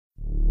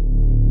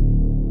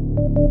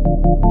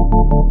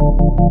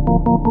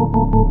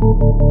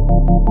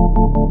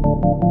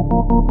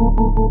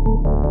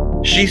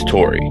She's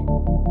Tori.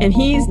 And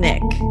he's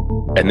Nick.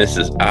 And this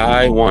is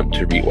I Want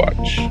to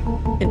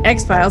Rewatch, an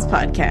X-Files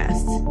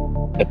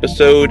podcast.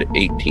 Episode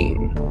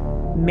 18.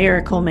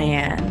 Miracle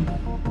Man.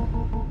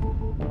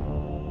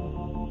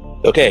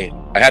 Okay,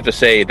 I have to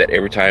say that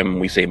every time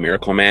we say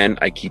Miracle Man,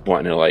 I keep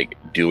wanting to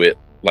do it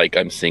like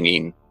I'm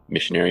singing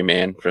Missionary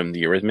Man from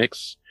the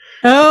Eurythmics.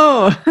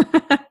 Oh.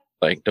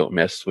 Don't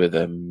mess with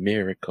a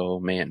Miracle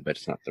Man, but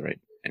it's not the right,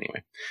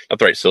 not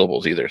the right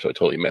syllables either, so it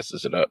totally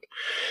messes it up.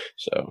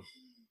 So,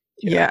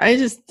 yeah,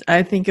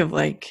 I think of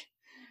a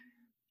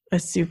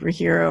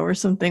superhero or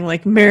something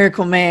like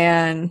Miracle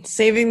Man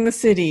saving the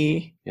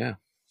city. Yeah.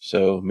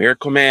 So,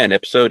 Miracle Man,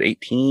 episode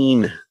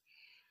 18.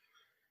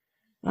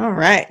 All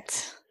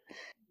right.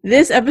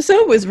 This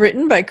episode was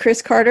written by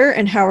Chris Carter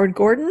and Howard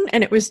Gordon,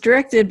 and it was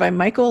directed by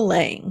Michael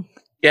Lang.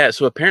 Yeah,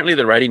 so apparently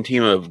the writing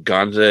team of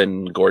Gonza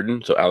and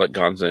Gordon, so Alec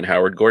Gonza and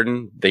Howard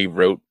Gordon, they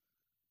wrote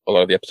a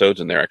lot of the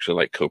episodes, and they're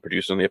actually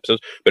co-producing the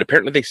episodes. But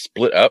apparently they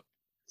split up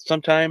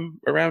sometime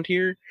around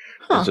here.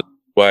 Huh. So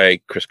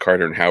why Chris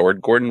Carter and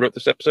Howard Gordon wrote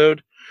this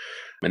episode.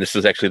 And this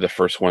is actually the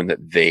first one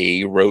that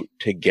they wrote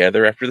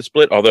together after the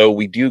split, although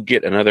we do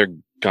get another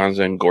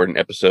Gonza and Gordon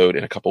episode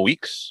in a couple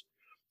weeks.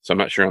 So I'm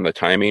not sure on the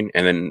timing.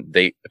 And then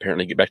they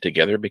apparently get back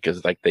together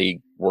because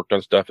they worked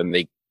on stuff and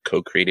they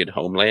co-created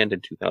Homeland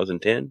in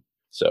 2010.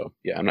 So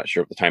yeah, I'm not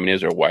sure what the timing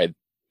is or why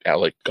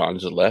Alec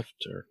Gonza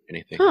left or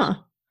anything. Huh.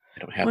 I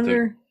don't have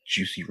the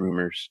juicy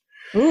rumors.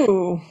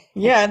 Ooh,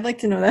 yeah, I'd like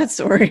to know that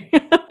story.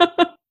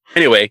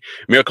 Anyway,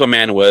 Miracle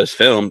Man was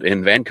filmed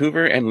in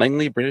Vancouver and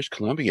Langley, British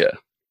Columbia.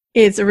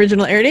 Its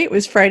original air date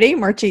was Friday,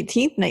 March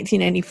 18th,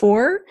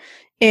 1994.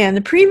 And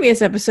the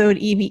previous episode,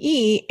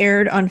 EBE,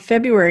 aired on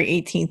February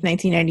 18th,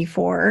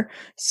 1994.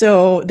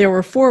 So there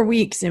were 4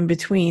 weeks in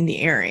between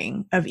the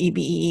airing of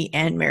EBE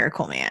and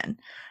Miracle Man.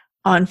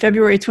 On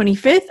February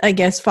 25th, I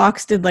guess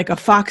Fox did a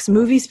Fox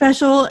movie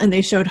special, and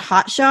they showed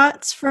Hot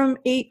Shots from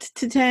 8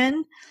 to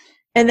 10.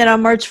 And then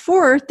on March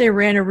 4th, they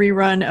ran a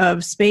rerun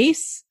of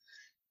Space.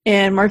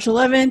 And March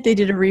 11th, they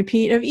did a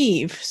repeat of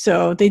Eve.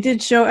 So they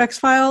did show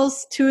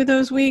X-Files 2 of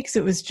those weeks.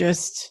 It was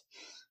just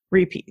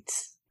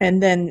repeats.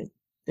 And then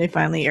they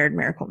finally aired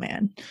Miracle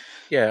Man.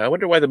 Yeah, I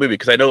wonder why the movie,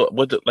 because I know,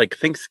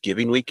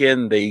 Thanksgiving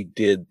weekend, they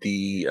did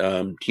the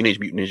Teenage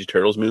Mutant Ninja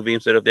Turtles movie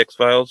instead of the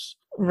X-Files.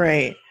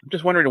 Right. I'm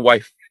just wondering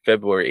why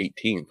February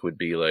 18th would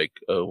be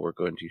we're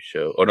going to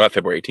show... Oh, not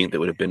February 18th. It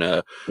would have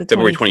been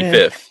February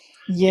 25th.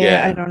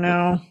 Yeah, I don't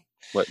know.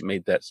 What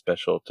made that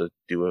special to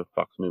do a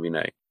Fox movie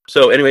night?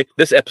 So anyway,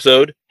 this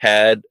episode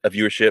had a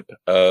viewership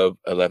of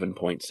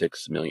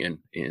 11.6 million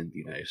in the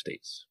United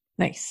States.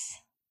 Nice.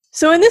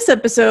 So in this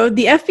episode,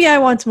 the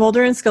FBI wants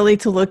Mulder and Scully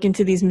to look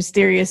into these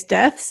mysterious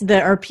deaths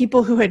that are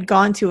people who had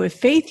gone to a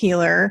faith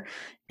healer,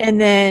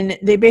 and then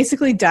they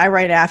basically die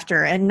right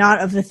after, and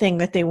not of the thing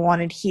that they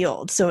wanted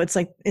healed. So it's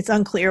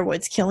unclear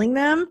what's killing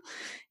them.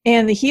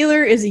 And the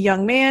healer is a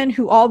young man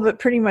who all but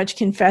pretty much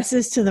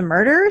confesses to the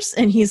murders.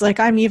 And he's like,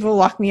 I'm evil,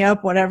 lock me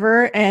up,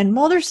 whatever. And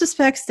Mulder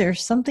suspects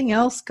there's something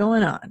else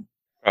going on.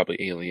 Probably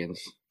aliens.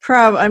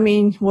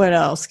 What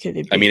else could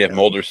it be? If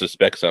Mulder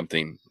suspects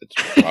something, it's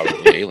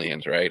probably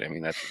aliens, right?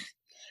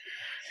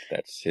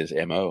 That's his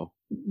MO.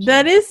 So.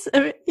 That is,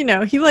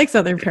 he likes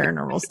other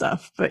paranormal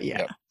stuff, but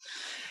yeah.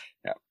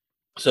 Yeah.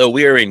 So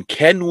we are in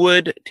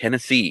Kenwood,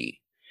 Tennessee,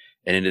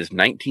 and it is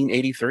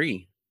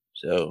 1983.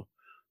 So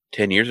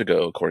 10 years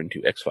ago, according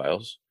to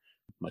X-Files,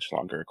 much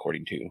longer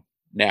according to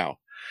now.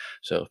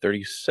 So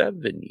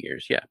 37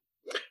 years, yeah.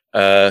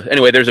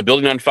 Anyway, there's a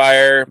building on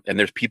fire, and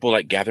there's people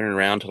gathering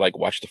around to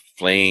watch the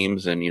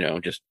flames, and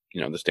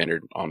the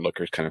standard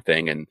onlookers kind of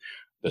thing. And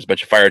there's a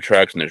bunch of fire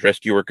trucks, and there's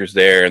rescue workers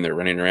there, and they're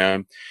running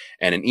around.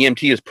 And an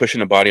EMT is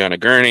pushing a body on a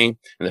gurney,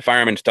 and the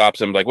fireman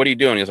stops him, what are you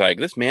doing? He's like,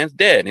 this man's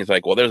dead. And he's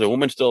like, well, there's a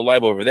woman still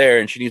alive over there,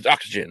 and she needs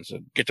oxygen, so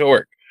get to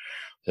work.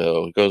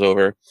 So he goes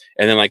over,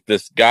 and then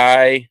this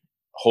guy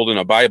holding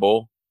a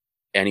Bible,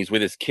 and he's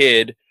with his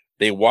kid.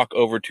 They walk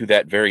over to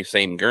that very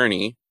same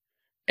gurney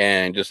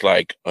and just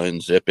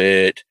unzip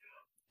it,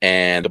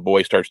 and the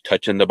boy starts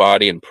touching the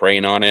body and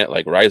praying on it,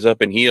 rise up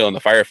and heal. And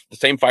the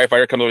same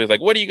firefighter comes over. He's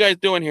like, what are you guys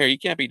doing here? You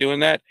can't be doing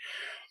that.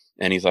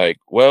 And he's like,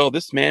 well,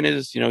 this man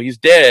is, he's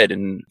dead.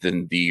 And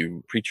then the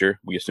preacher,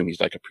 we assume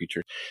he's a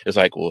preacher, is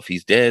like, well, if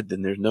he's dead,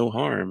 then there's no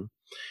harm.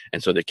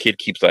 And so the kid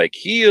keeps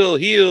heal,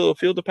 heal,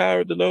 feel the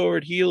power of the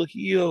Lord, heal,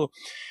 heal.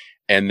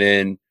 And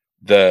then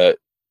the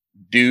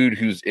dude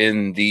who's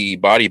in the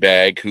body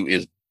bag, who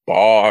is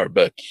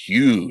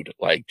barbecued,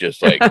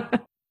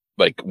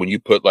 when you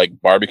put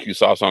barbecue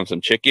sauce on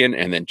some chicken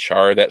and then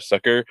char that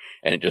sucker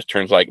and it just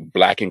turns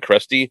black and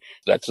crusty,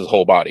 that's his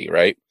whole body,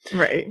 right?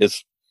 Right.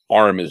 His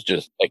arm is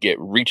just it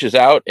reaches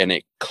out and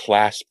it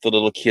clasps the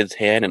little kid's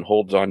hand and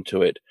holds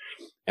onto it,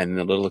 and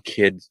the little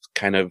kid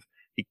kind of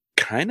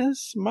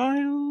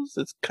smiles.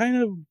 It's kind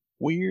of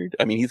weird.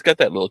 He's got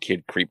that little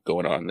kid creep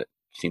going on that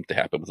seems to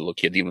happen with little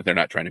kids, even if they're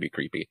not trying to be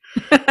creepy.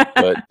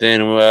 But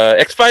then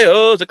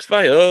X-Files,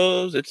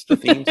 it's the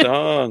theme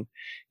song.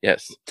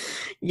 Yes.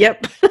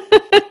 Yep.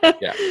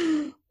 Yeah.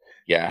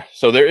 Yeah.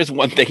 So there is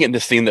one thing in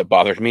this scene that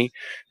bothers me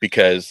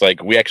because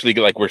like we actually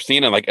like we're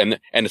seeing it like and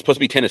it's supposed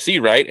to be Tennessee,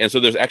 right? And so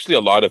there's actually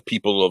a lot of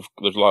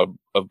there's a lot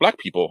of black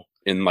people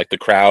in like the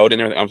crowd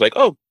and everything. I was like,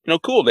 oh,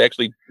 cool. They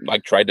actually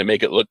like tried to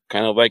make it look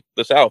kind of like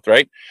the South,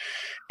 right?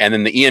 And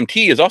then the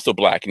EMT is also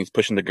black and he's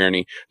pushing the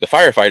gurney. The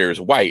firefighter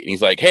is white and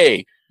he's like,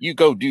 hey, you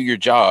go do your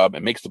job,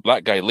 and makes the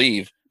black guy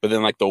leave. But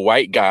then like the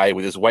white guy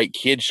with his white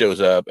kid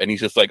shows up and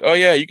he's just like, oh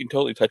yeah, you can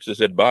totally touch this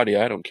dead body.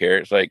 I don't care.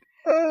 It's like,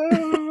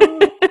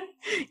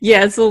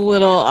 Yeah, it's a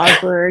little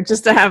awkward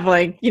just to have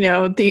like,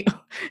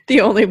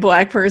 the only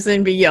black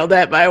person be yelled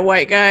at by a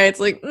white guy. It's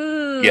like,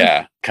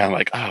 yeah, kind of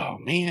like, oh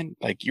man,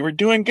 like you were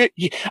doing good.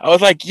 I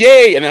was like,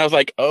 yay. And then I was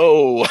like,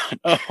 oh,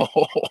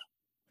 no.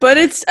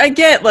 But I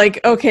get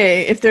like,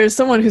 okay, if there's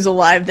someone who's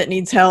alive that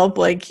needs help,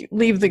 like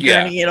leave the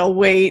gurney, it'll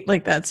wait.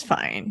 Like that's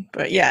fine.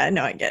 But yeah,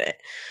 no, I get it.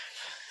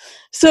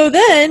 So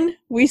then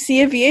we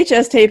see a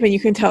VHS tape, and you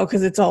can tell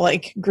because it's all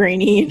like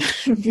grainy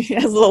and it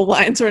has little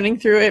lines running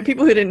through it.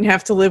 People who didn't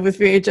have to live with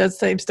VHS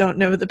tapes don't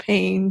know the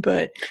pain,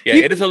 but yeah,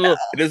 it is a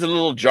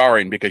little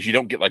jarring because you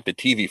don't get like the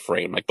TV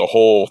frame. Like the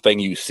whole thing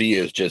you see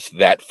is just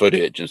that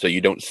footage, and so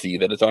you don't see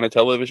that it's on a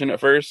television at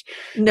first.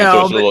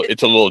 No, so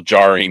it's a little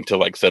jarring to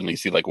like suddenly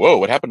see like, whoa,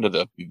 what happened to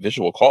the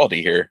visual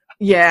quality here?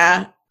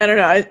 Yeah. I don't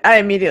know. I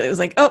immediately was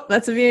like, oh,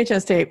 that's a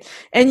VHS tape.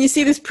 And you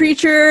see this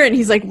preacher and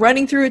he's like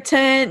running through a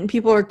tent and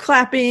people are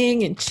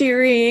clapping and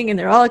cheering and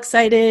they're all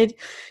excited.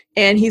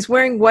 And he's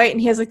wearing white and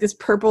he has like this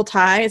purple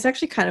tie. It's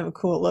actually kind of a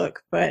cool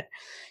look, but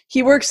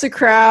he works the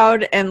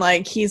crowd and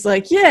like, he's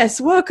like, yes,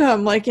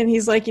 welcome. Like, and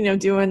he's like,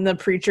 doing the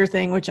preacher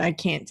thing, which I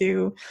can't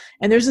do.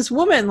 And there's this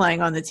woman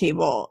lying on the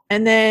table.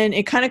 And then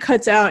it kind of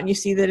cuts out and you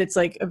see that it's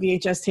like a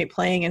VHS tape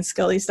playing and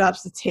Scully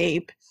stops the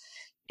tape.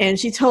 And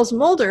she tells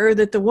Mulder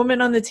that the woman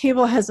on the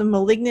table has a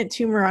malignant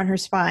tumor on her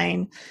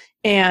spine,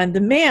 and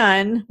the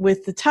man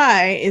with the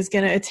tie is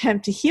going to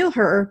attempt to heal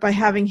her by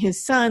having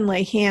his son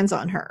lay hands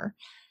on her.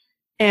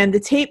 And the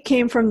tape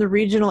came from the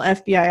regional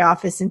FBI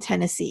office in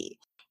Tennessee.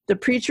 The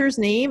preacher's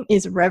name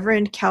is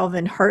Reverend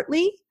Calvin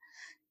Hartley,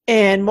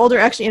 and Mulder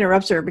actually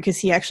interrupts her because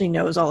he actually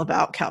knows all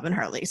about Calvin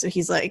Hartley. So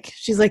she's like,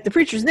 the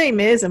preacher's name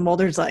is, and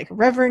Mulder's like,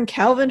 Reverend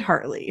Calvin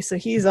Hartley. So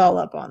he's all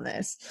up on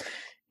this.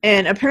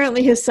 And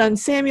apparently his son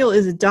Samuel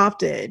is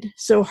adopted.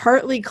 So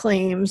Hartley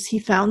claims he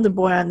found the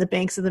boy on the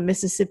banks of the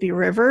Mississippi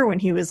River when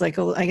he was like,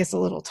 a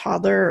little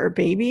toddler or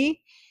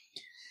baby.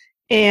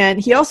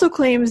 And he also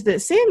claims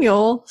that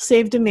Samuel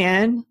saved a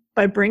man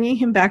by bringing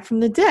him back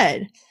from the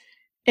dead.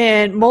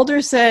 And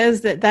Mulder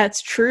says that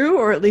that's true,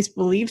 or at least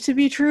believed to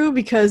be true,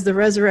 because the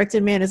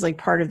resurrected man is like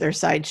part of their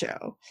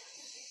sideshow.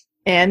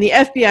 And the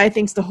FBI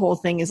thinks the whole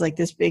thing is like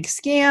this big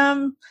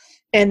scam,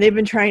 and they've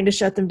been trying to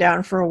shut them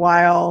down for a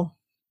while.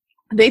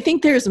 They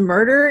think there's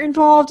murder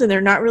involved and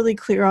they're not really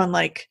clear on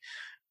like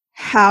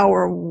how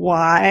or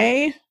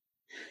why.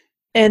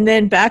 And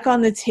then back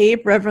on the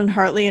tape, Reverend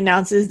Hartley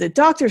announces that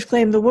doctors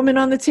claim the woman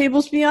on the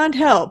table's beyond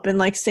help. And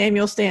like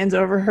Samuel stands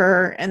over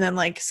her and then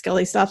like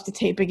Scully stops the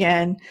tape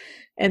again.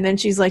 And then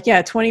she's like,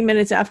 yeah, 20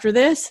 minutes after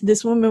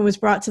this woman was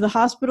brought to the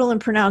hospital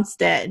and pronounced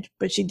dead,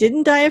 but she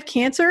didn't die of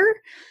cancer.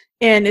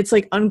 And it's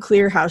like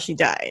unclear how she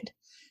died.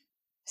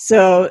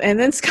 So, and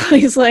then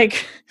Scully's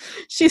like,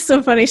 she's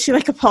so funny. She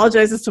like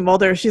apologizes to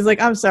Mulder. She's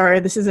like, I'm sorry,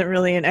 this isn't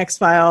really an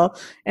X-File.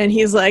 And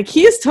he's like,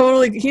 he's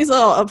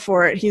all up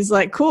for it. He's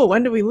like, cool,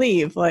 when do we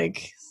leave?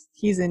 Like,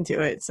 he's into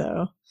it,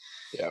 so.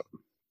 Yeah.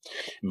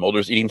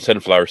 Mulder's eating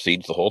sunflower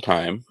seeds the whole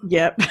time.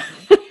 Yep.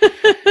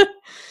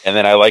 And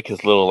then I like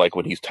his little, like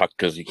when he's talked,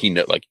 because he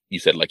know, like you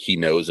said, like he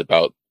knows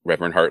about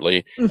Reverend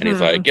Hartley. And he's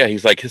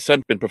like, his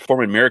son's been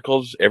performing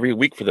miracles every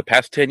week for the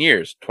past 10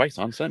 years, twice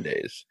on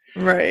Sundays.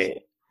 Right.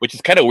 Which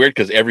is kind of weird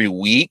because every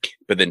week,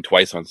 but then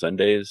twice on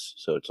Sundays.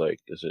 So it's like,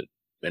 is it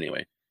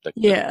anyway? Like,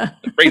 yeah.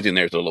 The phrasing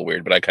there is a little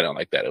weird, but I kind of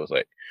like that. It was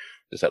like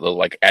just that little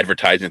like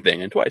advertising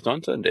thing, and twice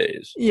on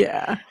Sundays.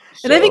 Yeah,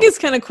 and I think it's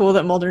kind of cool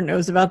that Mulder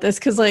knows about this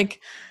because, like,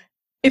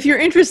 if you're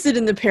interested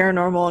in the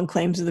paranormal and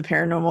claims of the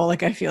paranormal,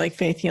 like I feel like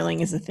faith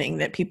healing is a thing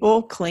that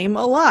people claim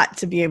a lot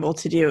to be able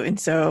to do. And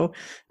so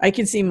I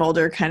can see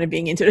Mulder kind of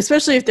being into it,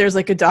 especially if there's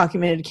like a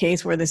documented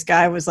case where this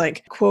guy was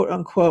like, quote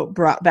unquote,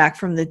 brought back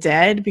from the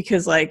dead,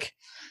 because like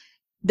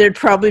there'd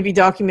probably be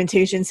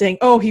documentation saying,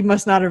 oh, he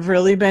must not have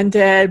really been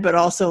dead. But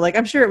also like,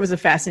 I'm sure it was a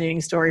fascinating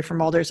story for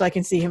Mulder. So I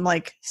can see him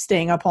like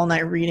staying up all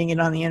night reading it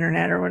on the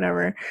internet or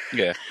whatever.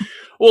 Yeah.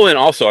 Well, and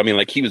also, I mean,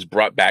 like he was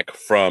brought back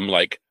from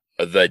like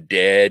the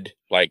dead,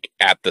 like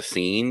at the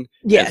scene.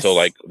 Yes. And so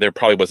like there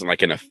probably wasn't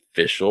like an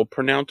official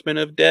pronouncement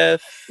of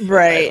death.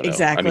 Right.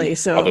 Exactly. I mean,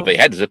 so although they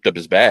had zipped up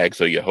his bag,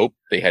 so you hope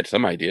they had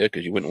some idea,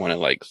 because you wouldn't want to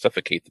like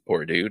suffocate the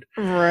poor dude.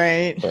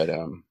 Right. But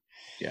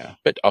yeah,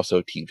 but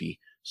also TV.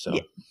 So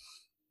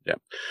yeah.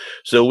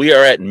 So we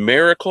are at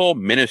Miracle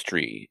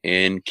Ministry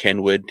in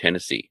Kenwood,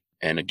 Tennessee.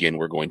 And again,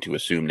 we're going to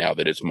assume now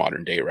that it's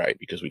modern day, right?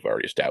 Because we've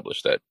already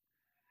established that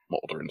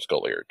Mulder and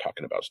Scully are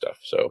talking about stuff.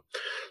 So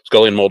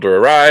Scully and Mulder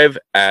arrive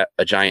at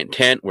a giant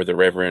tent where the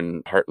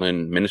Reverend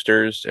Hartland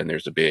ministers, and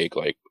there's a big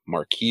like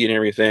marquee and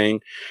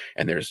everything,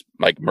 and there's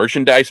like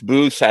merchandise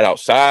booths sat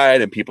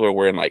outside, and people are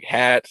wearing like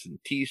hats and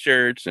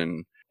t-shirts,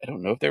 and I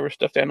don't know if there were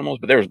stuffed animals,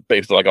 but there was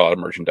basically like a lot of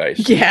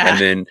merchandise. Yeah.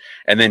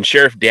 And then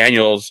Sheriff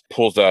Daniels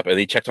pulls up and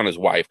he checks on his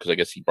wife, because I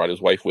guess he brought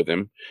his wife with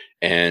him,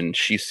 and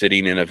she's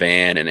sitting in a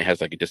van and it has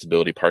like a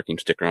disability parking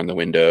sticker on the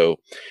window.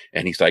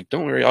 And he's like,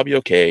 "Don't worry, I'll be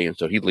okay." And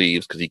so he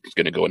leaves because he's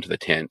going to go into the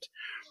tent.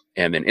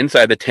 And then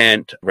inside the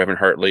tent, Reverend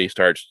Hartley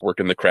starts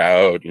working the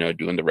crowd,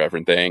 doing the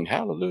Reverend thing.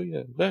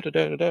 Hallelujah. Da, da,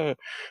 da, da, da.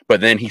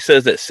 But then he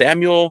says that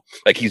Samuel,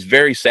 like, he's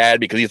very sad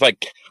because he's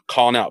like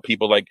calling out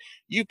people like,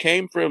 "You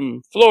came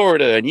from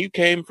Florida and you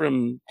came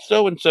from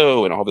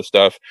so-and-so," and all this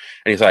stuff.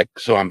 And he's like,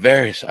 "So I'm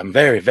very,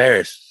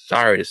 very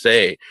sorry to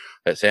say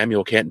that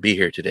Samuel can't be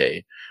here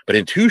today. But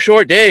in 2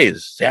 short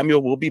days,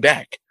 Samuel will be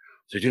back.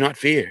 So do not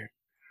fear."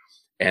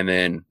 And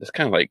then it's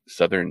kind of like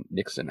Southern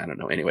Nixon. I don't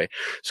know. Anyway,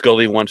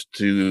 Scully wants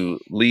to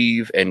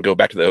leave and go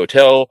back to the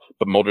hotel,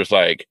 but Mulder's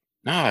like,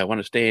 "No, I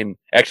want to stay in."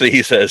 Actually,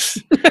 he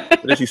says,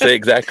 what does he say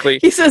exactly?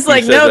 He says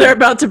like, "No, they're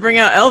about to bring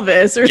out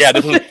Elvis." Or yeah,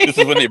 something. this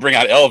is when they bring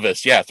out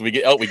Elvis. Yeah, so we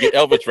get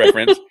Elvis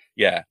reference.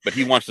 Yeah, but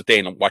he wants to stay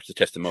and watch the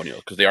testimonials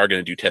because they are going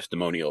to do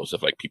testimonials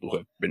of like people who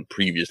have been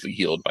previously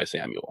healed by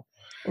Samuel.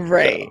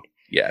 Right. So,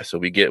 yeah, so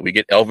we get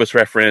Elvis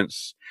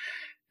reference.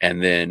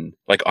 And then,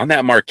 like, on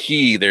that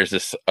marquee, there's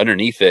this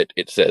underneath it.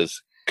 It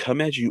says, "Come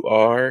as you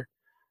are,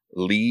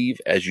 leave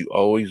as you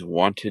always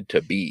wanted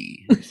to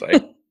be." It's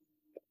like,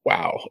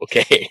 wow,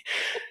 okay,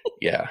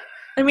 yeah.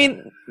 I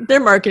mean,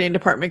 their marketing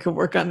department could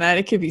work on that.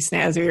 It could be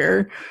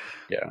snazzier.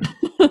 Yeah.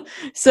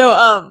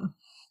 So,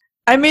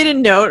 I made a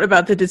note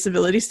about the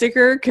disability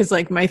sticker because,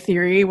 like, my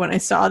theory when I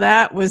saw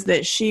that was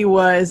that she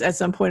was at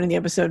some point in the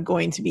episode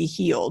going to be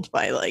healed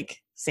by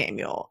like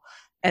Samuel,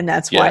 and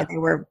that's why they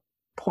were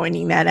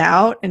pointing that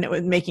out, and it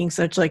was making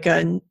such like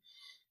a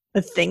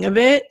thing of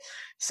it.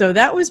 So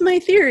that was my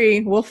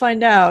theory. We'll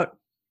find out.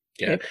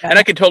 Yeah, and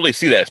I can totally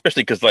see that,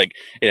 especially because, like,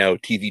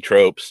 TV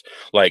tropes,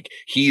 like,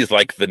 he's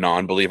like the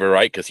non-believer,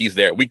 right? Because he's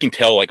there. We can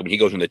tell, like, when he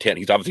goes in the tent,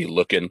 he's obviously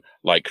looking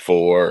like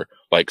for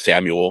like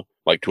Samuel,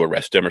 like to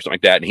arrest him or something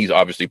like that, and he's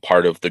obviously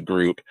part of the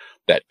group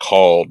that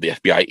called the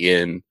FBI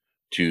in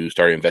to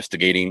start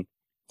investigating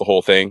the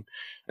whole thing,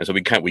 and so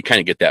we kind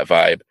of get that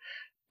vibe.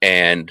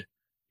 And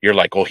you're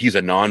like, "Well, he's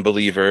a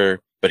non-believer,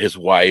 but his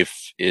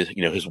wife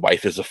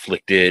is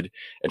afflicted.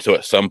 And so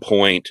at some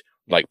point,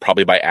 like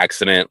probably by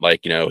accident,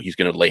 like, he's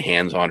going to lay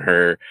hands on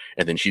her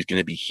and then she's going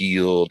to be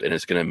healed. And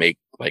it's going to make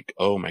like,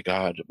 oh my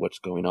God, what's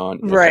going on?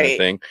 Right. Kind of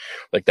thing.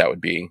 Like that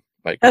would be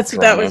like,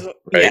 that was,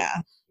 right? Yeah,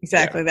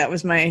 exactly. Yeah. That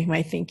was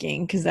my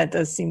thinking. Cause that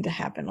does seem to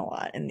happen a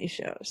lot in these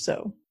shows.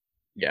 So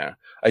yeah,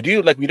 I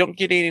do like, we don't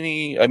get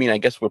any, I mean, I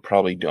guess I'm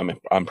probably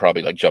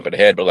like jumping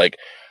ahead, but like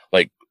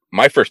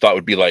my first thought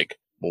would be like,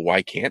 well,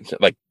 why can't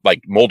like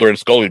Mulder and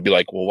Scully would be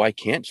like, well, why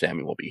can't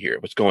Samuel be here?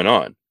 What's going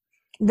on?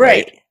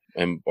 Right.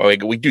 And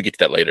like, we do get to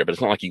that later, but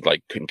it's not like he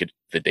like couldn't get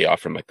the day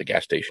off from like the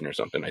gas station or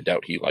something. I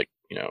doubt he like,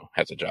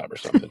 has a job or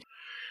something.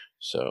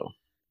 So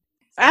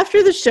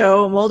after the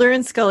show, Mulder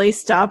and Scully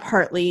stop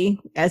Hartley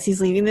as he's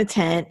leaving the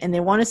tent and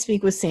they want to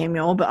speak with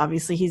Samuel, but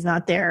obviously he's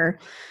not there.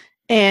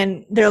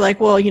 And they're like,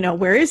 "Well,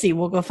 where is he?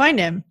 We'll go find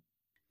him."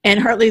 And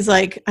Hartley's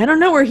like, "I don't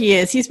know where he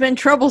is. He's been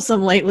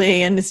troublesome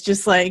lately." And it's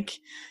just like,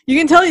 you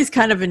can tell he's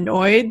kind of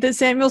annoyed that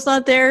Samuel's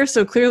not there.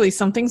 So clearly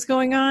something's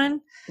going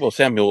on. Well,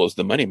 Samuel is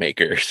the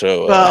moneymaker.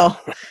 So,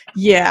 well,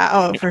 yeah.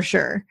 Oh, for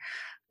sure.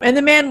 And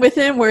the man with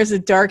him wears a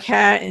dark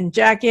hat and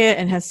jacket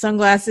and has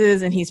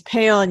sunglasses, and he's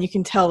pale. And you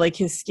can tell like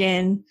his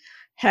skin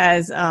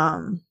has,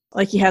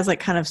 like he has like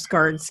kind of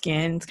scarred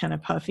skin. It's kind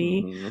of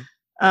puffy,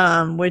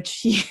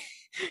 which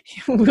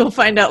we'll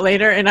find out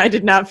later, and I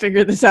did not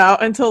figure this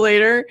out until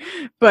later,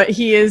 but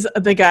he is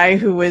the guy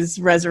who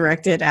was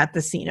resurrected at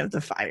the scene of the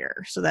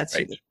fire. So that's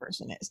right. Who this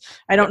person is.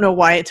 I don't know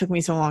why it took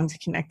me so long to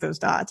connect those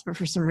dots, but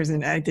for some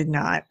reason I could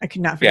not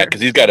figure it out.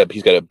 Because he's got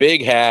a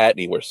big hat, and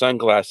he wears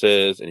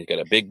sunglasses, and he's got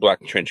a big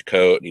black trench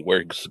coat, and he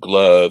wears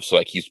gloves. So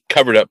like he's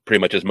covered up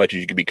pretty much as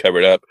you can be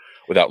covered up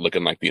without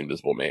looking like the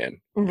Invisible Man.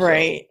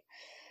 Right. So.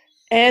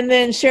 And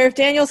then Sheriff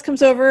Daniels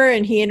comes over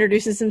and he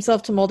introduces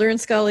himself to Mulder and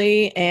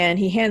Scully, and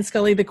he hands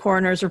Scully the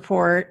coroner's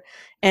report.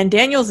 And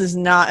Daniels is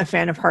not a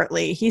fan of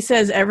Hartley. He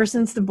says ever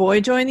since the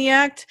boy joined the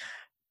act,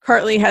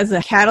 Hartley has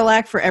a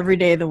Cadillac for every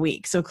day of the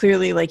week. So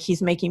clearly like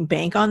he's making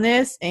bank on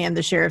this, and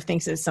the sheriff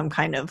thinks it's some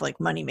kind of like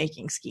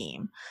money-making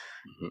scheme.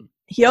 Mm-hmm.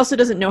 He also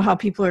doesn't know how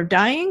people are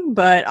dying,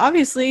 but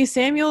obviously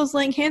Samuel is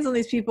laying hands on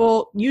these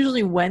people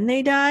usually when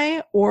they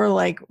die or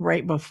like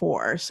right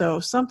before. So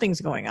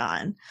something's going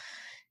on.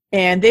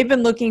 And they've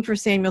been looking for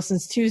Samuel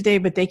since Tuesday,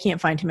 but they can't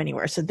find him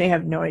anywhere. So they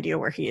have no idea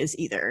where he is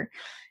either.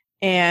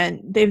 And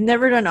they've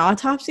never done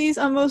autopsies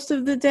on most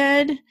of the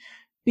dead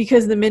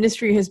because the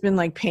ministry has been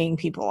like paying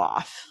people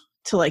off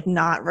to like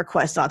not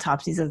request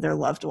autopsies of their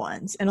loved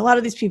ones. And a lot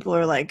of these people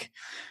are like,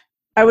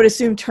 I would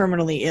assume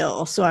terminally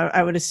ill. So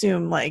I would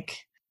assume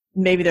like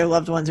maybe their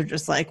loved ones are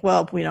just like,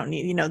 well, we don't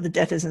need, the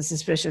death isn't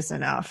suspicious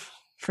enough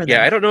for Yeah,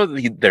 them. I don't know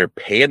that they're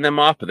paying them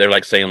off, but they're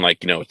like saying like,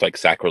 it's like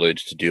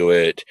sacrilege to do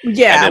it.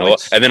 Yeah,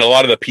 And then a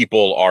lot of the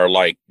people are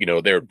like,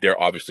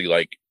 they're obviously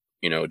like,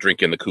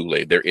 drinking the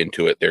Kool-Aid. They're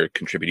into it. They're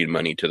contributing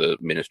money to the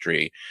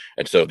ministry.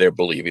 And so they're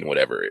believing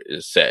whatever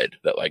is said,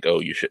 that like, oh,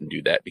 you shouldn't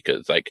do that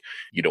because like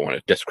you don't want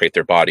to desecrate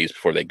their bodies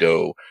before they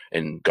go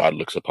and God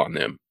looks upon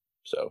them.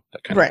 So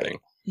that kind of thing.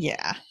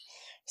 Yeah.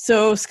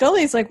 So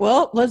Scully's like,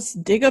 well, let's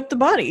dig up the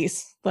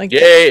bodies. Like,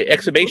 yay,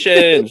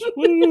 exhumations!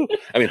 Woo!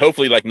 I mean,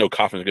 hopefully, like no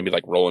coffin's gonna be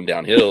like rolling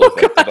down hills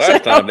like the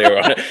last time they were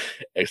on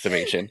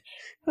exhumation.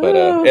 But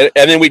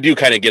and then we do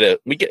kind of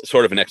get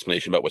sort of an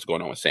explanation about what's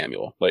going on with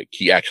Samuel. Like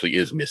he actually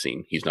is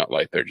missing. He's not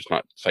like they're just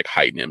not it's like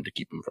hiding him to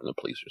keep him from the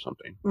police or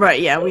something.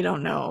 Right? Yeah, we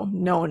don't know.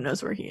 No one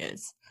knows where he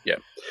is. Yeah.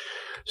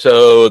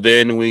 So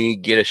then we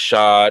get a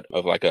shot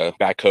of like a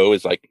backhoe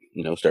is like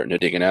starting to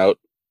digging out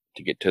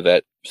to get to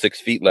that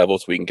 6 feet level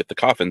so we can get the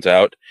coffins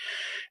out.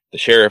 The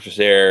sheriff is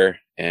there,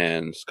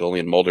 and Scully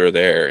and Mulder are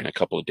there, and a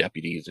couple of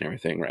deputies and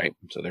everything, right?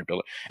 So they're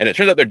building, and it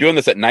turns out they're doing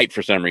this at night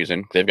for some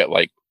reason. They've got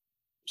like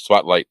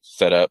spotlights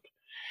set up,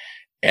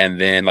 and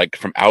then like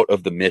from out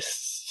of the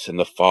mists and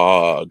the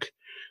fog,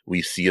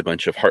 we see a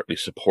bunch of Hartley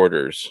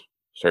supporters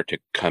start to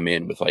come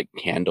in with like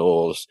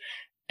candles,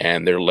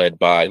 and they're led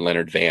by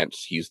Leonard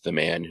Vance. He's the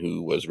man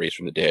who was raised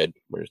from the dead,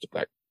 wears the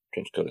black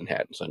trench coat and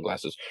hat and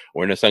sunglasses,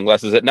 wearing the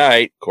sunglasses at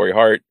night. Corey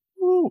Hart.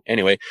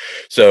 Anyway,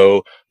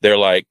 so they're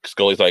like,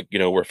 Scully's like,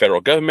 we're federal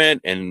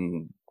government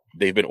and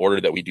they've been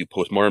ordered that we do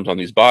postmortems on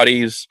these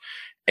bodies.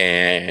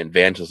 And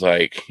Vance is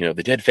like,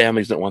 the dead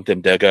families don't want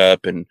them dug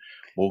up and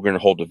we're going to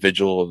hold a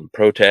vigil and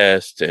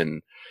protest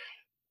and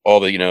all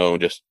the,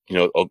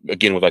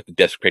 again, with like the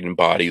desecrating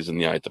bodies in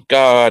the eyes of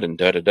God and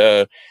da da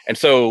da. And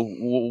so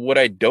what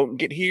I don't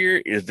get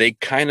here is they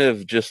kind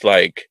of just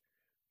like,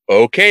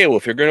 okay, well,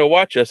 if you're going to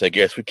watch us, I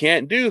guess we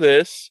can't do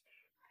this.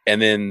 And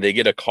then they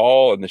get a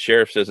call and the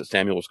sheriff says that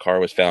Samuel's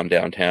car was found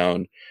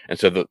downtown. And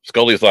so the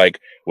Scully's like,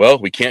 well,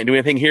 we can't do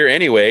anything here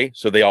anyway.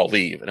 So they all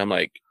leave. And I'm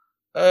like,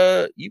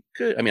 you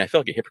could, I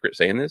feel like a hypocrite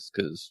saying this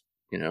because,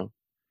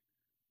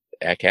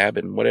 ACAB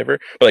and whatever,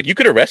 but like you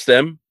could arrest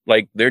them.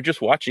 Like they're just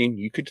watching.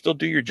 You could still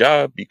do your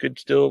job. You could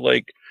still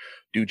like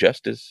do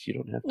justice. You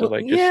don't have to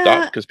like just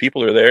stop because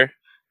people are there.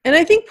 And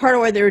I think part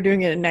of why they were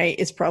doing it at night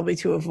is probably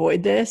to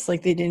avoid this.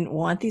 Like they didn't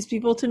want these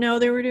people to know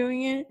they were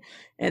doing it.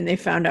 And they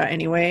found out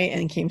anyway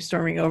and came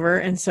storming over.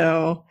 And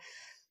so,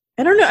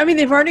 I don't know.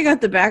 They've already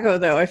got the backhoe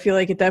though. I feel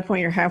like at that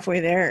point you're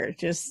halfway there.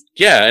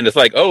 Yeah. And it's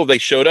like, oh, they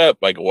showed up.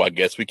 Like, well, I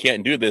guess we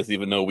can't do this,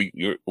 even though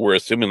we're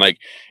assuming like,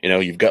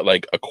 you've got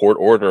like a court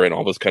order and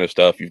all this kind of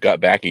stuff. You've got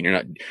backing.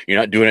 You're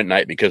not doing it at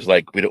night because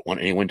like we don't want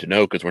anyone to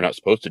know because we're not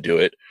supposed to do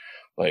it.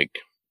 Like,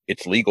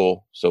 it's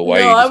legal, so why?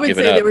 No, I would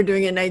say they were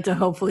doing it at night to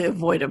hopefully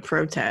avoid a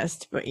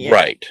protest, but yeah,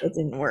 right, it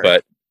didn't work.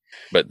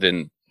 But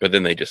then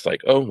they just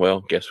like, oh well,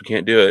 guess we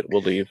can't do it.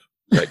 We'll leave.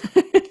 Like,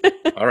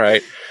 all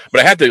right.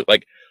 But I have to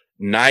like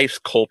nice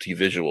culty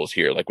visuals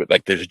here.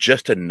 Like there's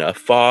just enough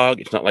fog.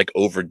 It's not like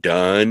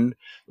overdone.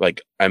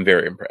 Like I'm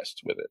very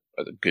impressed with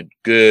it.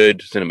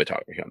 Good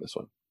cinematography on this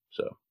one.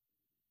 So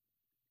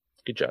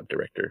good job,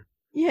 director.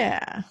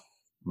 Yeah,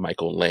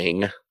 Michael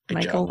Lang.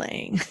 Michael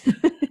Lang.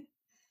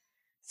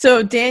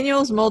 So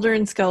Daniels, Mulder,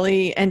 and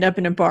Scully end up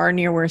in a bar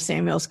near where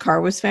Samuel's car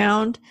was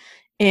found.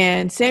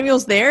 And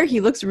Samuel's there.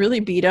 He looks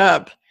really beat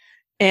up.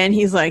 And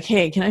he's like,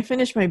 hey, can I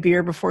finish my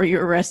beer before you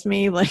arrest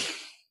me? Like,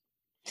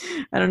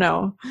 I don't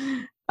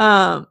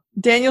know.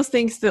 Daniels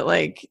thinks that,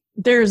 like,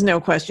 there's no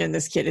question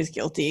this kid is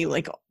guilty.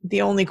 Like,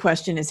 the only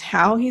question is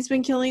how he's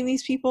been killing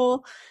these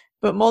people.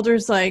 But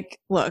Mulder's like,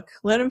 look,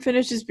 let him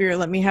finish his beer.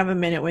 Let me have a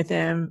minute with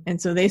him.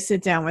 And so they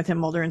sit down with him.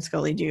 Mulder and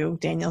Scully do.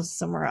 Daniels is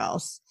somewhere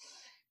else.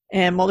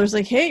 And Mulder's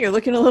like, hey, you're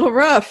looking a little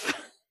rough.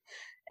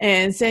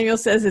 And Samuel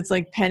says it's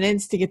like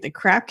penance to get the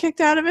crap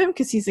kicked out of him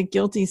because he's a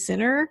guilty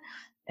sinner.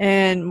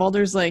 And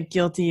Mulder's like,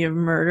 guilty of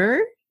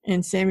murder.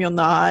 And Samuel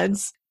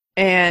nods.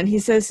 And he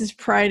says his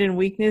pride and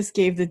weakness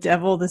gave the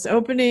devil this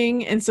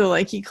opening. And so,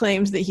 like, he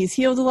claims that he's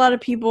healed a lot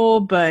of people,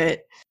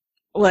 but,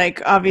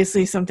 like,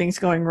 obviously something's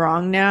going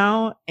wrong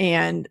now.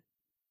 And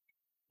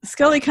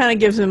Scully kind of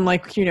gives him,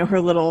 like,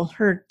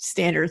 her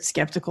standard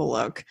skeptical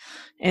look.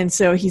 And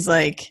so he's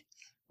like,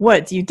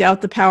 what, do you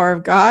doubt the power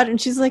of God? And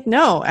she's like,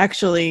 no,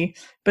 actually,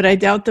 but I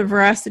doubt the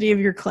veracity of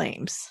your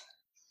claims.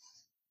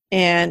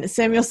 And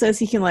Samuel says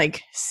he can,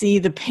 like, see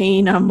the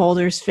pain on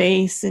Mulder's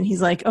face. And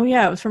he's like, oh,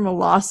 yeah, it was from a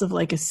loss of,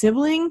 like, a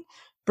sibling,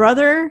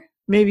 brother,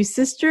 maybe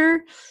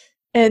sister.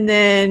 And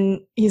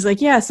then he's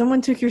like, yeah,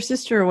 someone took your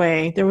sister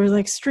away. There were,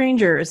 like,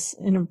 strangers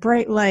in a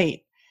bright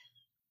light.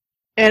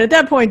 And at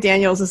that point,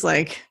 Daniels is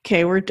like,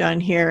 okay, we're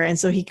done here. And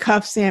so he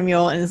cuffs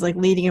Samuel and is, like,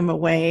 leading him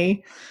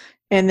away.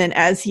 And then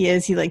as he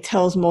is, he like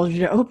tells Mulder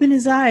to open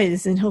his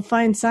eyes and he'll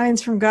find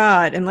signs from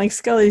God. And like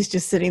Scully's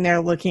just sitting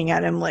there looking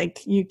at him like,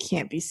 you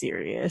can't be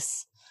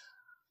serious.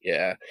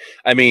 Yeah.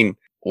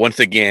 Once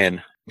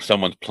again,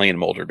 someone's playing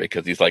Mulder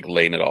because he's like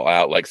laying it all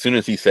out. Like as soon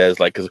as he says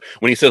like, because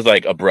when he says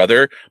like a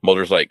brother,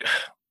 Mulder's like,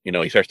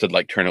 he starts to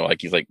like turn it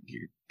like he's like,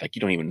 you're, like, you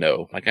don't even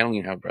know. Like, I don't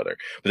even have a brother.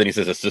 But then he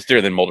says a sister,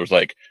 and then Mulder's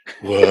like,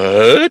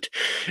 what?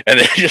 And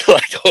then just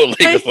like totally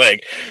just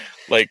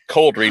like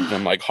cold reads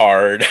them like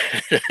hard.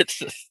 It's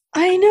just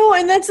I know,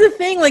 and that's the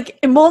thing. Like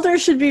Mulder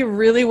should be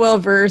really well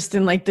versed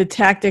in like the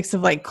tactics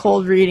of like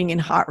cold reading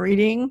and hot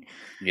reading.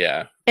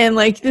 yeah. And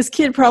like this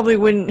kid probably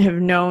wouldn't have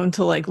known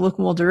to like look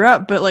Mulder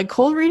up, but like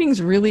cold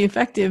reading's really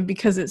effective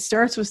because it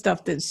starts with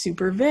stuff that's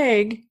super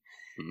vague.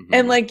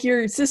 And like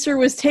your sister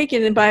was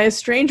taken by a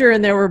stranger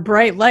and there were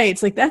bright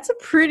lights. Like that's a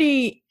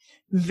pretty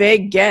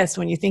vague guess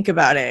when you think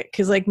about it.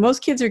 Cause like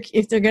most kids are,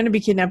 if they're going to be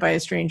kidnapped by a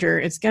stranger,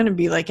 it's going to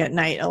be like at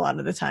night a lot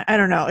of the time. I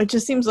don't know. It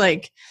just seems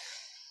like,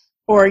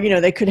 or,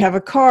 they could have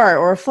a car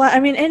or a flat. I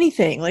mean,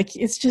 anything. Like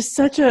it's just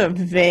such a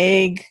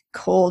vague,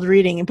 cold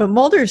reading. But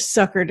Mulder's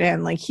suckered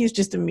in. Like he's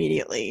just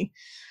immediately.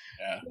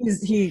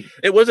 Yeah.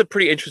 It was a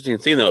pretty interesting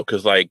scene though,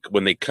 because like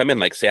when they come in,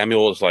 like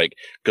Samuel is like,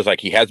 because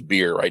like he has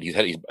beer, right? He's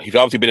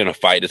obviously been in a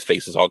fight. His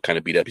face is all kind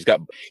of beat up.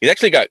 He's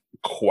actually got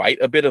quite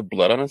a bit of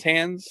blood on his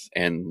hands,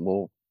 and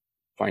we'll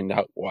find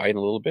out why in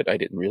a little bit. I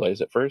didn't realize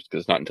at first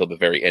because it's not until the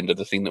very end of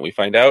the scene that we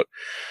find out.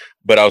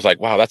 But I was like,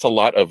 wow, that's a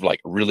lot of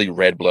like really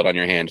red blood on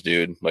your hands,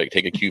 dude. Like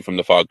take a cue from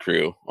the Fog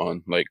crew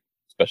on like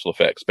special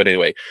effects. But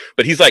anyway,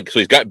 but he's like, so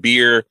he's got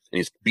beer and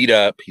he's beat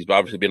up. He's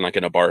obviously been like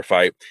in a bar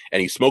fight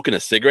and he's smoking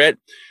a cigarette,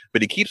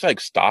 but he keeps like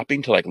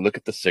stopping to like look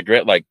at the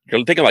cigarette. Like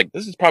you're thinking like,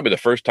 this is probably the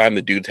first time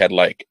the dude's had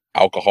like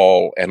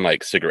alcohol and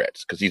like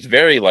cigarettes. Cause he's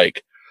very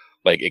like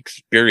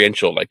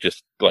experiential, like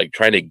just like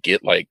trying to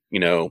get like,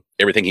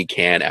 everything he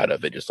can out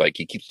of it. Just like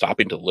he keeps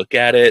stopping to look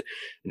at it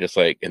and just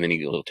like, and then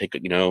he'll take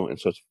it, and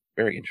so it's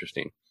very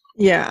interesting.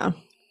 Yeah.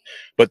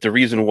 But the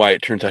reason why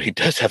it turns out he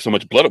does have so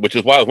much blood, which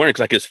is why I was wondering,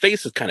 because like his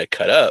face is kind of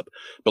cut up,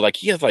 but like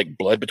he has like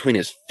blood between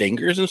his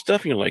fingers and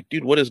stuff. And you're like,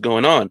 dude, what is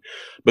going on?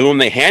 But when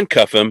they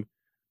handcuff him,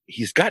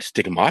 he's got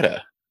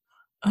stigmata.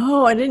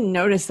 Oh, I didn't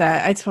notice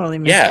that. I totally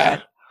missed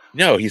that.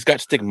 No, he's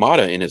got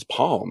stigmata in his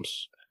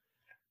palms.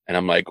 And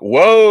I'm like,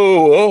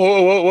 whoa, whoa,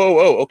 whoa, whoa, whoa,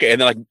 whoa. Okay.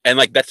 And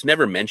like that's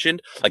never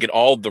mentioned. Like in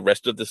all the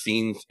rest of the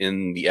scenes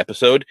in the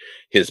episode,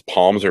 his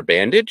palms are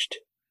bandaged,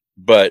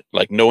 but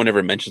like no one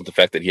ever mentions the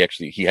fact that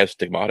he has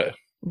stigmata.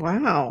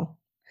 Wow.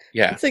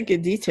 Yeah. That's a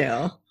good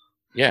detail.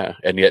 Yeah.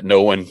 And yet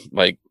no one,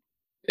 like,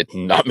 it's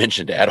not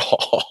mentioned at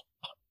all.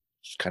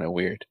 It's kind of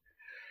weird.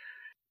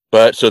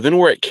 But so then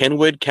we're at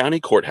Kenwood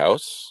County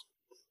Courthouse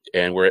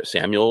and we're at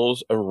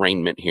Samuel's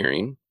arraignment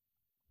hearing.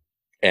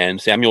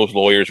 And Samuel's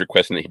lawyer is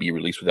requesting that he be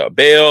released without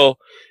bail.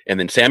 And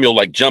then Samuel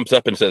like jumps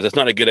up and says, that's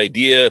not a good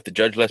idea. If the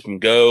judge lets him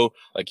go,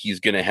 like he's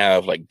going to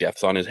have like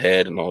deaths on his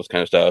head and all this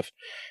kind of stuff.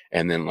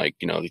 And then like,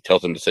 he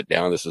tells him to sit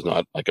down. This is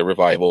not like a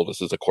revival.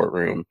 This is a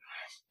courtroom.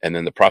 And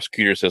then the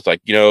prosecutor says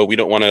like, we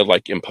don't want to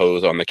like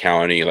impose on the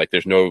county. Like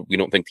we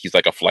don't think he's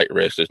like a flight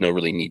risk. There's no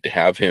really need to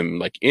have him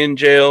like in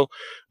jail,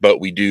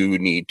 but we do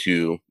need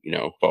to,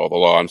 follow the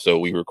law. And so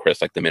we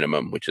request like the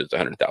minimum, which is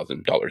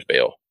 $100,000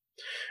 bail.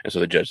 And so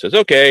the judge says,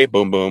 okay,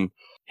 boom, boom,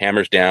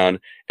 hammers down.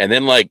 And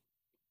then like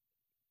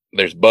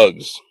there's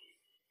bugs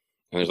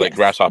and there's like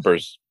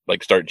grasshoppers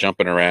like start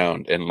jumping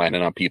around and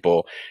landing on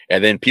people.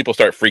 And then people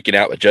start freaking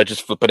out. The judge is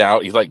flipping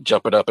out. He's like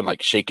jumping up and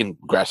like shaking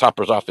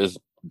grasshoppers off his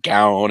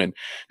gown. And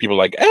people are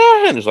like,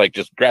 and there's like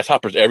just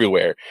grasshoppers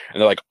everywhere. And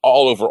they're like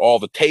all over all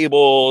the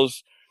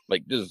tables,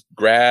 like just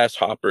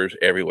grasshoppers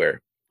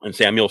everywhere. And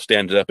Samuel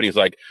stands up and he's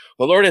like,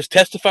 the Lord has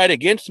testified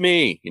against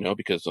me,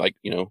 because like,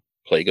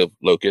 plague of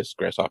locusts,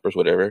 grasshoppers,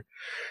 whatever.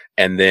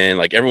 And then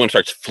like everyone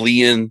starts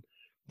fleeing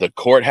the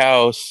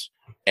courthouse.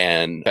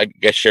 And I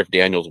guess Sheriff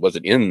Daniels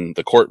wasn't in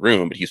the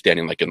courtroom, but he's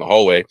standing like in the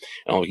hallway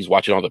and he's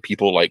watching all the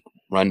people like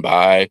run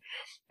by.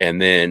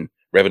 And then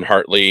Reverend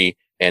Hartley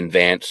and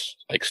Vance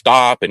like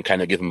stop and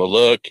kind of give him a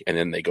look. And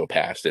then they go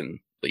past and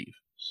leave.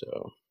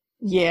 So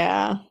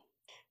yeah,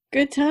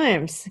 good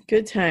times.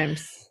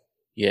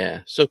 Yeah.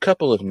 So a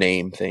couple of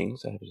name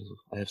things.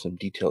 I have some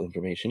detailed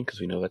information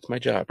because we know that's my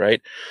job,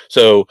 right?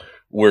 So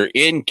we're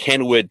in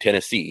Kenwood,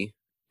 Tennessee,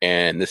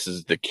 and this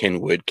is the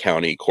Kenwood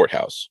County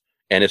Courthouse.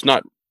 And it's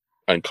not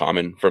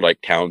uncommon for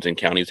like towns and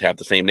counties to have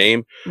the same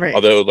name. Right.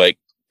 Although like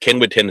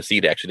Kenwood, Tennessee,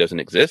 it actually doesn't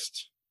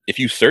exist. If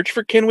you search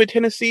for Kenwood,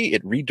 Tennessee,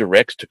 it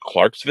redirects to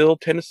Clarksville,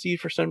 Tennessee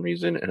for some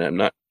reason. And I'm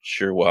not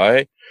sure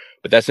why,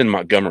 but that's in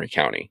Montgomery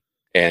County.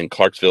 And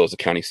Clarksville is the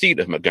county seat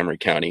of Montgomery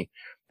County.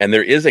 And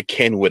there is a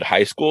Kenwood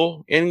High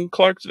School in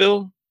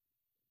Clarksville,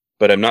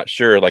 but I'm not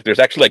sure. Like, there's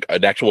actually like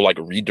an actual like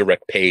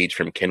redirect page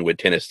from Kenwood,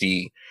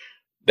 Tennessee,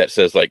 that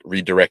says like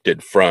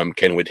redirected from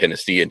Kenwood,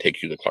 Tennessee, and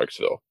takes you to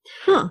Clarksville.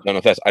 Huh. I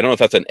don't know if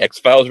that's an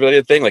X-Files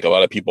related thing. Like a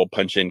lot of people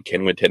punch in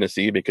Kenwood,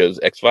 Tennessee because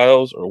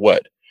X-Files or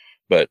what,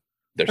 but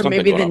there's or something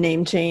maybe going the on.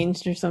 name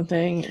changed or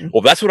something.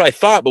 Well, that's what I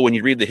thought. But when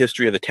you read the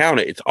history of the town,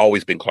 it's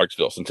always been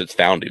Clarksville since its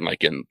founding,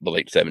 like in the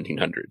late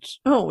 1700s.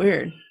 Oh,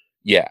 weird.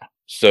 Yeah.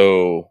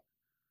 So.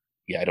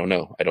 Yeah, I don't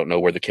know. I don't know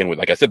where the Kenwood,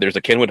 like I said, there's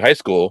a Kenwood High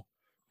School,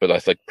 but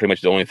that's like pretty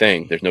much the only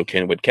thing. There's no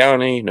Kenwood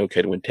County, no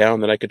Kenwood Town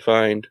that I could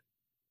find.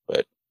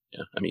 But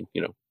yeah, I mean,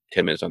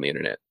 10 minutes on the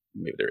internet.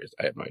 Maybe there is.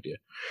 I have no idea.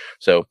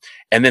 So,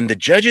 and then the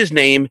judge's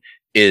name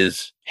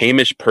is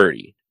Hamish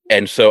Purdy.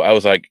 And so I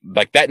was like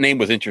that name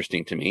was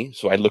interesting to me.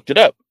 So I looked it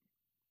up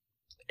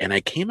and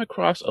I came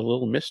across a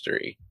little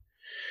mystery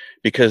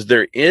because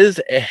there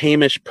is a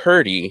Hamish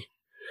Purdy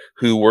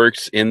who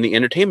works in the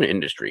entertainment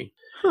industry.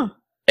 Huh.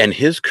 And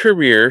his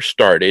career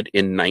started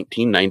in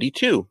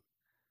 1992.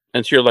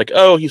 And so you're like,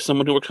 oh, he's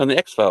someone who works on the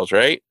X-Files,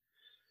 right?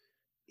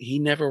 He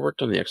never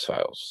worked on the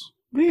X-Files.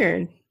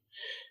 Weird.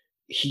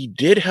 He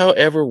did,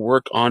 however,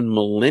 work on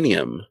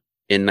Millennium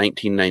in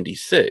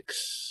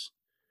 1996.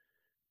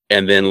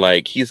 And then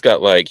he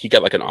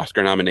got an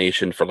Oscar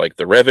nomination for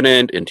The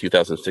Revenant in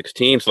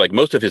 2016. So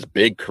most of his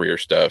big career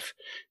stuff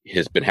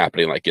has been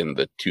happening in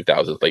the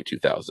 2000s, late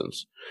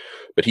 2000s.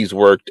 But he's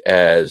worked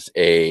as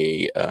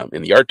in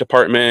the art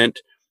department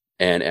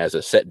and as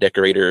a set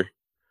decorator.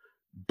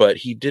 But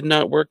he did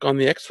not work on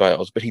the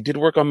X-Files, but he did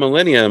work on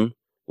Millennium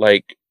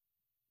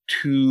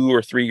 2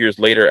 or 3 years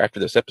later after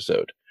this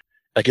episode.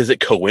 Is it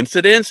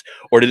coincidence,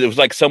 or did it was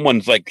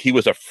someone's he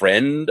was a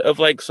friend of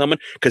someone,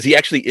 because he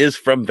actually is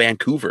from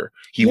Vancouver.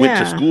 He went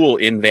to school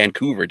in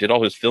Vancouver, did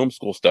all his film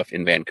school stuff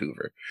in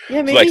Vancouver.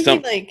 Yeah, maybe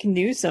he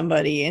knew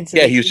somebody, and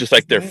so he was just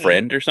their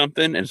friend or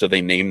something, and so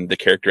they named the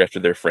character after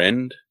their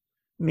friend.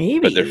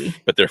 Maybe,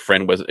 but their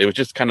friend was. It was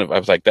just kind of. I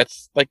was like,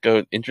 that's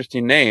an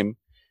interesting name,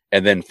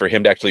 and then for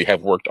him to actually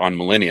have worked on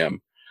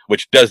Millennium,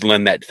 which does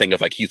lend that thing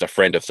of he's a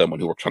friend of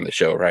someone who works on the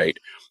show, right?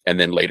 And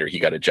then later he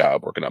got a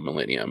job working on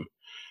Millennium.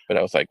 But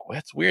I was like, well,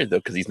 that's weird though,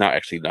 because he's not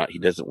actually he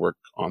doesn't work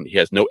on, he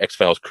has no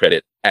X-Files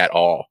credit at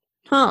all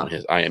on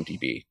his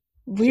IMDb.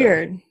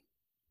 Weird. So,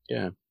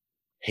 yeah.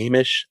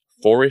 Hamish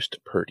Forrest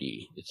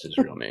Purdy is his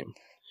real name.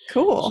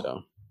 Cool.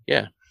 So,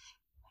 yeah.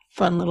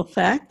 Fun little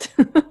fact.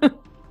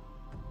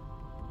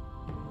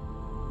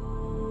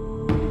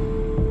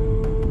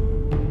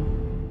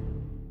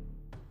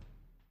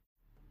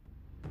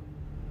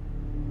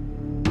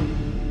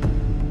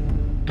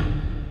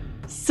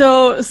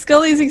 So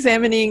Scully's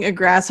examining a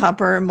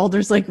grasshopper, and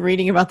Mulder's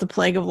reading about the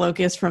plague of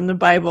locusts from the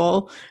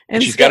Bible.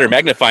 And she's got her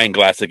magnifying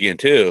glass again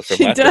too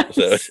from last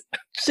episode.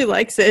 She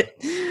likes it.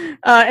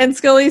 And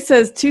Scully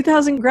says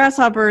 2,000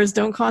 grasshoppers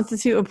don't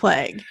constitute a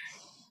plague.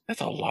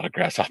 That's a lot of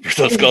grasshoppers,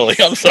 though, Scully.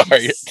 I'm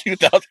sorry.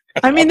 2,000.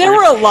 I mean, there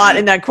were a lot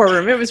in that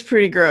courtroom. It was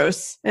pretty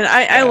gross. And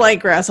I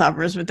like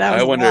grasshoppers, but that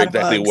was I wonder a lot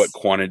exactly of bugs.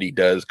 what quantity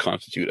does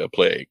constitute a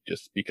plague,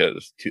 just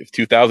because if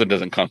 2,000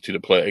 doesn't constitute a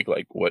plague,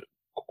 what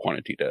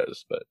quantity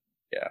does. But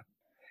yeah.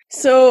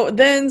 So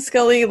then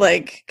Scully,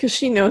 because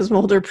she knows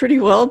Mulder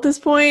pretty well at this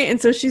point, and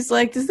so she's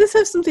like, does this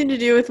have something to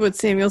do with what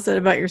Samuel said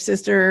about your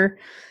sister?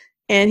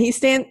 And he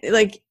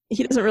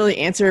doesn't really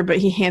answer, but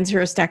he hands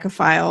her a stack of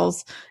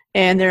files,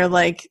 and they're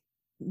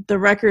the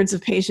records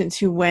of patients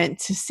who went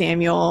to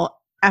Samuel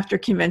after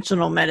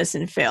conventional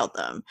medicine failed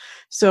them.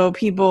 So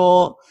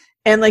people,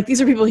 and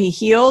these are people he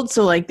healed,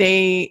 so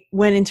they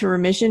went into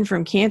remission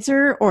from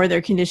cancer, or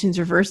their conditions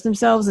reversed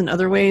themselves in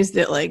other ways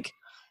that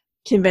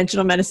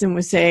conventional medicine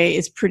would say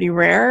is pretty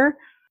rare.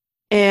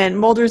 And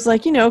Mulder's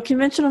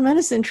conventional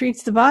medicine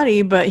treats the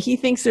body, but he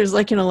thinks there's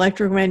an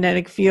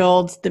electromagnetic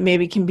field that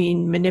maybe can be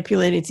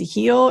manipulated to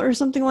heal or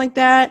something like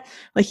that.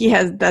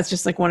 That's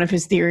just one of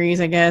his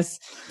theories, I guess.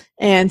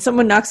 And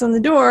someone knocks on the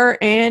door,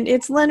 and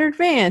it's Leonard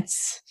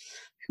Vance,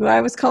 who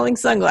I was calling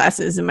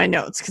Sunglasses in my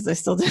notes because I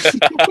still didn't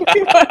know who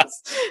he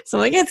was.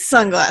 So it's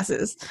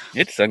Sunglasses.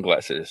 It's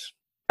Sunglasses.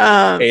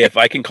 Hey, if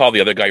I can call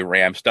the other guy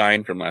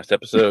Ramstein from last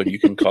episode, you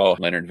can call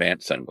Leonard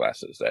Vance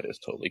Sunglasses. That is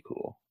totally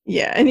cool.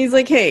 Yeah, and he's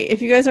like, hey,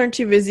 if you guys aren't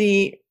too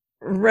busy,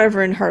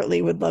 Reverend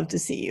Hartley would love to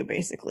see you,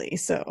 basically.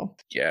 So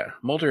yeah,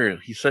 Mulder,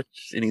 he's such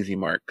an easy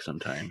mark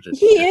sometimes.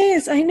 He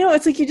is. I know.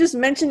 It's you just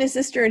mention his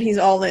sister and he's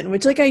all in,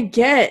 which I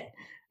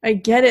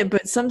get it,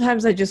 but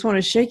sometimes I just want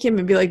to shake him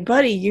and be like,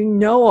 buddy, you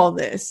know all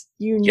this.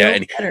 You know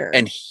better.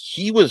 And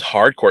he was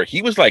hardcore.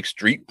 He was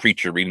street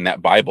preacher reading that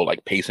Bible,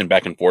 pacing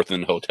back and forth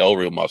in the hotel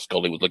room while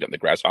Scully was looking at the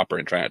grasshopper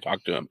and trying to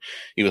talk to him.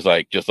 He was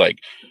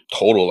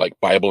total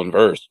Bible and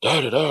verse. Da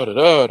da da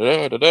da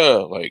da da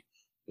da.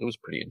 It was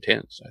pretty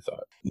intense, I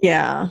thought.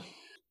 Yeah.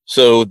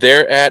 So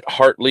they're at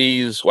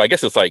Hartley's. Well, I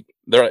guess it's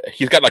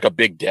he's got a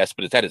big desk,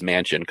 but it's at his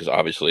mansion because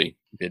obviously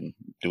been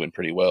doing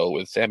pretty well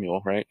with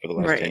Samuel, right, for the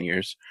last 10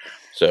 years.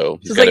 So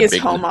he's got his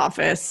home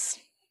office.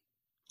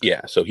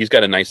 Yeah, so he's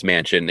got a nice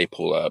mansion. They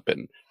pull up,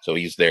 and so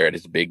he's there at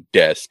his big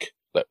desk.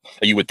 That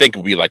you would think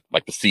would be like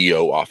the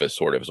CEO office,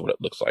 sort of, is what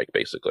it looks like,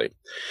 basically.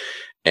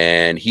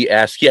 And he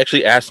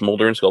actually asked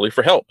Mulder and Scully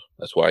for help.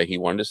 That's why he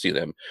wanted to see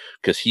them,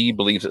 because he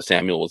believes that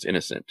Samuel was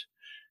innocent.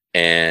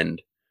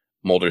 And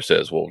Mulder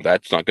says, well,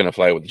 that's not going to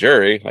fly with the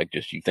jury,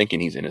 just you thinking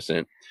he's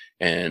innocent.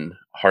 And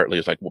Hartley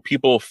is well,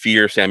 people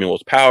fear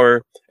Samuel's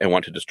power and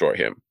want to destroy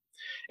him.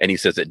 And he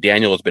says that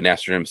Daniel has been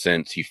after him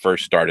since he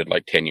first started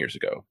 10 years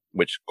ago,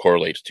 which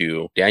correlates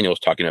to Daniel's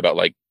talking about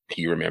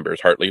he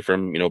remembers Hartley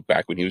from,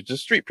 back when he was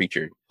just a street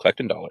preacher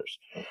collecting dollars.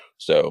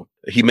 So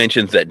he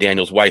mentions that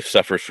Daniel's wife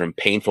suffers from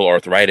painful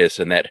arthritis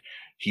and that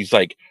he's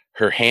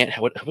her hand,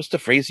 what's the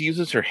phrase he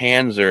uses? Her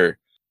hands are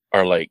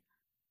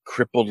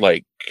crippled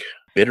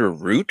bitter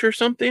root or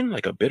something,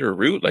 a bitter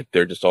root,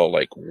 they're just all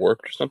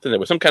worked or something. There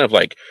was some kind of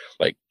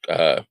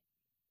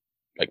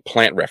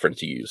plant reference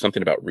he used,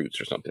 something about roots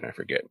or something, I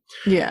forget.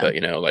 Yeah. But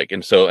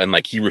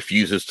he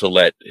refuses to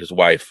let his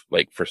wife,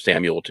 for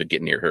Samuel to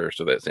get near her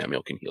so that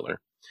Samuel can heal her.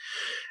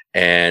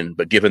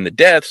 But given the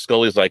death,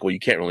 Scully's like, well, you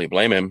can't really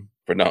blame him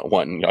for not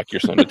wanting your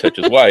son to touch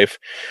his wife.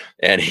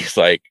 And he's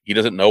like, he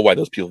doesn't know why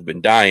those people have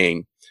been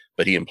dying,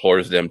 but he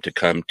implores them to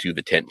come to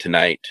the tent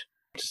tonight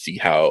to see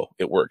how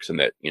it works. And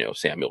that, because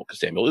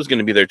Samuel is going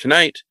to be there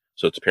tonight.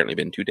 So it's apparently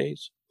been 2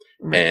 days.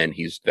 Right. And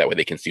that way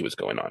they can see what's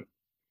going on.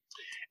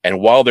 And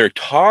while they're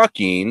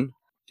talking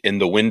in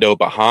the window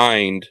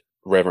behind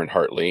Reverend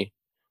Hartley,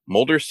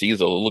 Mulder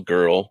sees a little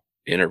girl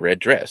in a red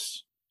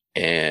dress.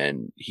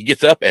 And he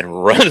gets up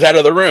and runs out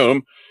of the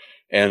room.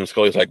 And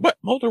Scully's like, what,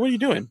 Mulder, what are you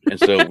doing? And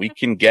so we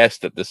can guess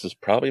that this is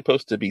probably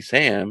supposed to be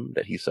Sam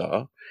that he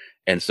saw.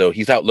 And so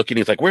he's out looking.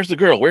 He's like, where's the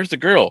girl? Where's the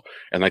girl?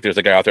 And there's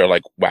a guy out there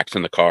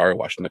waxing the car,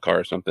 washing the car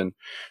or something.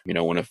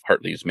 One of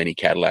Hartley's many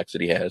Cadillacs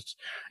that he has.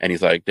 And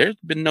he's like, there's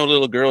been no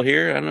little girl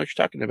here. I don't know what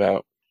you're talking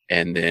about.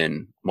 And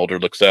then Mulder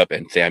looks up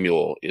and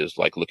Samuel is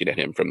looking at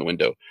him from the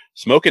window,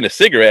 smoking a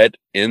cigarette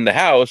in the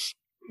house.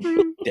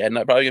 Dad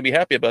not probably gonna be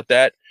happy about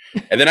that.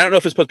 And then I don't know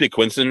if it's supposed to be a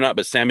coincidence or not,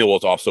 but Samuel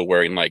was also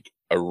wearing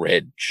a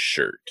red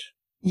shirt.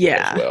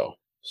 Yeah. As well.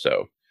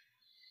 So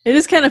it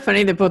is kind of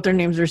funny that both their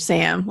names are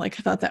Sam. I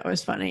thought that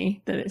was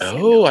funny that it's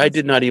Samuel. I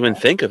did not even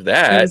think of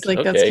that. It's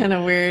okay. That's kind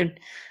of weird.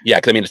 Yeah,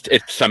 because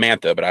it's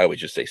Samantha, but I always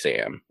just say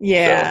Sam.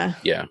 Yeah. So,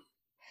 yeah.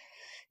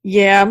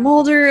 Yeah,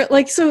 Mulder,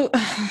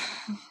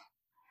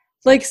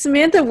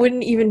 Samantha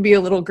wouldn't even be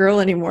a little girl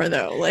anymore,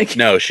 though.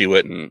 No, she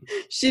wouldn't.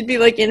 She'd be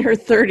in her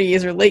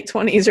 30s or late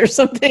 20s or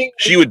something.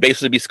 She would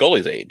basically be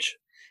Scully's age.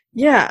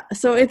 Yeah.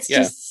 So it's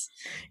just,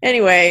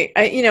 anyway,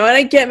 and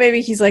I get maybe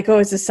he's like, oh,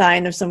 it's a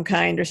sign of some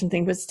kind or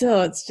something, but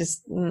still, it's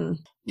just,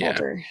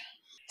 Mulder.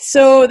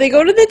 So they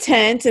go to the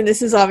tent, and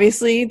this is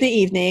obviously the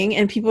evening,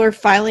 and people are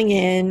filing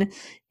in,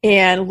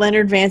 and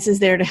Leonard Vance is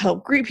there to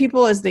help greet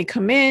people as they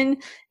come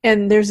in,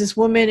 and there's this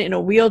woman in a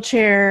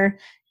wheelchair.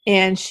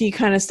 And she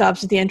kind of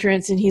stops at the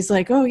entrance and he's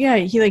like, oh yeah,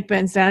 he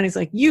bends down. He's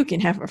like, you can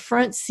have a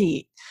front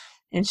seat.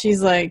 And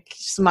she's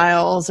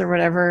smiles or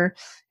whatever.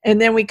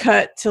 And then we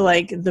cut to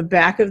the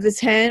back of the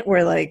tent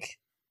where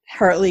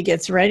Hartley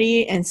gets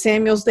ready and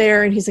Samuel's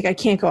there. And he's like, I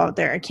can't go out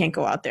there. I can't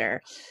go out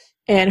there.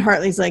 And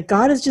Hartley's like,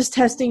 God is just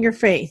testing your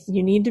faith.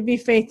 You need to be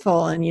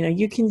faithful. And,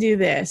 you can do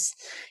this.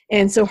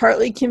 And so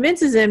Hartley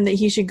convinces him that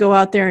he should go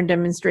out there and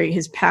demonstrate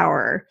his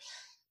power.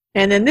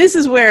 And then this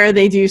is where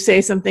they do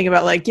say something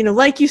about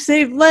you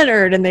saved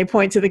Leonard, and they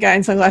point to the guy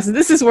in sunglasses.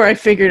 This is where I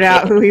figured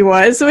out who he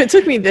was. So it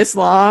took me this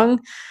long.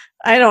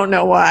 I don't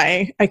know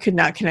why. I could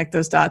not connect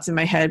those dots in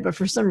my head, but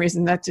for some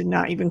reason that did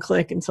not even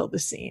click until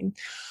this scene.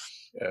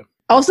 Yeah.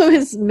 Also,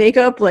 his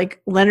makeup,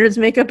 Leonard's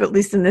makeup, at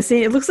least in this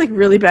scene, it looks like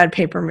really bad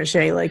paper mache.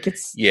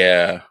 It's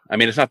yeah. I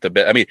mean, it's not the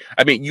best.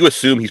 I mean, you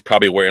assume he's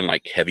probably wearing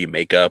heavy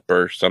makeup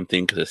or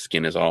something because his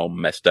skin is all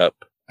messed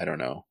up. I don't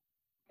know.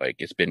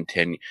 It's been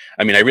 10.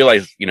 I mean, I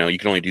realize, you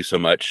can only do so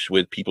much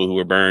with people who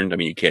are burned. I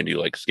mean, you can't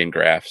do skin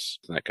grafts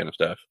and that kind of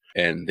stuff.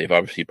 And they've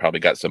obviously probably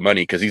got some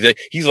money because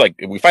he's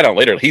we find out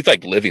later, he's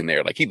living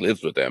there. He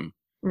lives with them.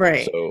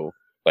 Right. So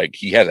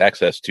he has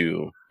access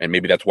to, and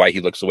maybe that's why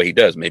he looks the way he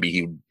does. Maybe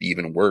he would be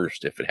even worse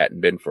if it hadn't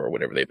been for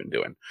whatever they've been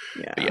doing.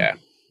 Yeah. But yeah,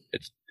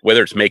 it's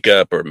whether it's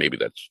makeup or maybe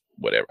that's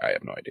whatever. I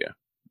have no idea.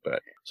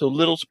 But so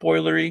little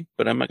spoilery,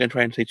 but I'm not going to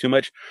try and say too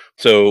much.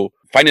 So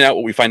finding out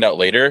what we find out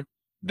later,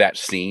 that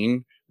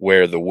scene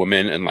where the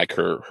woman and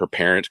her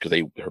parents,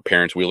 because her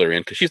parents wheel her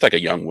in, because she's a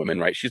young woman,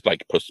 right? She's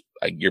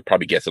you're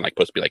probably guessing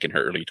supposed to be in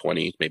her early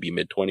 20s, maybe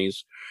mid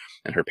 20s,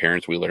 and her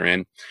parents wheel her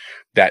in.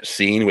 That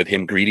scene with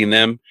him greeting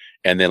them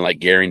and then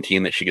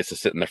guaranteeing that she gets to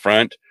sit in the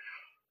front,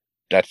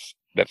 that's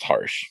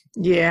harsh.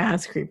 Yeah,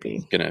 that's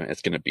creepy.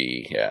 It's gonna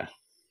be, yeah.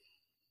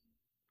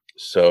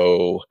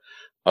 So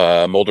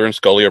Mulder and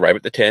Scully arrive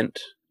at the tent.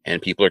 And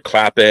people are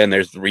clapping.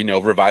 There's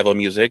revival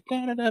music.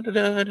 Da, da, da,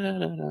 da, da,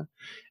 da, da.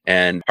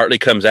 And Hartley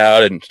comes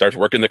out and starts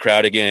working the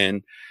crowd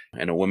again.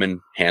 And a woman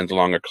hands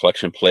along a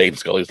collection plate. And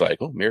Scully's like,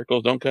 oh,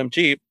 miracles don't come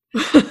cheap.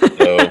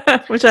 So,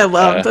 which I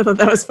loved. I thought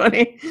that was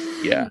funny.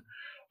 Yeah.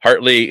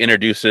 Hartley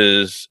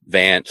introduces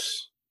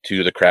Vance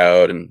to the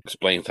crowd and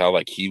explains how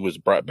he was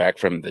brought back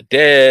from the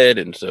dead.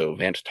 And so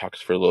Vance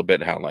talks for a little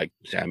bit how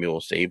Samuel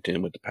saved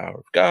him with the power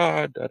of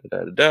God. Da, da,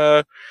 da, da,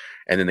 da.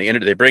 And then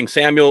they bring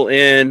Samuel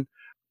in.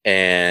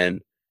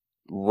 And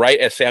right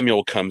as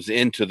Samuel comes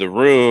into the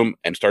room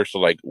and starts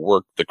to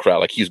work the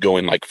crowd, he's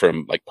going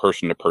from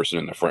person to person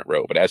in the front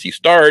row. But as he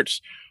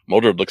starts,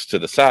 Mulder looks to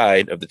the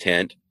side of the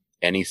tent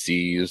and he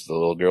sees the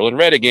little girl in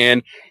red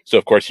again. So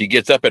of course he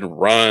gets up and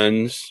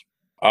runs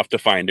off to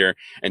find her.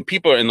 And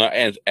people are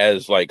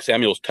as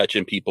Samuel's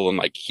touching people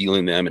and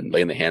healing them and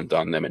laying the hands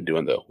on them and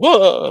doing the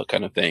whoa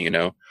kind of thing,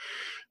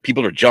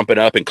 people are jumping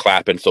up and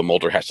clapping. So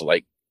Mulder has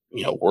to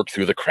work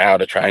through the crowd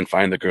to try and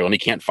find the girl, and he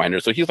can't find her.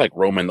 So he's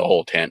roaming the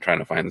whole tent trying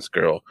to find this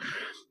girl.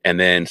 And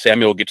then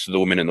Samuel gets to the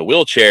woman in the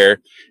wheelchair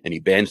and he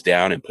bends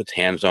down and puts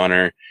hands on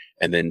her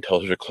and then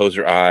tells her to close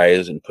her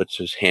eyes and puts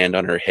his hand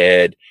on her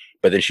head.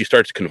 But then she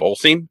starts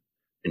convulsing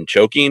and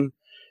choking.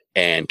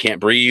 and can't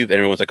breathe. And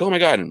everyone's like, oh my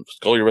God. And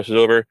Scully rushes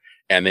over.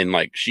 And then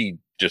like she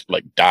just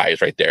like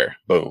dies right there.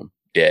 Boom.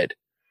 Dead.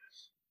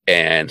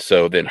 And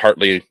so then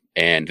Hartley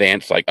and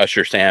Vance like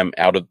usher Sam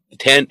out of the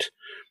tent.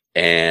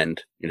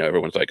 And,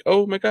 everyone's like,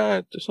 oh my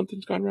God,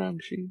 something's gone wrong.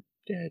 She's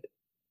dead.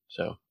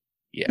 So,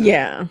 yeah.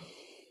 Yeah.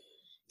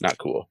 Not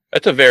cool.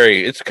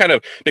 It's kind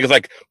of, because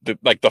like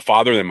the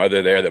father and the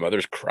mother there, the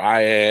mother's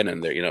crying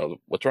and they're,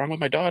 what's wrong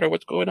with my daughter?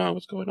 What's going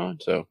on?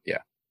 So,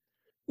 yeah.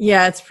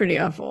 Yeah, it's pretty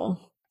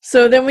awful.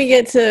 So then we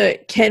get to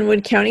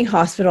Kenwood County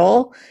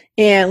Hospital,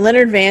 and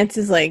Leonard Vance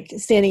is like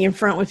standing in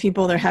front with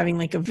people. They're having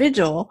like a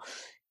vigil,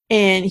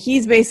 and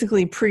he's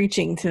basically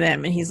preaching to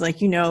them. And he's like,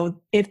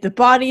 if the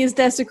body is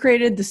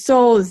desecrated, the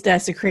soul is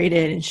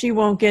desecrated, and she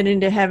won't get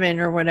into heaven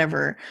or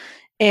whatever.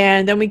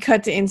 And then we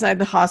cut to inside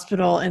the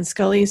hospital, and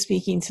Scully is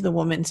speaking to the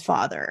woman's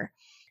father.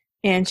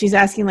 And she's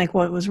asking like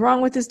what was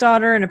wrong with his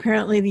daughter. And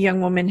apparently the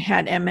young woman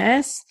had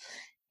MS,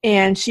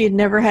 and she had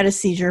never had a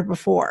seizure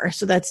before.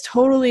 So that's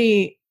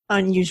totally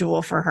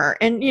unusual for her.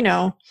 And,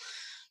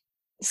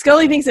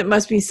 Scully thinks it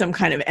must be some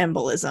kind of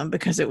embolism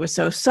because it was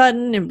so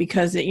sudden and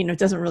because it,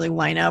 doesn't really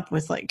line up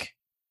with like,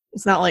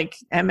 it's not like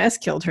MS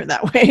killed her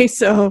that way.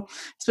 So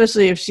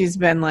especially if she's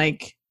been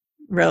like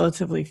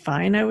relatively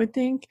fine, I would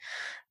think.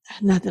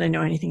 Not that I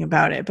know anything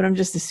about it, but I'm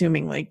just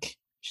assuming like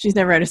she's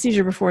never had a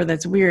seizure before.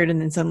 That's weird. And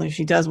then suddenly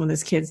she does when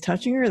this kid's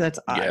touching her. That's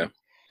odd. Yeah.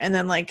 And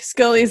then like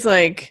Scully's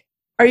like,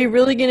 are you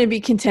really going to be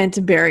content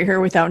to bury her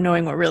without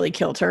knowing what really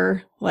killed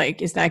her?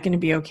 Like, is that going to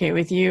be okay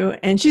with you?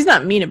 And she's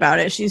not mean about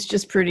it. She's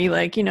just pretty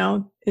like,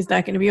 is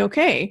that going to be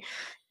okay?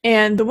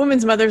 And the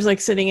woman's mother's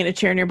like sitting in a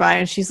chair nearby,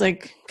 and she's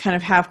like kind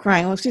of half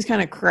crying. Looks, she's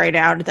kind of cried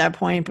out at that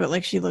point, but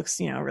like she looks,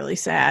 really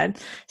sad.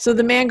 So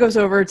the man goes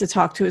over to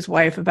talk to his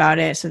wife about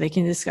it so they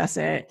can discuss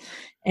it.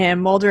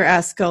 And Mulder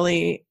asks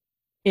Scully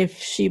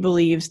if she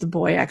believes the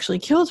boy actually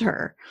killed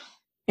her.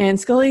 And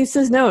Scully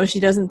says no, she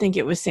doesn't think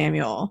it was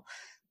Samuel.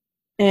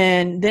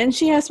 And then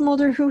she asked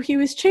Mulder who he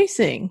was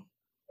chasing.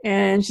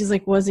 And she's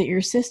like, was it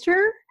your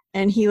sister?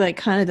 And he like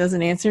kind of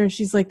doesn't answer. And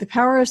she's like, the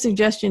power of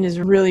suggestion is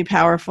really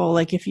powerful.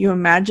 Like if you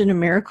imagine a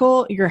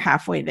miracle, you're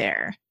halfway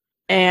there.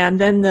 And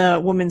then the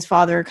woman's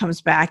father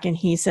comes back and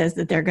he says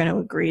that they're going to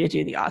agree to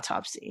do the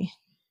autopsy.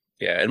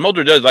 Yeah. And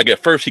Mulder does, like at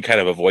first he kind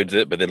of avoids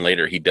it, but then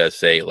later he does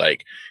say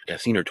like,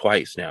 I've seen her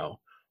twice now.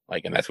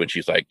 Like, and that's when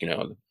she's like,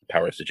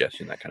 power of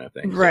suggestion, that kind of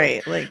thing.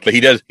 Right. So, but he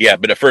does, yeah,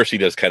 but at first he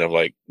does kind of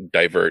like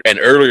divert. And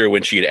earlier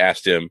when she had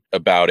asked him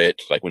about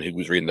it, like when he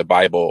was reading the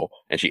Bible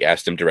and she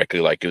asked him directly,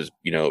 like, is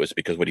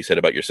because what he said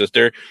about your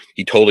sister,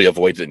 he totally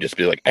avoids it and just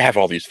be like, I have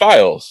all these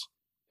files,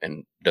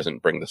 and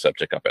doesn't bring the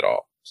subject up at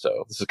all.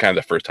 So this is kind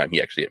of the first time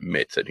he actually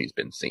admits that he's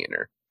been seeing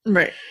her.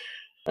 Right.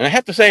 And I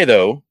have to say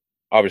though,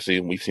 obviously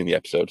we've seen the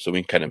episode, so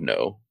we kind of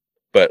know.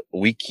 But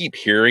we keep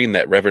hearing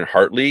that Reverend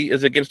Hartley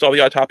is against all the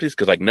autopsies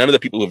because, like, none of the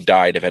people who've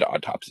died have had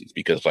autopsies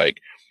because,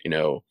 like,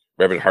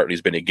 Reverend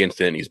Hartley's been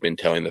against it and he's been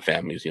telling the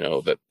families,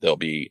 that they'll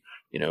be,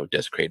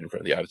 desecrated in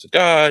front of the eyes of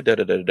God,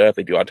 if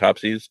they do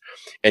autopsies.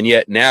 And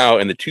yet now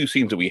in the two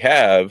scenes that we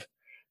have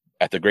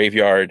at the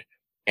graveyard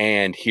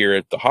and here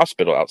at the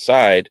hospital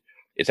outside,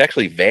 it's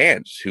actually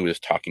Vance who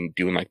is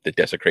doing like the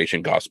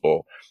desecration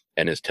gospel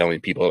and is telling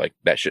people like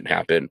that shouldn't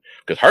happen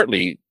because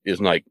Hartley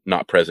is like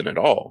not present at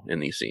all in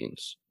these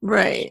scenes.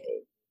 Right.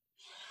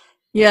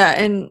 Yeah.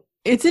 And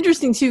it's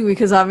interesting too,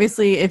 because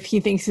obviously if he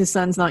thinks his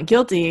son's not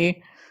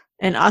guilty,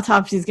 an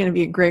autopsy is going to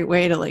be a great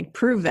way to like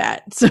prove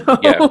that. So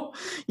yeah.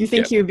 You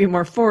think he would be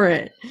more for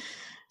it.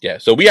 Yeah.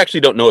 So we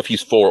actually don't know if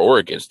he's for or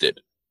against it.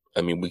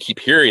 I mean, we keep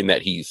hearing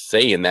that he's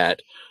saying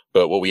that,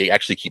 but what we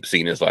actually keep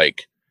seeing is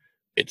like,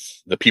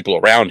 it's the people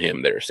around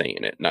him that are saying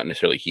it, not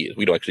necessarily he is.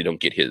 We don't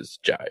get his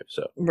jive.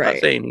 So right. I'm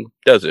not saying he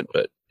doesn't,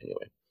 but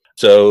anyway.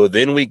 So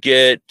then we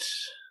get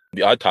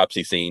the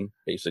autopsy scene,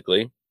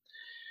 basically.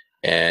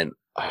 And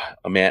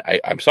man,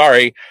 I'm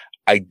sorry.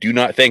 I do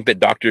not think that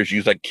doctors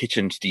use like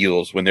kitchen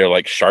steels when they're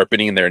like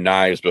sharpening their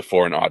knives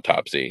before an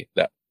autopsy.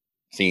 That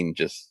scene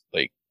just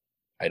like,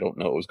 I don't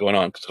know what was going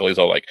on. Scully's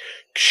all like,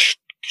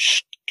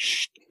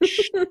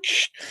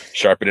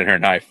 sharpening her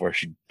knife where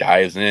she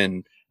dives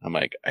in. I'm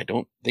like, I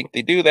don't think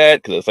they do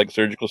that because it's like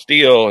surgical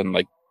steel and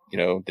like,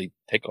 they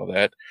take all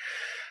that.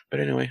 But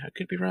anyway, I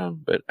could be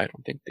wrong, but I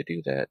don't think they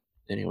do that.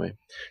 Anyway,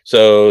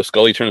 so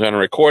Scully turns on a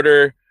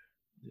recorder.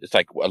 It's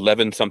like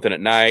 11 something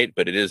at night,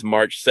 but it is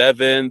March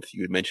 7th.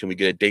 You had mentioned we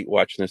get a date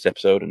watch in this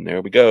episode, and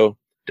there we go.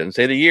 Doesn't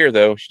say the year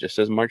though. She just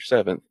says March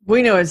 7th.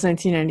 We know it's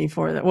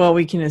 1994. Well,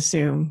 we can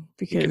assume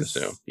because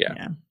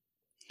yeah.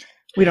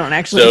 We don't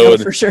actually know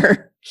for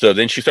sure. So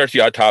then she starts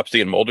the autopsy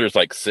and Mulder's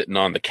like sitting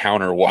on the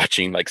counter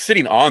watching, like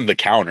sitting on the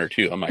counter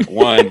too. I'm like,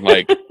 one,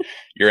 like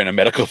you're in a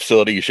medical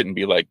facility. You shouldn't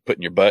be like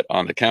putting your butt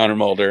on the counter,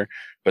 Mulder.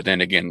 But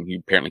then again, you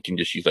apparently can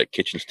just use like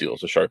kitchen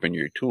stools to sharpen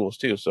your tools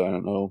too. So I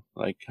don't know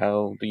like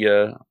how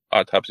the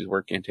autopsies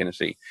work in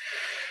Tennessee.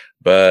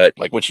 But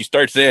like when she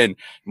starts in,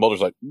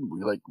 Mulder's like,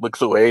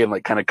 looks away and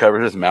like kind of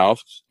covers his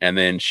mouth. And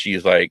then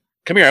she's like,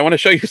 come here, I want to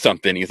show you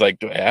something. He's like,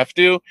 do I have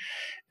to?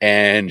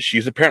 And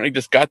she's apparently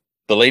just got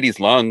the lady's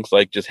lungs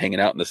like just hanging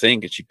out in the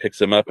sink, and she picks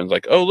them up and is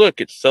like, oh, look,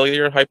 it's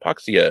cellular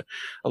hypoxia,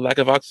 a lack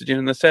of oxygen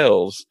in the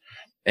cells.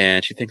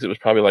 And she thinks it was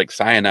probably like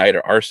cyanide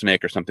or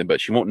arsenic or something,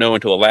 but she won't know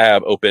until the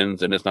lab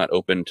opens, and it's not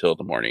open until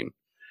the morning.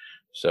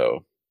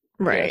 So,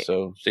 Right. yeah,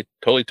 so they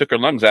totally took her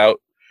lungs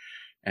out.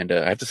 And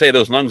I have to say,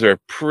 those lungs are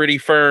pretty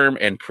firm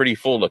and pretty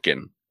full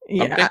looking.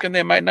 Yeah. I'm thinking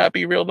they might not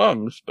be real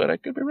lungs, but I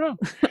could be wrong.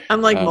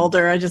 I'm like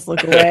Mulder. I just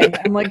look away.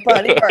 I'm like,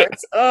 body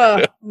parts.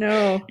 Oh,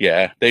 no.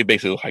 Yeah, they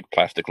basically look like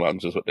plastic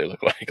lungs is what they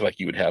look like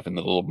you would have in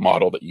the little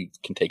model that you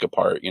can take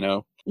apart, you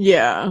know?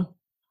 Yeah.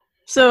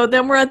 So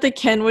then we're at the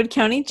Kenwood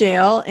County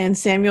Jail, and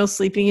Samuel's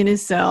sleeping in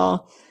his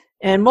cell,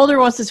 and Mulder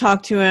wants to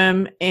talk to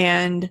him,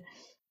 and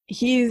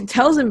he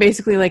tells him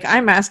basically, like,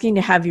 I'm asking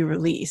to have you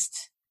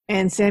released.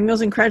 And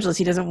Samuel's incredulous.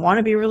 He doesn't want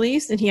to be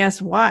released, and he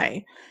asks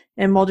why.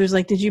 And Mulder's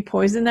like, did you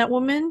poison that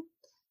woman?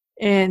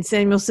 And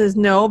Samuel says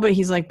no, but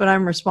he's like, but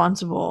I'm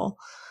responsible.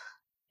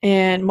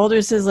 And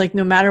Mulder says, like,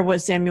 no matter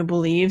what Samuel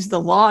believes,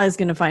 the law is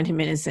going to find him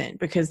innocent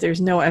because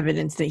there's no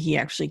evidence that he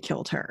actually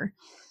killed her.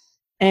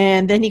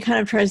 And then he kind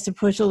of tries to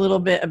push a little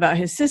bit about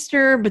his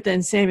sister, but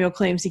then Samuel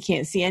claims he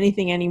can't see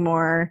anything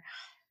anymore.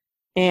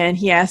 And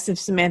he asks if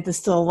Samantha's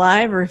still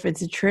alive or if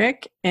it's a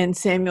trick. And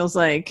Samuel's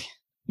like,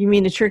 you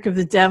mean a trick of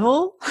the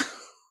devil?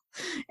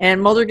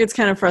 And Mulder gets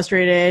kind of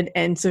frustrated,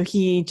 and so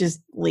he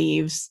just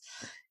leaves.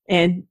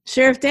 And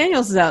Sheriff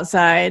Daniels is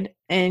outside,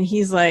 and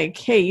he's like,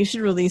 hey, you should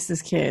release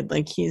this kid.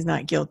 Like, he's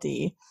not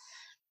guilty.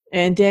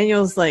 And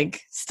Daniels,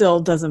 like, still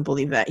doesn't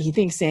believe that. He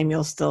thinks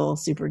Samuel's still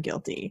super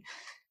guilty.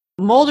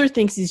 Mulder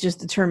thinks he's just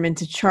determined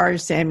to charge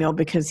Samuel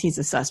because he's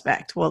a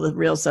suspect. Well, the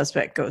real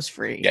suspect goes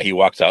free. Yeah, he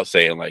walks out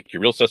saying, like,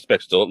 your real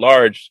suspect's still at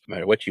large, no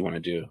matter what you want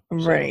to do.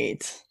 So.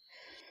 Right.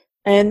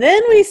 And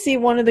then we see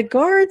one of the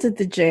guards at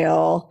the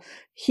jail.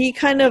 He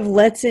kind of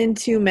lets in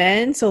two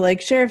men. So,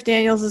 like, Sheriff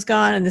Daniels is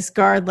gone, and this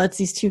guard lets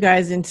these two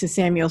guys into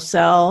Samuel's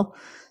cell.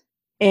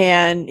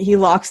 And he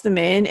locks them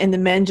in, and the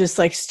men just,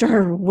 like,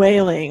 start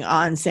wailing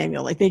on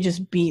Samuel. Like, they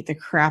just beat the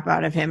crap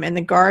out of him. And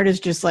the guard is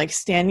just, like,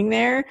 standing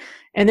there.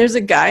 And there's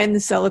a guy in the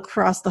cell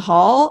across the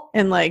hall.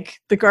 And,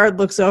 like, the guard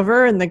looks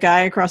over, and the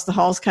guy across the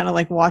hall is kind of,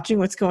 like, watching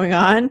what's going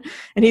on.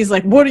 And he's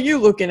like, what are you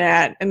looking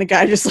at? And the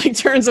guy just, like,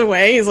 turns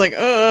away. He's like,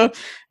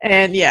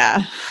 and,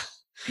 yeah.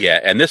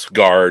 Yeah, and this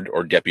guard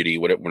or deputy,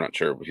 we're not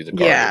sure if he's a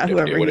guard or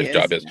deputy, what his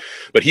job is.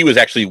 But he was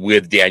actually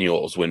with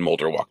Daniels when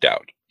Mulder walked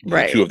out.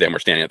 Right. The two of them were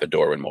standing at the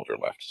door when Mulder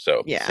left.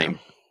 So same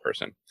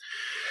person.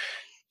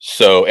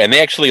 So, and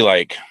they actually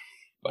like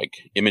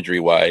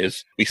imagery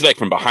wise, we see like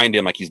from behind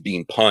him, like he's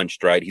being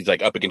punched, right? He's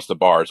like up against the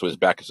bars, so his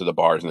back is to the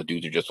bars, and the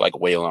dudes are just like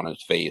wailing on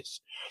his face.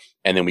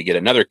 And then we get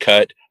another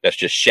cut that's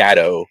just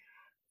shadow,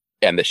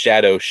 and the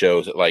shadow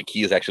shows that like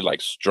he is actually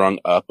like strung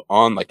up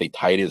on, like they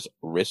tied his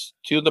wrist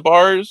to the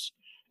bars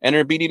and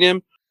are beating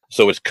him.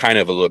 So it's kind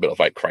of a little bit of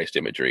like Christ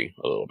imagery,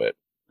 a little bit.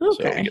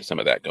 Okay. So we get some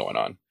of that going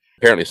on.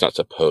 Apparently it's not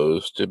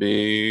supposed to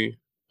be,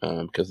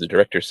 because the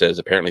director says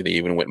apparently they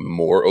even went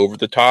more over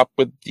the top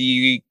with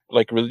the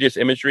like religious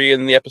imagery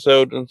in the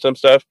episode and some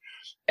stuff,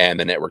 and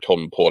the network told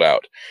him to pull it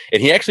out.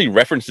 And he actually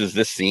references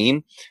this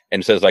scene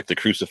and says like the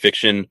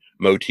crucifixion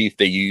motif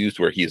they used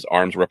where his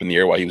arms were up in the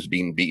air while he was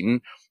being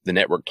beaten. The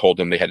network told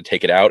them they had to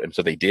take it out, and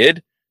so they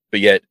did,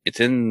 but yet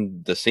it's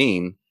in the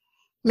scene.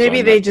 Maybe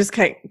so they just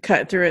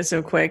cut through it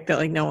so quick that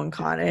like no one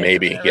caught it.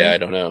 Maybe, yeah, I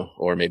don't know.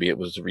 Or maybe it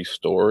was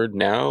restored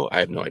now. I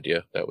have no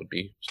idea. That would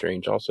be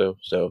strange also.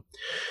 So,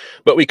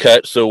 but we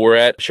cut. So we're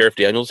at Sheriff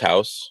Daniels'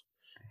 house,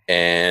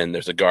 and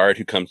there's a guard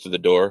who comes to the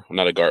door.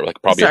 Not a guard,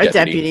 like probably a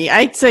deputy.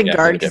 I said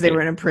guard because they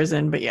were in a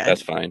prison, but yeah.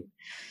 That's fine.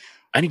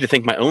 I need to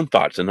think my own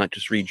thoughts and not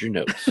just read your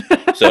notes.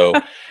 So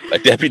a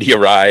deputy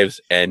arrives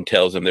and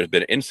tells him there's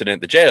been an incident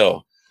at the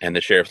jail. And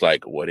the sheriff's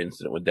like, what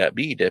incident would that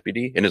be,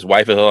 deputy? And his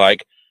wife is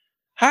like,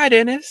 hi,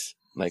 Dennis.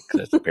 Like,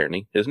 that's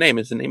apparently his name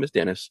is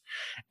Dennis.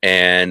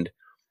 And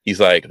he's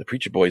like, the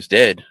preacher boy's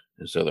dead.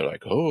 And so they're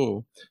like,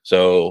 oh.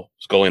 So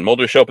Scully and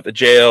Mulder show up at the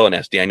jail and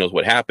ask Daniels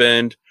what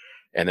happened.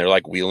 And they're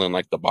like wheeling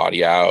like the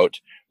body out.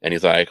 And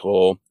he's like,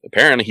 well,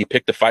 apparently he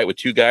picked a fight with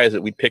two guys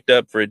that we picked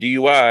up for a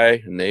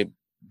DUI. And they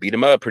beat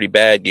him up pretty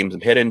bad, gave him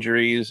some head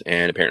injuries.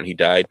 And apparently he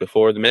died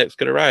before the medics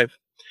could arrive.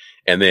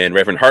 And then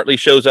Reverend Hartley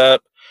shows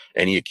up.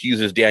 And he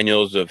accuses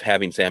Daniels of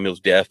having Samuel's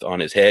death on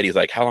his head. He's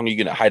like, how long are you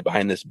going to hide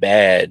behind this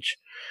badge?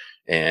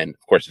 And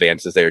of course,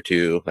 Vance is there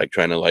too, like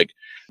trying to like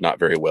not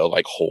very well,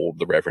 like hold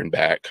the Reverend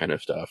back kind of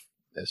stuff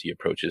as he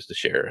approaches the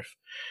sheriff.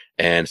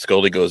 And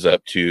Scully goes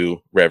up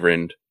to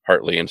Reverend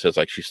Hartley and says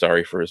like, she's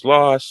sorry for his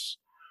loss.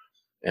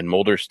 And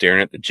Mulder's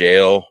staring at the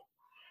jail,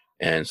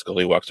 and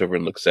Scully walks over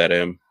and looks at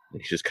him. And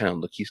he's just kind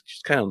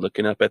of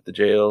looking up at the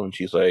jail. And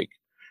she's like,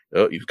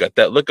 oh, you've got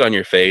that look on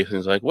your face. And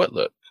he's like, what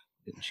look?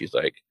 And she's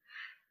like,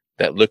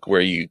 that look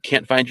where you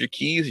can't find your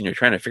keys and you're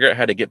trying to figure out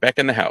how to get back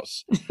in the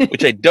house,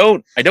 which I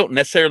don't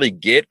necessarily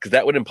get, because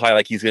that would imply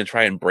like he's going to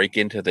try and break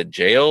into the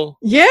jail.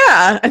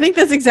 Yeah, I think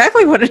that's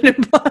exactly what it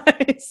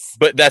implies.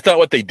 But that's not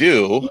what they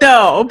do.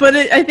 No, but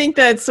I think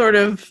that's sort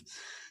of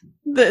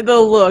the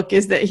look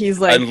is that he's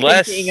like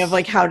thinking of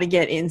like how to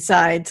get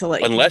inside to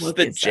like. Unless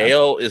the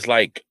jail is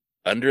like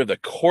under the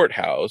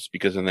courthouse,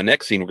 because in the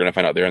next scene we're going to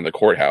find out they're in the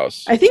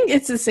courthouse. I think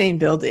it's the same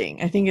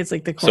building. I think it's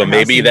like the courthouse. So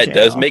maybe and that jail.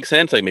 does make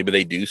sense. Like maybe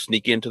they do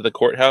sneak into the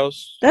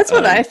courthouse. That's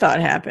what I thought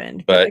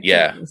happened. But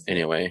yeah,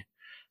 anyway.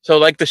 So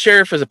like the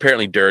sheriff is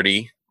apparently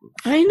dirty.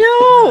 I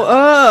know.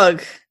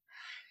 Ugh.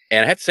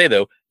 And I have to say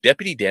though,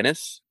 Deputy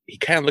Dennis, he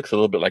kind of looks a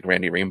little bit like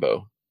Randy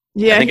Rainbow.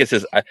 Yeah. I think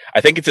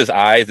it's his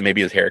eyes and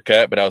maybe his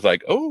haircut, but I was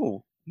like,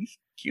 oh, he's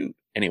cute.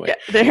 Anyway. Yeah,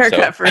 the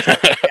haircut for sure.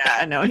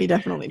 Yeah, no, he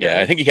definitely does.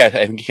 Yeah, I think he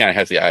kind of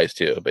has the eyes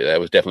too, but that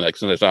was definitely like, as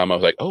soon as I saw him, I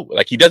was like, oh,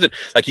 like he doesn't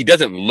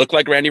look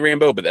like Randy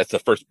Rainbow, but that's the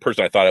first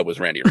person I thought it was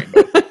Randy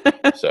Rainbow.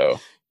 So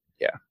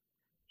yeah.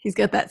 He's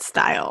got that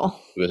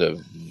style. He was a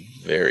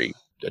very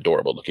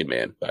adorable looking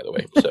man, by the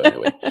way. So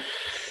anyway.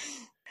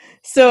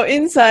 So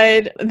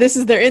inside,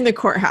 they're in the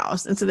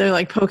courthouse, and so they're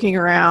like poking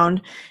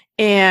around,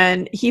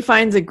 and he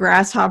finds a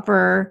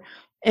grasshopper,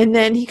 and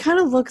then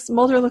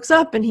Mulder looks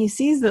up, and he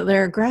sees that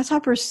there are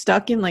grasshoppers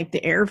stuck in like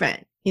the air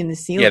vent in the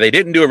ceiling. Yeah, they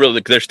didn't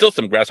do there's still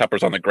some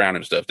grasshoppers on the ground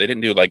and stuff. They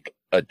didn't do like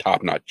a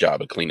top-notch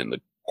job of cleaning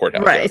the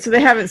courthouse. Right, out. So they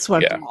haven't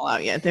swept them all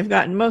out yet. They've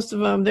gotten most of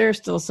them. There's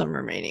still some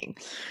remaining.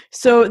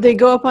 So they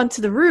go up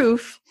onto the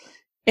roof,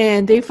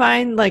 and they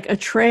find like a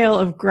trail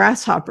of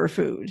grasshopper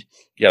food.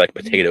 Yeah, like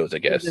potatoes, I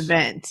guess. The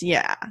vent,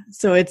 yeah.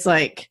 So it's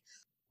like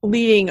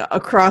leading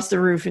across the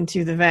roof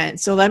into the vent.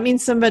 So that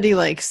means somebody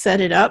like set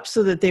it up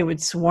so that they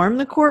would swarm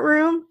the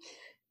courtroom.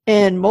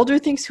 And Mulder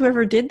thinks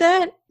whoever did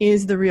that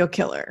is the real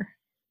killer.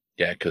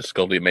 Yeah, because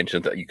Scully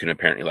mentions that you can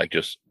apparently like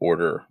just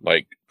order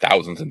like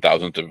thousands and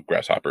thousands of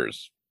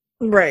grasshoppers.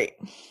 Right.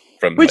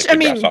 From the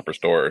grasshopper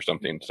store or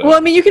something. So. Well,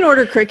 I mean, you can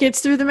order crickets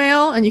through the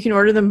mail, and you can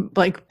order them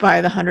like by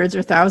the hundreds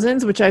or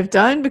thousands, which I've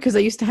done because I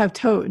used to have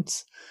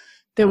toads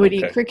that would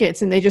eat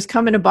crickets, and they just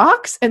come in a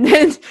box, and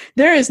then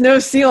there is no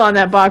seal on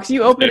that box.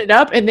 You open it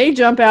up, and they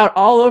jump out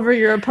all over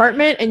your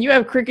apartment, and you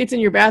have crickets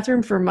in your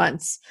bathroom for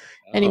months.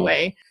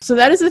 Anyway, so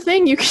that is a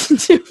thing you can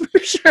do for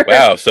sure.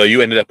 Wow, so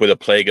you ended up with a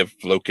plague of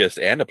locusts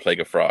and a plague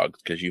of frogs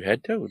because you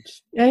had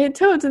toads. I had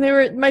toads,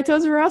 and my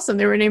toads were awesome.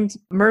 They were named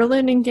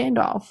Merlin and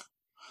Gandalf.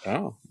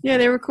 Oh. Yeah,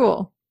 they were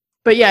cool.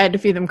 But yeah, I had to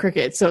feed them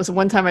crickets. So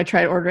one time I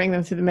tried ordering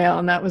them through the mail,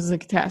 and that was a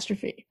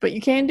catastrophe. But you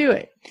can do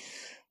it.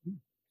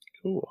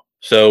 Cool.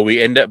 So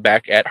we end up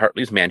back at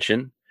Hartley's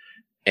mansion,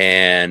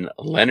 and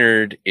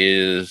Leonard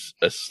is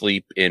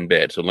asleep in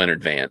bed. So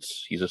Leonard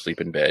Vance, he's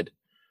asleep in bed.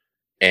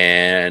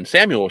 And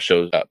Samuel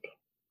shows up,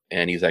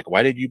 and he's like,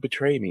 why did you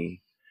betray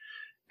me?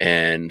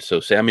 And so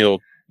Samuel,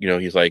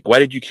 he's like, why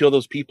did you kill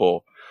those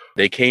people?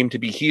 They came to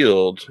be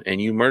healed,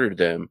 and you murdered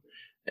them.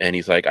 And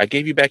he's like, I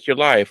gave you back your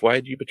life. Why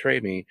did you betray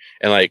me?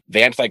 And like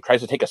Vance like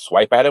tries to take a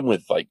swipe at him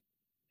with like,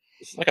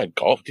 it's like a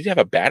golf. Did he have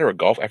a bat or a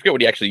golf? I forget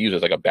what he actually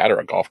uses, like a bat or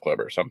a golf club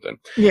or something.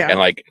 Yeah. And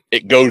like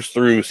it goes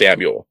through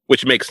Samuel,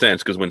 which makes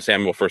sense because when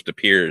Samuel first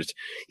appears,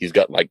 he's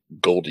got like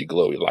goldy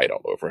glowy light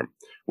all over him,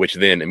 which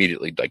then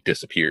immediately like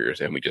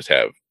disappears, and we just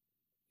have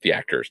the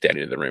actor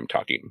standing in the room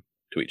talking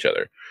to each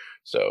other.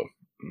 So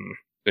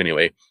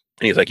anyway,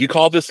 and he's like, you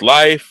call this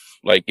life?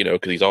 Like,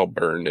 because he's all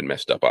burned and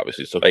messed up,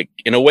 obviously. So like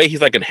in a way,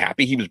 he's like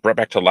unhappy he was brought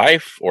back to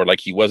life, or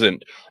like he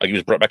wasn't, like he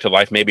was brought back to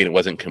life maybe, and it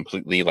wasn't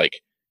completely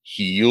like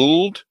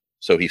healed.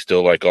 So he's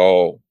still like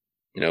all,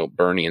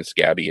 burny and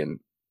scabby and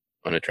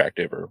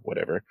unattractive or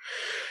whatever.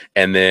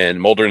 And then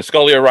Mulder and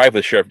Scully arrive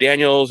with Sheriff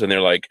Daniels, and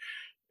they're like,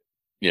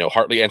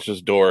 Hartley answers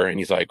the door, and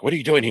he's like, what are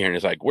you doing here? And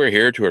he's like, we're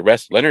here to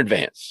arrest Leonard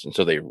Vance. And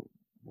so they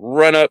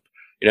run up,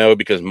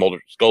 because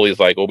Scully is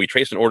like, well, we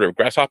traced an order of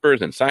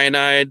grasshoppers and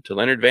cyanide to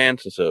Leonard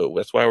Vance, and so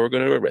that's why we're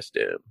going to arrest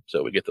him.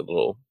 So we get the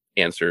little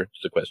answer to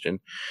the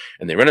question.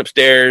 And they run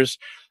upstairs,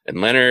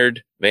 and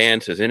Leonard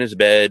Vance is in his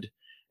bed,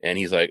 and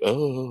he's like,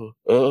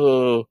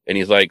 oh, and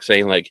he's like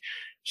saying like,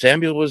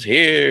 Samuel was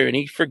here, and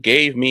he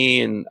forgave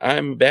me, and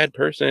I'm a bad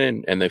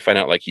person. And they find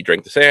out like he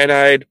drank the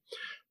cyanide.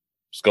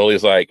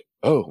 Scully's like,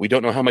 oh, we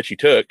don't know how much he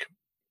took.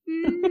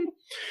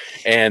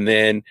 And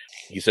then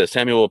he says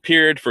Samuel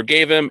appeared,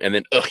 forgave him, and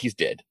then he's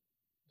dead.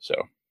 So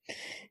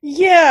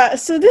yeah,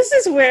 so this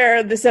is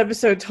where this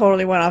episode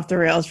totally went off the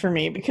rails for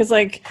me, because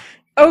like,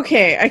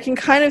 okay, I can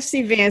kind of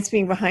see Vance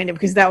being behind it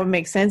because that would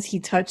make sense. He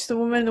touched the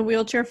woman in the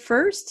wheelchair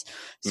first.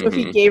 So if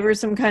he gave her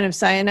some kind of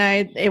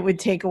cyanide, it would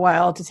take a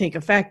while to take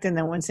effect. And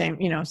then when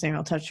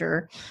Samuel touched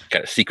her.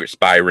 Got a secret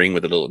spy ring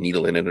with a little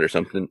needle in it or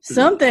something.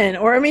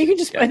 Or I mean, you can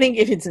just, I think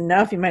if it's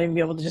enough, you might even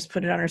be able to just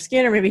put it on her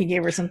skin, or maybe he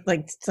gave her some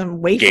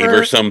wafer. Gave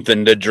her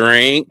something to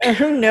drink. Or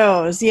who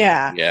knows?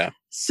 Yeah. Yeah.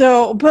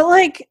 So, but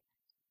like,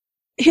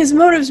 his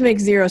motives make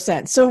zero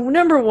sense. So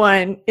number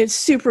one, it's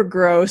super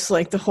gross.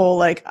 Like the whole,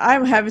 like,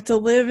 I'm having to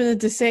live in a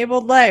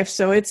disabled life,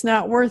 so it's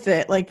not worth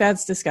it. Like,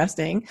 that's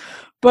disgusting.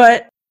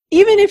 But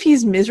even if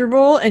he's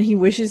miserable and he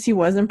wishes he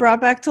wasn't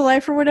brought back to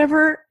life or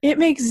whatever, it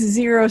makes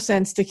zero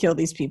sense to kill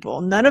these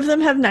people. None of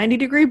them have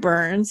 90-degree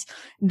burns.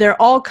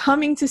 They're all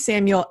coming to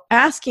Samuel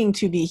asking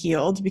to be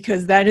healed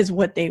because that is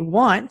what they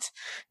want.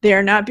 They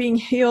are not being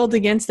healed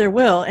against their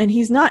will. And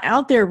he's not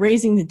out there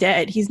raising the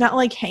dead. He's not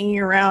like hanging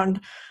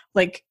around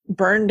like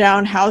burn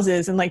down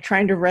houses and like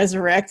trying to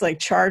resurrect like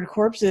charred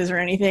corpses or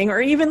anything, or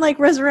even like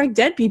resurrect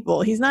dead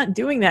people. He's not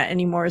doing that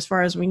anymore as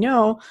far as we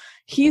know.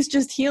 He's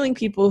just healing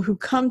people who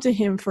come to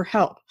him for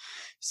help.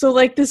 So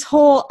like this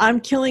whole I'm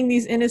killing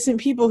these innocent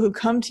people who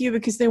come to you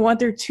because they want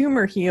their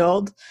tumor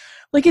healed,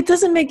 like it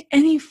doesn't make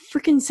any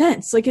freaking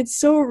sense. Like it's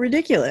so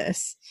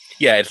ridiculous.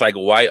 Yeah, it's like,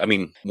 why? I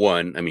mean,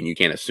 you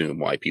can't assume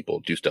why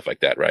people do stuff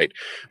like that, right?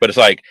 But it's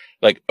like,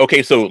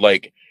 okay, so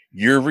like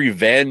your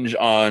revenge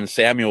on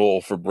Samuel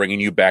for bringing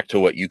you back to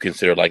what you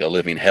consider like a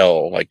living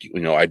hell, like,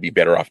 I'd be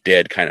better off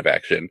dead kind of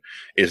action,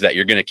 is that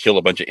you're going to kill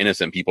a bunch of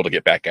innocent people to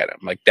get back at him.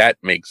 Like, that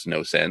makes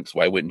no sense.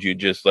 Why wouldn't you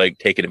just like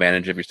take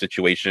advantage of your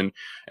situation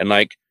and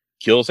like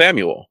kill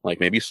Samuel? Like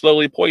maybe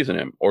slowly poison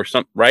him or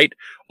something, right?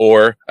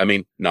 Or, I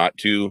mean, not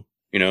to,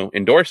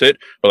 endorse it,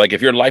 but like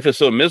if your life is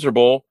so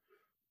miserable,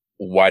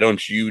 why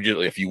don't you just,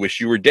 if you wish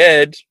you were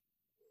dead,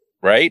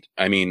 right?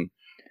 I mean,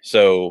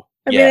 so...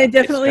 I mean, I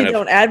definitely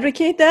don't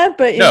advocate that,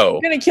 but if you're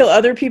going to kill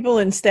other people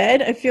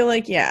instead, I feel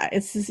like,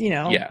 it's just,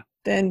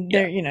 then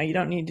there, you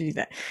don't need to do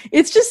that.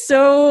 It's just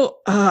so,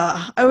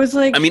 I was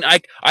like, I mean,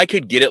 I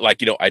could get it.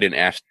 Like, I didn't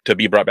ask to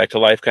be brought back to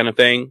life kind of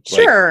thing.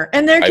 Sure. Like,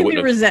 and there can be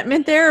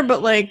resentment there,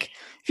 but like,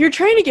 if you're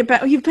trying to get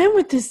back, you've been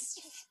with this,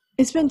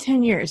 it's been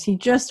 10 years. He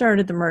just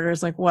started the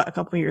murders, like what, a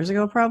couple of years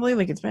ago, probably.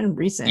 Like it's been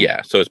recent.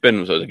 Yeah. So it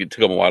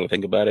took him a while to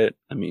think about it.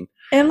 I mean,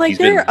 and like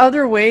there are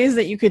other ways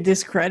that you could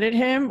discredit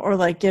him or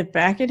like get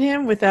back at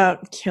him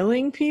without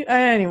killing people.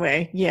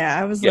 Anyway,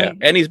 I was like,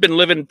 and he's been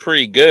living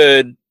pretty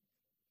good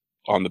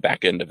on the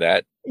back end of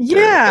that. For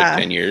like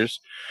 10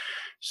 years.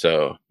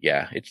 So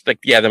it's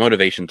like, the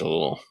motivation's a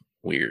little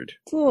weird.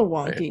 It's a little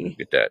wonky.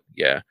 Get that.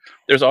 Yeah.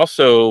 There's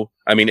also,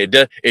 I mean,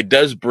 it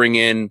does bring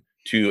in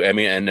to, I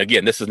mean, and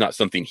again, this is not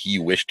something he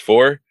wished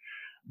for,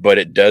 but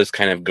it does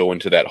kind of go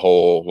into that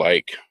whole,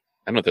 like,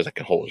 I don't know if there's like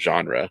a whole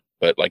genre,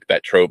 but like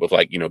that trope of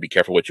like, be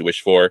careful what you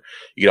wish for.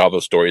 You get all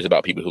those stories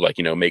about people who like,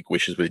 make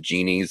wishes with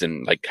genies,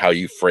 and like how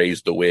you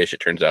phrase the wish, it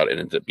turns out it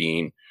ends up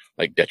being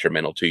like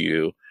detrimental to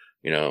you,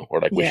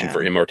 or like wishing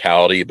for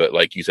immortality. But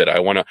like you said, I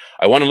want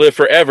to live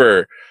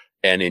forever.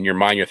 And in your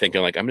mind, you're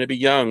thinking like, I'm going to be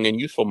young and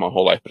youthful my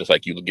whole life, but it's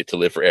like, you get to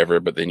live forever,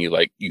 but then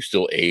you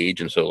still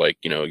age. And so like,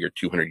 you're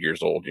 200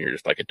 years old and you're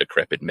just like a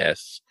decrepit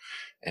mess.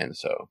 And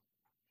so,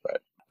 but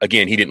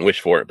again, he didn't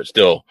wish for it, but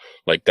still,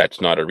 like, that's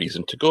not a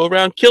reason to go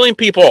around killing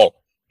people.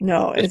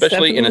 No,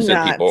 especially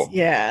innocent people.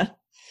 Yeah.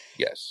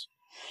 Yes.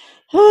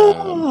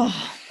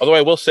 Although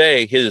I will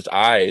say his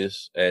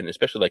eyes, and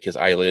especially like his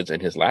eyelids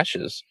and his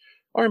lashes,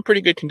 are in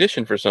pretty good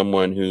condition for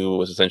someone who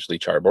was essentially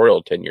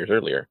charbroiled 10 years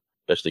earlier.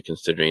 Especially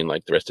considering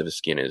like the rest of his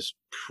skin is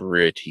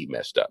pretty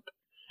messed up.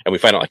 And we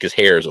find out like his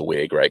hair is a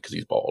wig, right? Because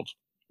he's bald.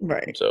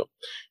 Right. So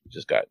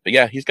he's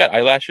got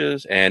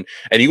eyelashes, and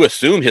you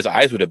assume his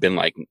eyes would have been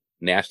like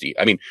nasty.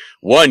 I mean,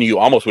 you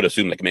almost would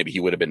assume like maybe he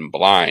would have been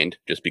blind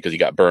just because he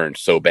got burned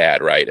so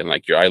bad, right? And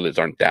like your eyelids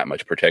aren't that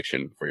much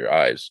protection for your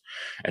eyes.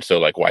 And so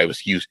like why was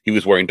he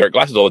was wearing dark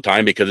glasses all the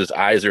time, because his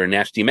eyes are a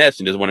nasty mess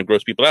and doesn't want to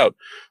gross people out.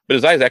 But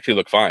his eyes actually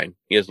look fine.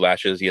 He has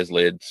lashes, he has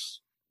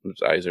lids.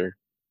 His eyes are,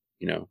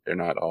 they're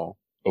not all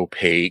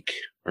opaque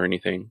or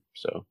anything.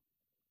 So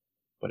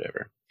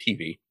whatever.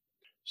 TV.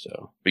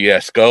 So, but yeah,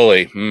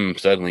 Scully,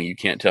 suddenly you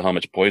can't tell how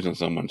much poison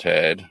someone's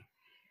had.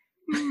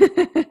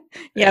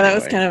 That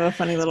was kind of a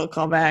funny little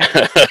callback.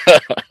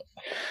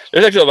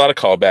 There's actually a lot of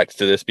callbacks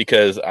to this,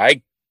 because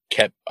I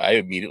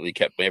immediately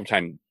kept, every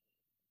time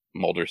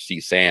Mulder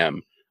sees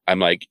Sam, I'm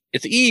like,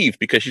 it's Eve,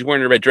 because she's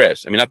wearing a red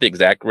dress. I mean, not the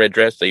exact red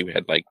dress they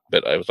had, like,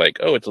 but I was like,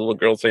 oh, it's a little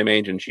girl same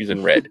age and she's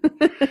in red.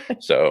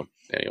 So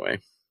anyway,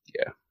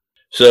 yeah.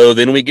 So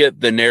then we get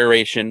the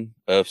narration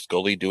of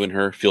Scully doing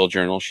her field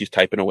journal. She's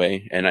typing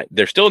away, and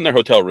they're still in their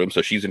hotel room.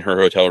 So she's in her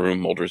hotel room.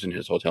 Mulder's in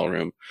his hotel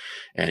room.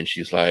 And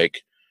she's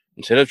like,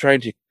 instead of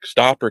trying to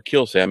stop or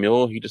kill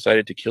Samuel, he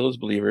decided to kill his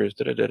believers.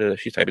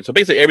 She's typing. So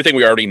basically everything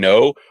we already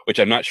know, which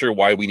I'm not sure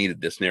why we needed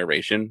this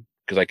narration,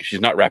 because like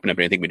she's not wrapping up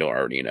anything we don't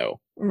already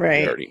know.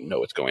 Right. We already know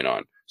what's going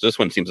on. So this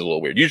one seems a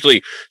little weird.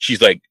 Usually she's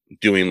like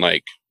doing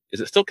like, is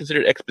it still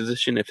considered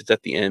exposition if it's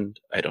at the end?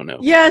 I don't know.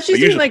 Yeah, she's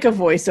doing like a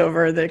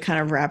voiceover that kind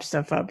of wraps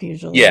stuff up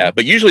usually. Yeah,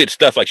 but usually it's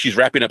stuff like she's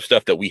wrapping up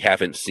stuff that we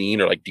haven't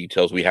seen or like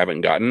details we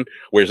haven't gotten.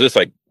 Whereas this,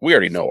 like, we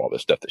already know all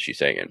this stuff that she's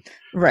saying.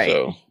 Right.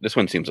 So this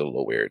one seems a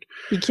little weird.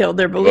 He killed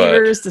their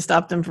believers to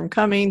stop them from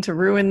coming, to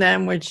ruin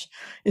them, which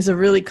is a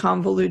really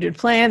convoluted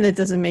plan that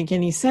doesn't make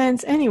any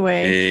sense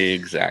anyway.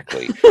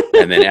 Exactly.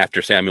 And then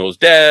after Samuel's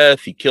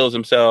death, he kills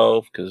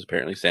himself because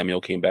apparently Samuel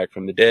came back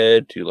from the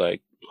dead to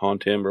like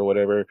haunt him or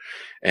whatever.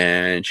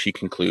 And she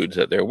concludes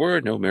that there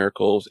were no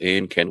miracles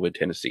in Kenwood,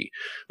 Tennessee.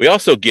 We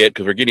also get,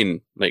 because we're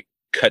getting like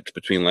cuts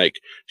between like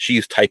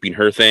she's typing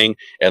her thing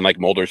and like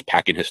Mulder's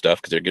packing his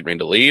stuff because they're getting ready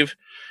to leave.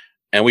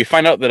 And we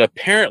find out that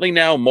apparently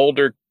now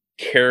Mulder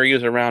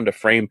carries around a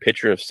framed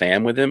picture of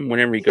Sam with him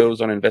whenever he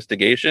goes on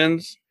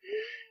investigations.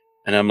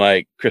 And I'm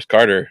like, Chris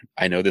Carter,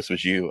 I know this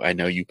was you. I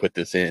know you put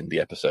this in the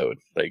episode.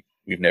 Like,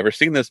 we've never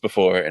seen this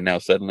before. And now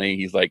suddenly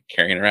he's like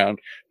carrying around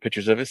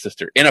pictures of his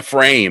sister in a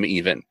frame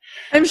even.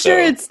 I'm sure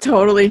So- it's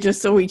totally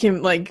just so we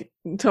can like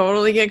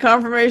totally get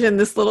confirmation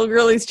this little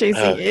girl he's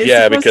chasing is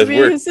yeah, supposed because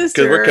to be his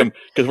sister.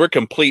 we're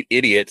complete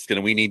idiots,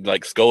 and we need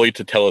like Scully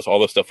to tell us all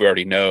the stuff we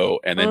already know,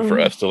 and then for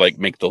us to like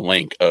make the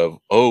link of,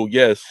 oh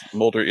yes,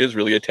 Mulder is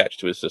really attached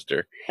to his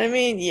sister. I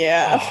mean,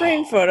 yeah, a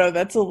frame photo,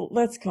 that's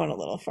going a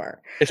little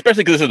far.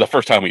 Especially because this is the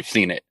first time we've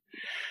seen it,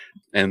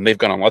 and they've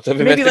gone on lots of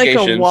Maybe like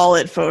investigations. a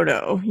wallet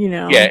photo, you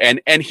know? Yeah,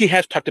 and he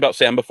has talked about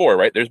Sam before,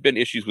 right? There's been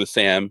issues with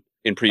Sam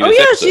in previous Oh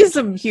yeah, episodes. she's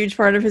a huge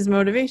part of his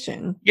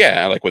motivation.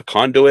 Yeah, like with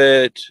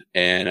Conduit,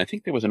 and I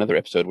think there was another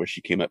episode where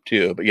she came up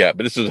too. But yeah,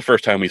 but this is the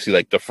first time we see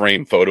like the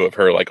frame photo of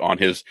her like on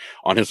his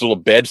little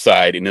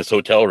bedside in his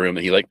hotel room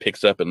that he like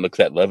picks up and looks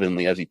at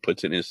lovingly as he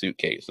puts it in his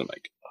suitcase. I'm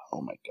like,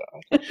 oh my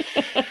god.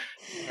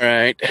 All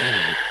right.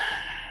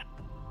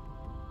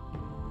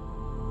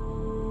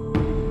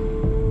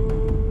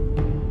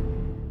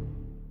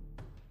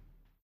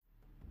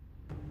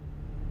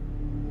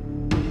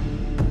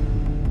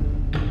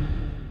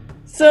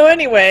 So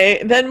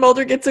anyway, then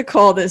Mulder gets a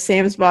call that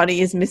Sam's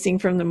body is missing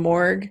from the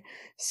morgue.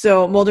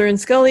 So Mulder and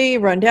Scully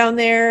run down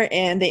there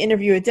and they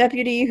interview a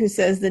deputy who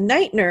says the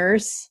night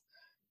nurse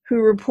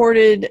who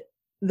reported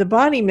the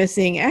body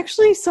missing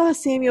actually saw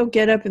Samuel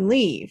get up and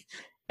leave.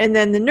 And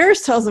then the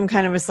nurse tells them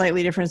kind of a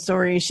slightly different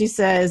story. She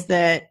says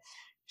that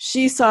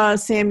she saw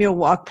Samuel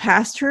walk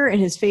past her and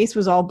his face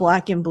was all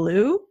black and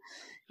blue.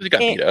 He got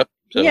beat up.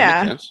 So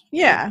yeah. that makes sense.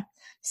 Yeah.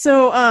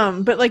 So,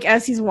 but like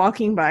as he's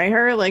walking by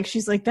her, like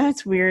she's like,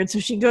 that's weird. So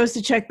she goes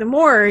to check the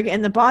morgue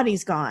and the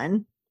body's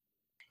gone.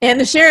 And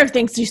the sheriff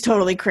thinks she's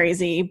totally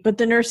crazy, but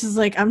the nurse is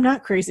like, I'm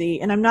not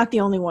crazy and I'm not the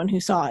only one who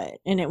saw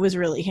it. And it was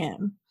really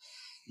him.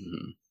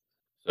 Mm-hmm.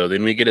 So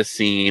then we get a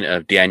scene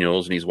of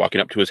Daniels and he's walking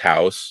up to his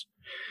house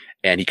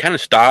and he kind of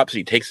stops and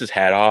he takes his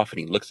hat off and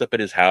he looks up at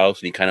his house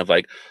and he kind of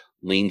like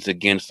leans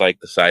against like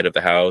the side of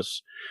the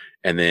house.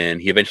 And then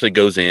he eventually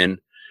goes in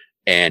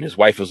and his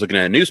wife was looking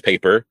at a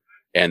newspaper.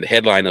 And the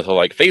headline is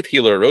like, faith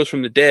healer rose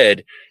from the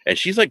dead. And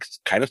she's like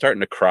kind of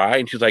starting to cry.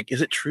 And she's like,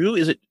 is it true?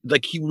 Is it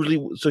like he really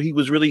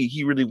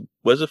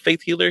was a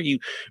faith healer? He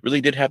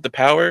really did have the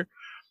power.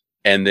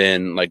 And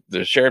then like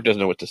the sheriff doesn't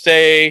know what to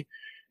say.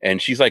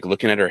 And she's like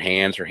looking at her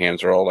hands. Her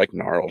hands are all like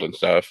gnarled and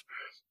stuff.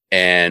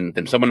 And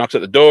then someone knocks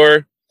at the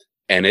door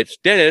and it's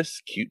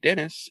Dennis, cute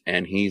Dennis.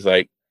 And he's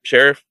like,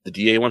 Sheriff, the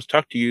DA wants to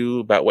talk to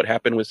you about what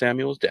happened with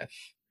Samuel's death.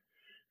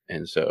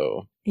 And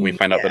so we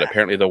find out that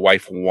apparently the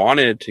wife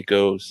wanted to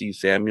go see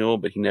Samuel,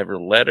 but he never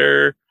let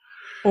her.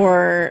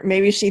 Or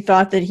maybe she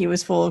thought that he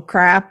was full of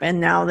crap. And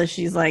now that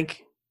she's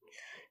like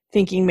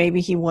thinking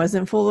maybe he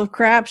wasn't full of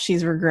crap,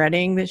 she's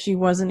regretting that she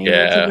wasn't able to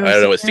go I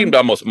don't know. It see seemed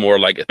almost more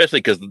like, especially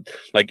because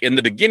like in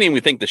the beginning, we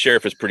think the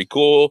sheriff is pretty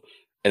cool.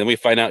 And then we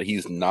find out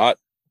he's not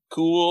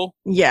cool.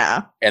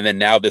 Yeah. And then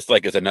now this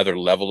like is another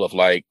level of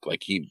like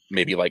he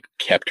maybe like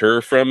kept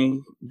her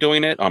from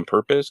doing it on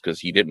purpose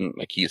because he didn't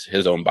like he's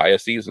his own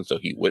biases and so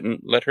he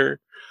wouldn't let her.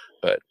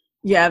 But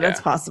yeah,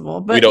 that's possible.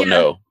 But we don't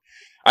know.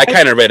 I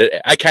kind of read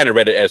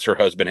it as her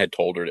husband had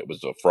told her it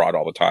was a fraud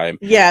all the time.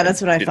 Yeah,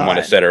 that's what I thought. Didn't want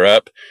to set her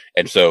up,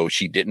 and so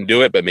she didn't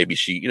do it. But maybe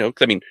she, you know,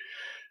 'cause I mean,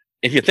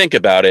 if you think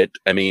about it,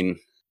 I mean,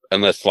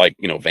 unless like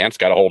you know Vance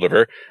got a hold of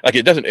her, like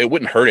it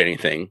wouldn't hurt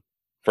anything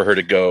for her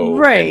to go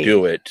and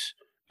do it.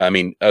 I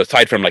mean,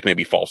 aside from like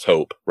maybe false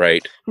hope,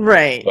 right?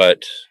 Right.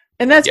 But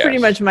and that's pretty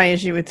much my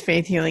issue with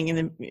faith healing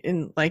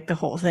in like the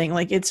whole thing.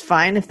 Like it's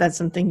fine if that's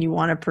something you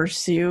want to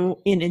pursue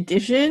in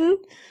addition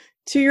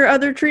to your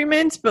other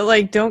treatments, but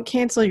like don't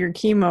cancel your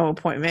chemo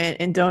appointment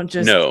and don't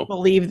just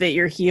believe that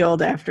you're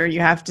healed after you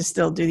have to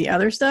still do the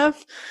other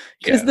stuff.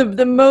 Because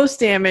the most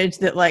damage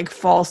that like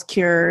false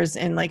cures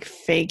and like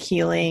fake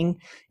healing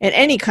and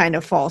any kind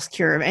of false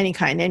cure of any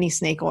kind, any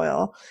snake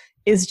oil,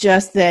 is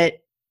just that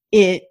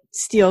it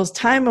steals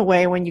time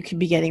away when you could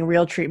be getting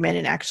real treatment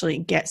and actually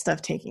get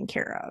stuff taken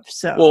care of.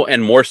 So well,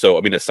 and more so,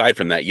 I mean, aside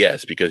from that,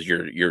 yes, because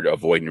you're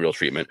avoiding real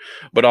treatment,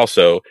 but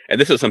also,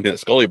 and this is something that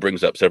Scully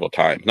brings up several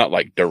times, not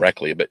like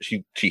directly, but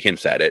she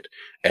hints at it,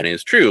 and it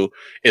is true,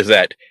 is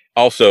that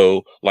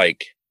also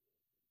like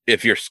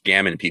if you're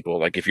scamming people,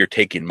 like if you're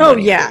taking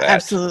money,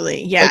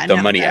 absolutely, yeah, like the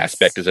money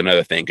aspect is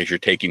another thing because you're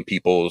taking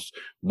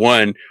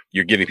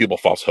you're giving people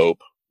false hope,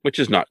 which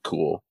is not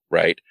cool,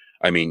 right?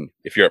 I mean,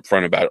 if you're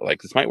upfront about it,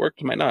 like this might work,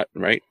 it might not,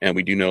 right? And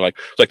we do know, like,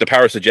 it's like the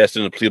power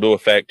suggestion and the placebo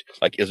effect,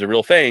 like, is a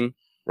real thing,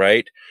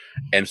 right?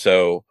 And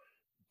so,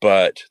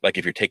 but like,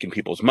 if you're taking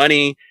people's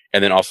money,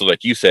 and then also,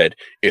 like you said,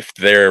 if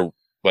they're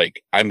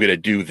like, I'm going to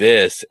do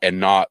this and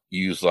not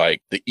use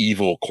like the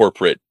evil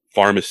corporate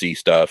pharmacy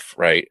stuff,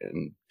 right,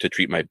 and to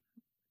treat my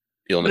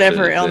illnesses,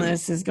 whatever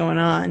illness is going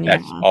on,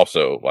 that's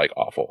also like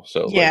awful.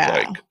 So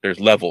like there's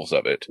levels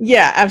of it.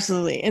 Yeah,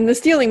 absolutely. And the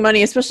stealing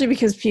money, especially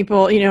because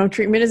people, you know,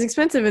 treatment is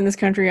expensive in this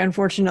country,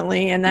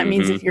 unfortunately, and that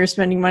means if you're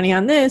spending money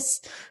on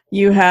this,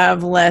 you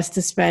have less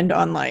to spend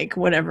on like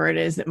whatever it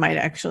is that might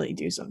actually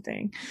do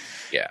something.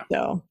 Yeah.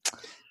 So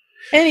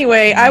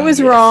anyway, I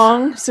was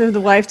wrong. So the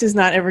wife does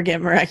not ever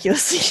get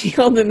miraculously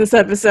healed in this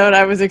episode.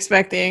 I was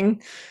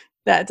expecting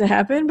that to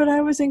happen, but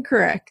I was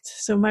incorrect.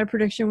 So my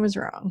prediction was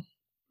wrong.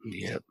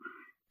 Yep.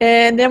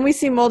 And then we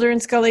see Mulder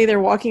and Scully. They're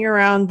walking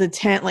around the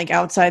tent, like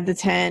outside the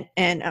tent,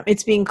 and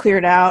it's being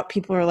cleared out.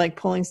 People are like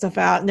pulling stuff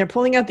out, and they're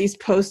pulling out these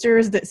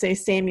posters that say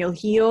Samuel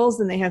Heals,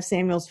 and they have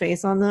Samuel's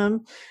face on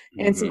them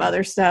and some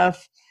other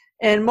stuff.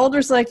 And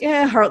Mulder's like,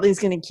 Hartley's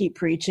going to keep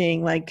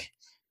preaching. Like,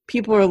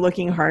 people are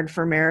looking hard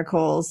for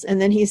miracles.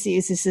 And then he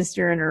sees his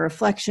sister in a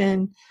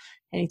reflection,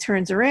 and he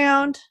turns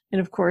around,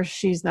 and of course,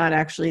 she's not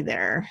actually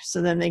there.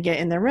 So then they get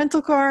in their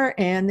rental car,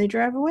 and they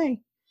drive away.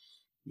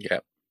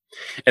 Yep.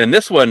 And in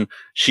this one,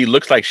 she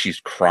looks like she's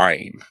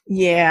crying.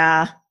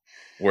 Yeah.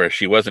 Where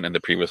she wasn't in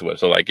the previous one.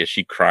 So, like, is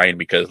she crying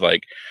because,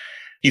 like,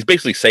 he's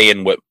basically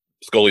saying what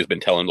Scully's been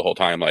telling the whole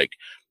time, like,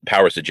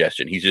 power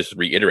suggestion. He's just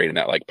reiterating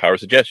that, like, power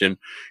suggestion,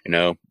 you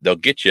know, they'll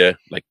get you,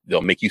 like,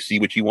 they'll make you see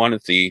what you want to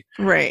see.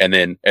 Right. And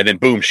then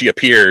boom, she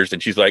appears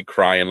and she's like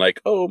crying,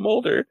 like, oh,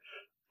 Mulder,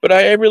 but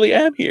I really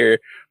am here.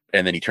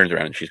 And then he turns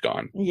around and she's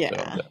gone.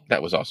 Yeah. So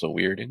that was also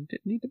weird and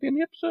didn't need to be in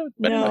the episode.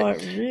 But no,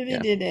 anyway. it really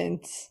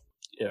didn't.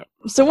 Yeah.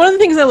 So one of the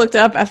things I looked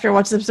up after I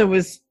watched the episode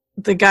was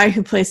the guy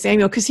who plays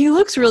Samuel, because he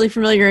looks really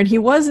familiar, and he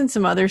was in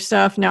some other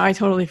stuff. Now I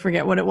totally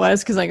forget what it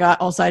was because I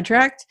got all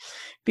sidetracked.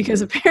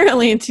 Because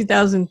apparently in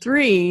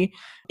 2003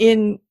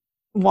 in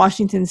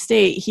Washington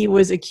State, he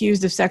was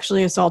accused of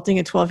sexually assaulting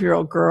a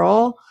 12-year-old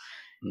girl,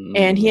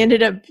 and he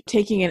ended up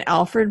taking an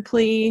Alford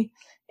plea.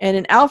 And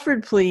an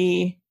Alford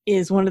plea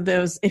is one of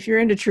those, if you're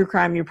into true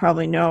crime, you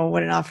probably know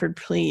what an Alford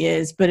plea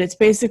is, but it's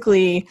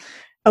basically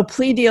a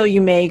plea deal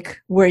you make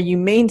where you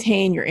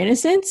maintain your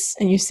innocence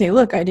and you say,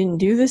 look, I didn't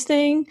do this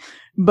thing,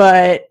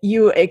 but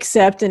you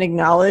accept and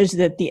acknowledge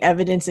that the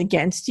evidence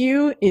against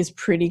you is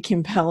pretty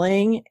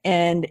compelling.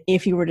 And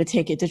if you were to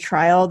take it to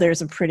trial,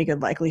 there's a pretty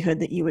good likelihood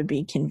that you would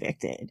be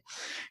convicted.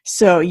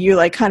 So you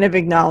like kind of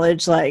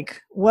acknowledge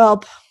like,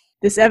 well,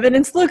 this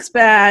evidence looks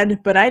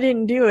bad, but I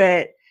didn't do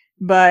it.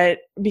 But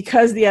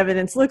because the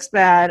evidence looks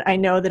bad, I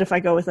know that if I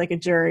go with like a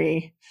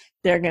jury,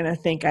 they're going to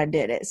think I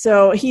did it.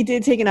 So he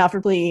did take an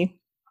Alford plea.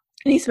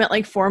 And he spent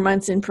like 4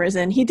 months in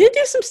prison. He did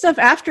do some stuff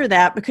after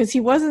that because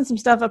he was in some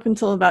stuff up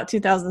until about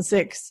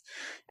 2006.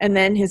 And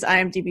then his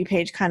IMDb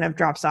page kind of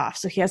drops off.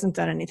 So he hasn't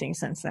done anything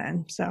since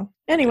then. So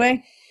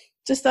anyway,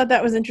 just thought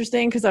that was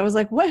interesting because I was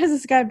like, what has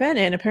this guy been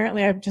in?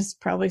 Apparently, I just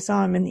probably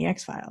saw him in the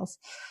X-Files.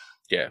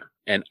 Yeah.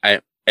 And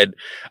I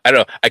don't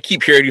know. I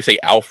keep hearing you say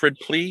Alfred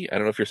plea. I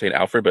don't know if you're saying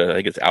Alfred, but I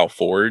think it's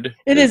Alford.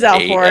 It is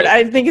Alford.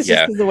 I think it's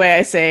just the way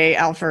I say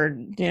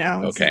Alford, you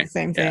know, it's okay. the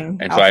same thing.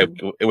 And Alford.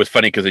 so it was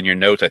funny because in your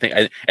notes, I think,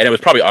 and it was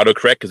probably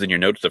autocorrect because in your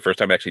notes, the first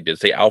time I actually did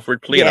say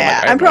Alfred plea.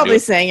 Yeah, I'm probably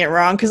saying it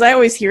wrong because I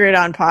always hear it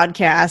on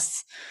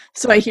podcasts.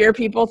 So I hear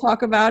people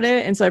talk about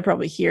it. And so I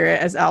probably hear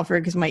it as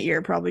Alfred because my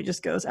ear probably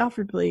just goes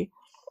Alfred plea.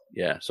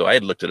 Yeah, so I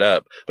had looked it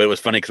up, but it was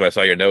funny because when I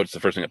saw your notes, the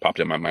first thing that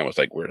popped in my mind was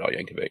like Weird Al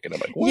Yankovic, and I'm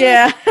like, what?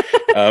 Yeah.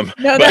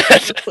 No,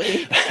 that's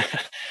plea.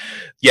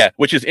 Yeah,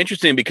 which is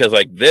interesting because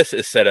like this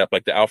is set up,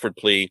 like the Alfred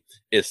plea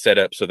is set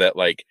up so that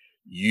like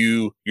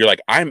you're like,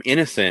 I'm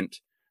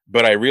innocent,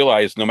 but I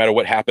realize no matter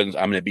what happens,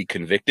 I'm going to be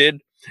convicted.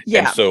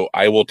 Yeah. And so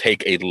I will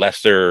take a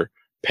lesser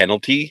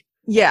penalty.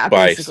 Yeah,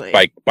 by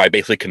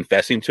basically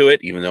confessing to it,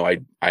 even though I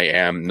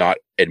am not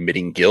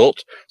admitting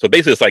guilt. So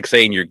basically, it's like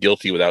saying you're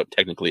guilty without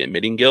technically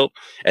admitting guilt.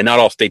 And not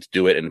all states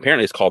do it. And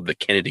apparently, it's called the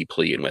Kennedy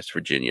plea in West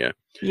Virginia.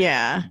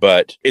 Yeah.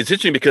 But it's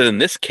interesting because in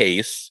this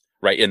case,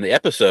 right in the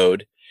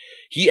episode,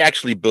 he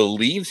actually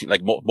believes,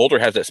 like Mulder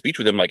has that speech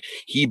with him, like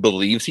he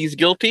believes he's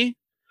guilty.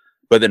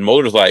 But then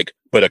Mulder's like,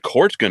 but a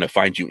court's going to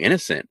find you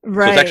innocent.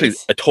 Right. So it's actually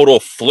a total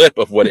flip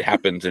of what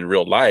happens in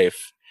real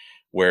life.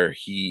 Where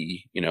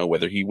he, you know,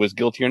 whether he was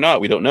guilty or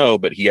not, we don't know,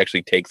 but he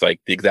actually takes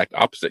like the exact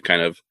opposite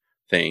kind of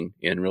thing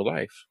in real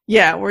life.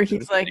 Yeah, where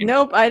he's like,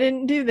 nope, I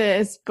didn't do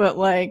this, but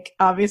like,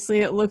 obviously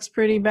it looks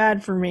pretty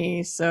bad for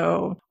me,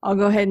 so I'll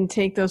go ahead and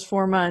take those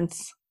 4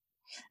 months.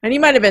 And he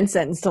might have been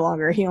sentenced to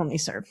longer. He only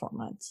served 4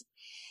 months.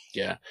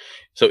 Yeah.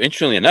 So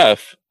interestingly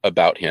enough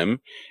about him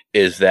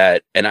is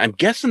that, and I'm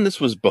guessing this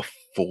was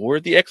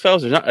before the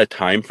X-Files, there's not a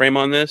time frame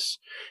on this.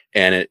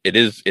 And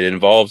it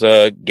involves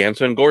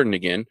Ganso and Gordon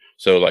again.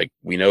 So like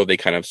we know they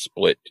kind of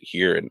split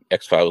here in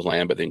X-Files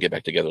land, but then get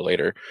back together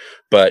later.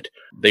 But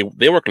they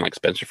work on like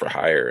Spencer for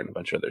Hire and a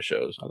bunch of other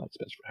shows. I like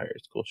Spencer for Hire;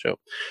 it's a cool show.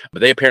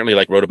 But they apparently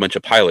like wrote a bunch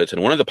of pilots,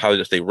 and one of the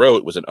pilots they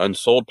wrote was an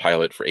unsold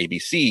pilot for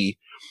ABC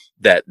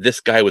that this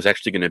guy was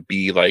actually going to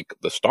be like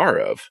the star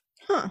of.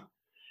 Huh.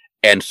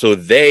 And so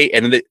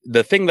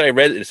the thing that I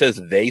read, it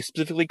says they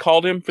specifically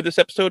called him for this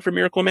episode for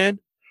Miracle Man.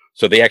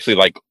 So they actually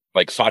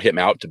like sought him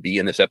out to be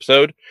in this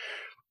episode.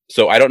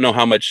 So I don't know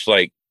how much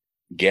like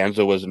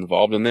Ganso was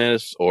involved in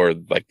this or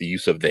like the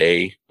use of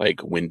they,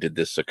 like when did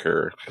this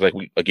occur? Like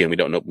we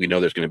don't know. We know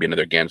there's going to be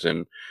another Ganso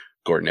and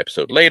Gordon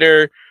episode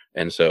later.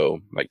 And so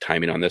like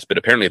timing on this, but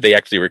apparently they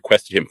actually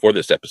requested him for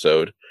this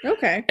episode.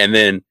 Okay. And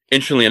then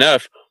interestingly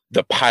enough,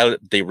 the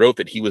pilot they wrote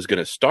that he was going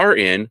to star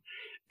in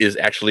is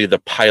actually the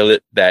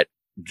pilot that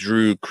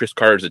drew Chris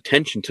Carter's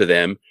attention to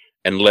them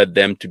and led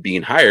them to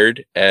being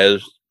hired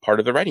as part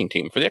of the writing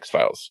team for the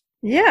X-Files.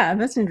 Yeah,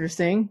 that's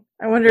interesting.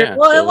 I wonder. Yeah,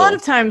 Well, a so lot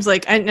of times,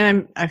 like I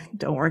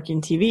don't work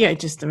in TV. I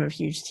just am a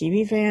huge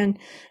TV fan.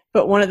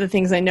 But one of the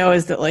things I know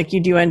is that like you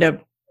do end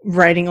up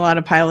writing a lot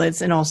of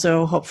pilots and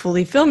also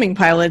hopefully filming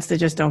pilots that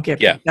just don't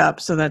get yeah. picked up.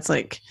 So that's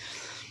like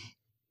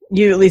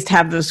you at least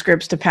have those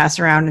scripts to pass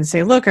around and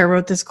say, "Look, I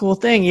wrote this cool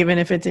thing, even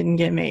if it didn't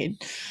get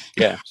made."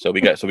 Yeah, so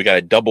we got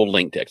a double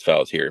link to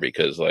X-Files here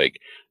because like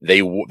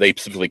they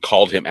specifically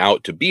called him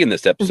out to be in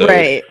this episode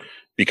Right.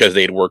 because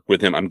they'd worked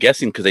with him. I'm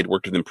guessing because they'd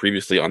worked with him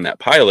previously on that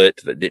pilot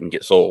that didn't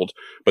get sold,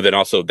 but then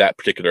also that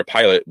particular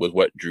pilot was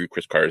what drew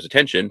Chris Carter's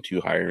attention to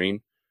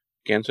hiring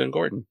Ganson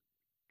Gordon.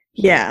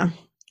 Yeah.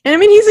 And I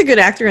mean, he's a good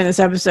actor in this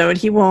episode.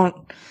 He won't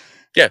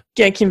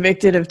get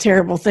convicted of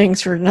terrible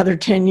things for another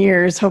 10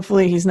 years.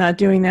 Hopefully he's not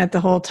doing that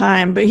the whole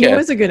time, but he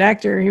was a good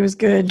actor. He was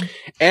good.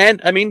 And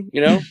I mean,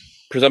 you know,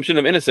 presumption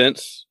of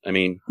innocence. I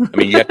mean,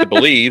 you have to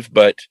believe,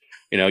 but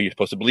you know, you're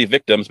supposed to believe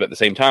victims, but at the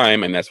same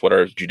time, and that's what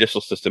our judicial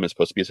system is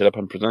supposed to be set up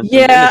on presumption.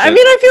 Yeah. I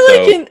mean,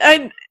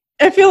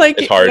 I feel like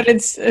it's hard. When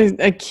it's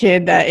a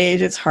kid that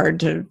age, it's hard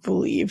to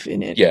believe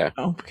in it. Yeah.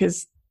 You know,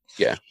 because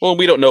well,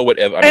 we don't know what.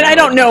 I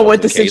don't know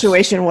what the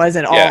situation was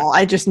at all.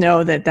 I just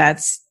know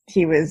that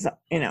he was,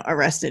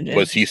 arrested.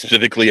 Was he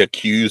specifically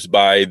accused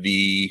by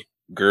the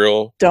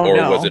girl? Don't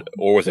know.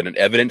 Was it an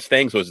evidence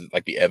thing? So was it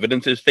like the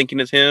evidence is thinking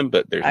it's him,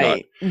 but there's not.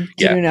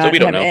 So we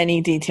don't have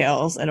any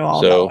details at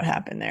all about what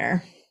happened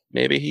there.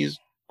 Maybe he's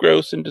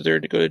gross and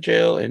deserved to go to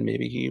jail, and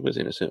maybe he was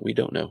innocent. We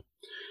don't know.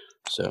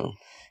 So.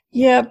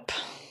 Yep.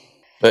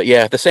 But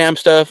yeah, the Sam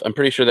stuff, I'm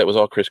pretty sure that was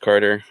all Chris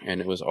Carter,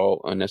 and it was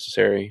all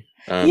unnecessary.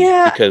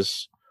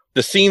 Because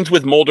the scenes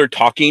with Mulder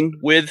talking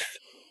with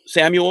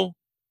Samuel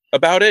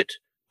about it,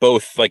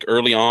 both like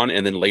early on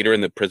and then later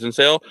in the prison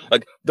cell,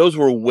 like those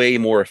were way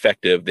more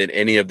effective than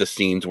any of the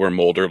scenes where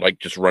Mulder like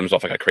just runs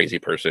off like a crazy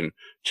person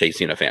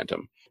chasing a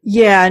phantom.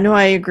 Yeah, no,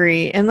 I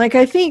agree. And like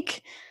I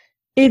think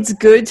it's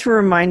good to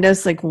remind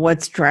us like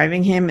what's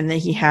driving him and that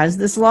he has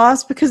this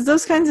loss, because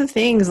those kinds of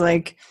things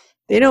like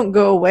they don't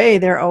go away.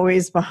 They're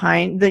always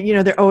behind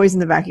they're always in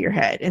the back of your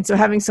head. And so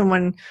having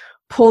someone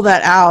pull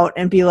that out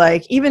and be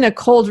like, even a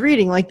cold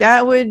reading like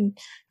that would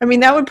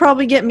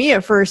probably get me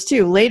at first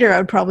too. Later I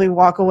would probably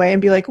walk away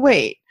and be like,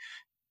 wait,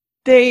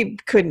 they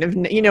couldn't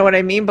have, you know what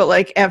I mean? But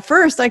like at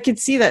first I could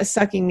see that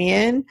sucking me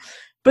in.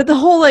 But the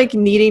whole like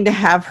needing to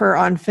have her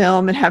on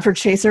film and have her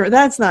chase her,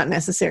 that's not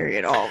necessary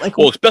at all. Like,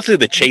 well, especially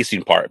the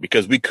chasing part,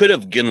 because we could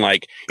have gotten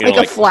like,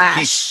 a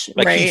flash,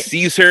 he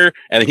sees her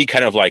and then he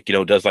kind of like,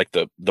 does like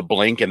the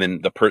blink and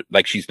then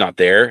like she's not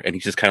there and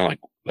he's just kind of like,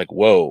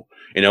 whoa,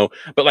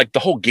 but like the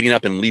whole getting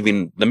up and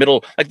leaving the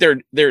middle, like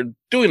they're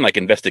doing like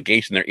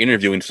investigation. They're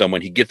interviewing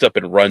someone. He gets up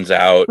and runs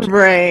out.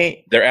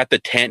 Right. They're at the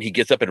tent. He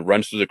gets up and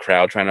runs through the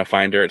crowd trying to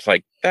find her. It's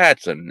like,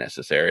 that's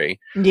unnecessary.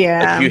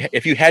 Yeah. Like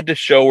if you had to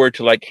show her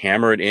to like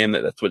hammer it in,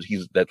 that's what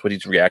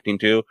he's reacting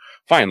to.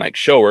 Fine. Like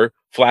show her,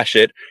 flash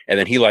it. And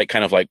then he like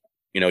kind of like,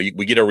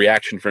 we get a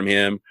reaction from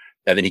him.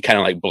 And then he kind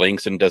of like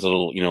blinks and does a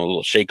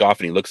little shake off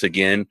and he looks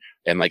again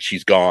and like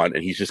she's gone.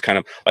 And he's just kind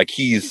of like,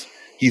 he's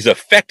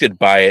affected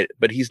by it,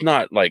 but he's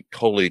not like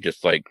totally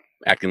just like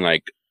acting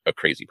like a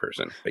crazy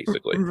person,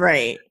 basically.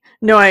 Right.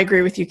 No, I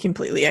agree with you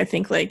completely. I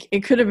think like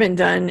it could have been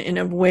done in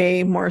a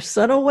way more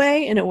subtle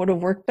way and it would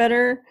have worked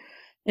better.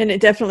 And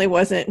it definitely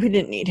wasn't. We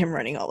didn't need him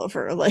running all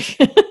over. Like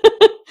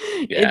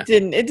it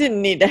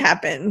didn't need to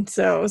happen.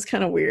 So it was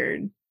kind of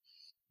weird.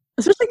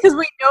 Especially because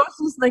we know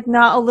she's like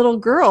not a little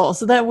girl.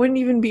 So that wouldn't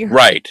even be her.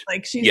 Right.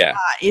 Like she's not.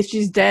 If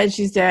she's dead,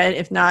 she's dead.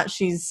 If not,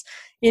 she's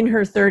in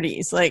her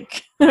 30s,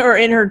 like, or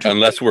in her 20s.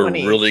 Unless we're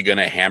really going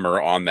to hammer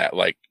on that,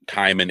 like,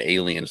 time and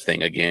aliens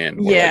thing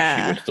again. Where, like,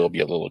 she would still be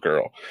a little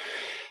girl.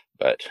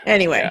 But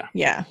anyway,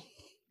 yeah.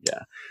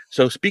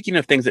 So speaking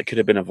of things that could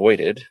have been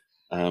avoided,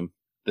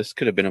 this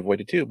could have been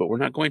avoided too, but we're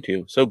not going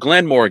to. So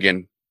Glenn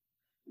Morgan.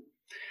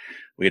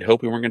 We had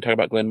hoped we weren't going to talk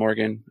about Glenn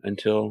Morgan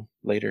until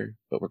later,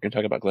 but we're going to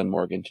talk about Glenn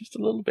Morgan just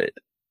a little bit.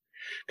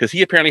 Because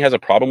he apparently has a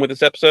problem with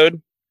this episode.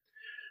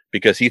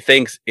 Because he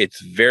thinks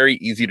it's very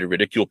easy to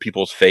ridicule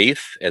people's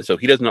faith. And so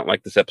he does not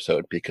like this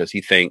episode because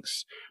he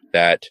thinks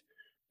that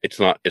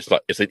it's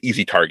an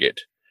easy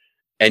target.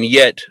 And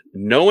yet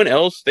no one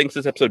else thinks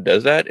this episode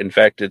does that. In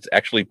fact, it's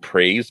actually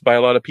praised by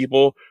a lot of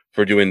people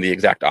for doing the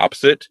exact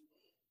opposite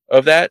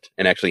of that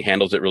and actually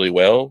handles it really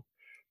well.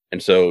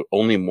 And so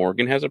only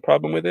Morgan has a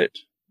problem with it.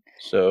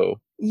 So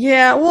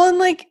yeah, well, and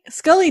like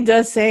Scully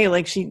does say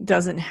like she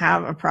doesn't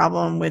have a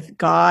problem with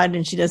God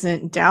and she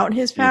doesn't doubt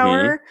his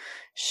power. Mm-hmm.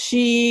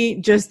 She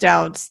just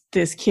doubts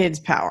this kid's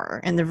power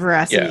and the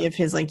veracity of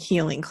his like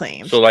healing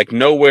claims. So like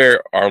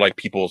nowhere are like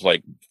people's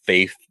like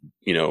faith,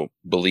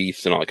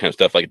 beliefs and all that kind of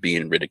stuff like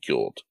being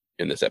ridiculed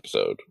in this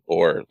episode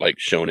or like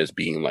shown as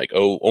being like,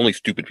 oh, only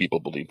stupid people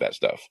believe that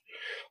stuff.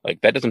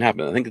 Like that doesn't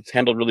happen. I think it's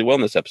handled really well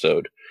in this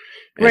episode.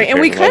 Right. And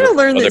we kind of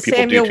learned that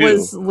Samuel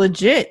was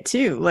legit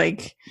too.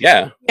 Like, he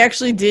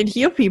actually did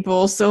heal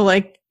people. So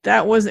like,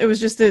 it was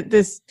just that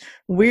this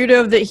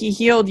weirdo that he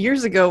healed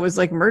years ago was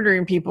like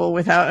murdering people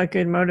without a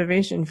good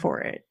motivation for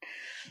it.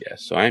 Yeah,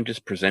 so I'm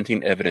just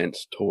presenting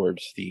evidence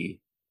towards the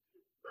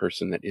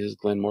person that is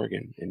Glenn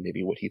Morgan and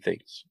maybe what he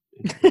thinks.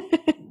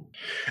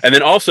 And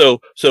then also,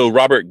 so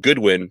Robert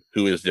Goodwin,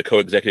 who is the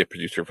co-executive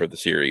producer for the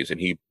series, and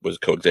he was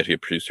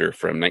co-executive producer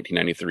from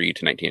 1993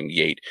 to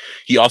 1998.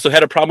 He also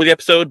had a problem with the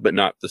episode, but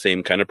not the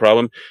same kind of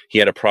problem. He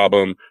had a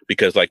problem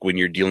because, like, when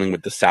you're dealing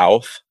with the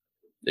South,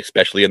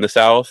 especially in the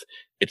South,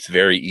 it's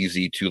very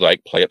easy to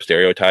like play up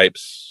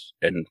stereotypes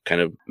and kind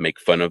of make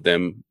fun of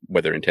them,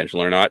 whether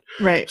intentional or not.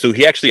 Right. So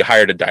he actually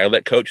hired a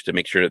dialect coach to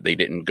make sure that they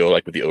didn't go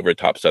like with the over the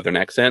top Southern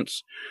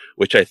accents,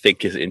 which I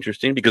think is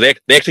interesting because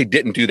they actually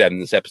didn't do that in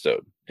this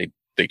episode.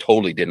 They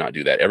totally did not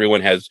do that.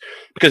 Everyone has,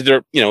 because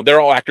they're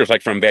all actors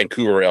like from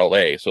Vancouver or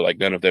LA. So like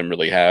none of them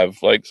really have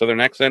like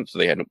Southern accents. So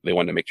they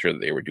wanted to make sure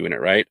that they were doing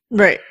it right.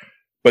 Right.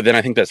 But then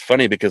I think that's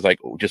funny because like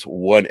just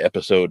one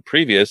episode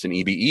previous in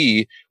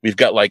EBE, we've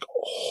got like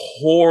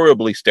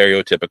horribly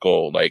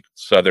stereotypical like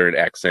Southern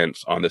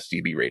accents on the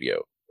CB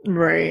radio.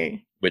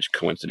 Right. Which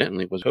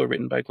coincidentally was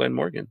co-written by Glenn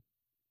Morgan.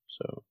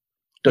 So,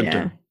 dun, yeah.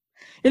 dun.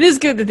 It is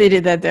good that they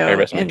did that though. I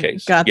rest my and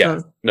case. got Yeah.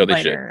 the No, they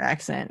lighter should.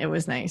 accent. It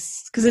was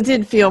nice because it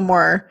did feel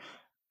more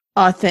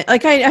authentic.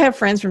 Like I have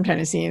friends from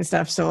Tennessee and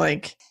stuff, so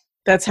like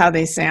that's how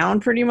they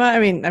sound pretty much. I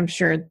mean, I'm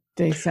sure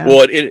they sound.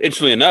 Well,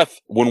 interestingly enough,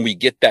 when we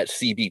get that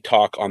CB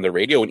talk on the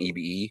radio in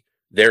EBE,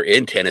 they're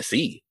in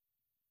Tennessee,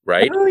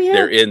 right? Oh yeah.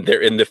 They're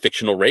in the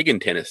fictional Reagan,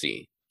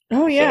 Tennessee.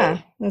 Oh yeah,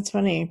 So, that's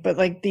funny. But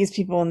like these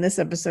people in this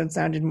episode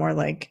sounded more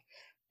like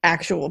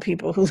actual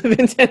people who live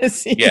in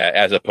Tennessee. yeah,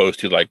 as opposed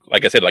to like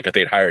I said, like if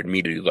they'd hired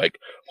me to do like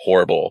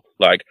horrible,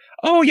 like,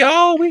 oh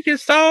y'all, we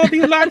just saw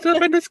these lights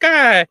up in the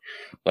sky,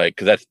 like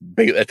because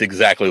that's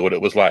exactly what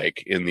it was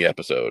like in the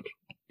episode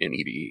in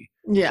EBE.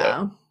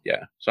 Yeah.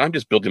 So I'm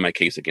just building my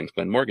case against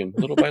Glenn Morgan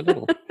little by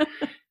little,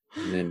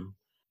 and then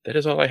that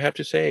is all I have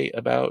to say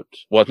about.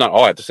 Well, it's not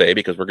all I have to say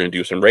because we're going to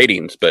do some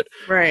ratings, but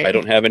Right. I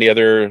don't have any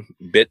other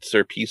bits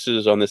or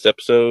pieces on this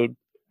episode.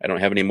 I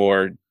don't have any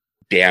more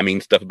damning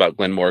stuff about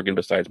Glenn Morgan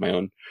besides my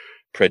own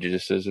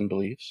prejudices and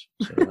beliefs.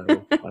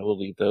 So I will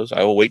leave those.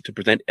 I will wait to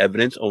present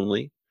evidence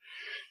only.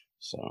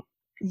 So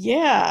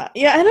Yeah.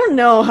 I don't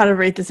know how to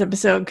rate this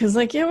episode because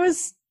like it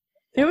was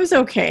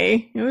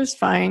okay. It was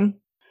fine.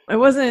 It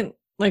wasn't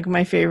like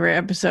my favorite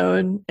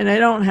episode, and I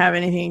don't have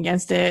anything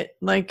against it.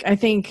 Like I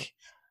think,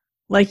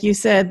 like you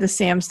said, the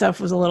Sam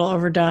stuff was a little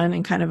overdone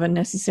and kind of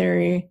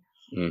unnecessary.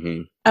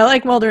 mm-hmm. I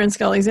like Mulder and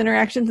Scully's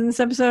interactions in this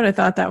episode. I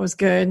thought that was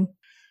good.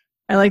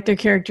 I like their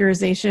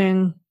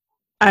characterization.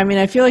 I mean,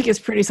 I feel like it's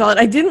pretty solid.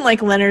 I didn't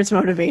like Leonard's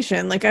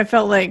motivation. Like I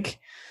felt like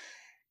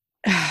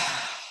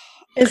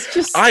it's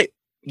just I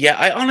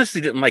honestly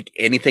didn't like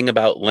anything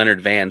about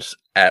Leonard Vance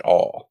at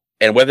all.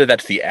 And whether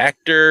that's the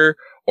actor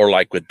or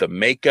like with the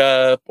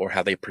makeup or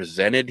how they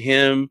presented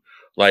him,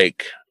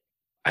 like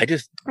I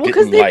just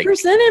because didn't they like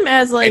present him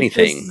as like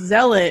anything. this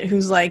zealot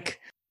who's like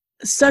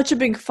such a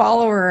big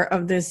follower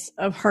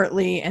of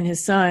Hartley and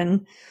his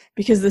son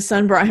because the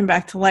son brought him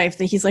back to life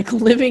that he's like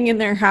living in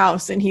their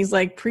house and he's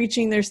like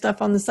preaching their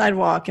stuff on the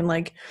sidewalk and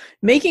like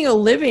making a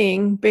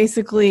living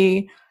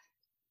basically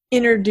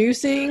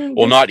introducing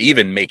Not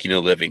even making a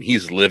living.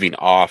 He's living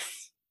off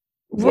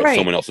what right.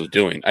 someone else is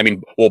doing. I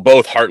mean, well,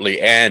 both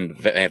Hartley and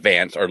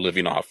Vance are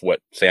living off what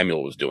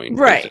Samuel was doing,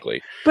 right.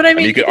 basically. But I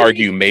mean, you could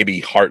argue maybe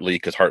Hartley,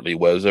 because Hartley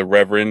was a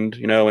reverend,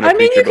 and a I mean,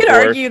 preacher you could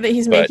before, argue that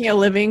he's making a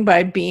living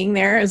by being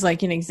there as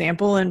like an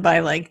example and by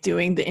like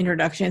doing the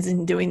introductions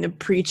and doing the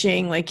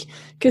preaching, like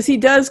because he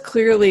does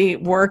clearly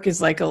work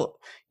as like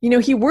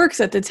he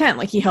works at the tent,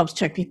 like he helps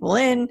check people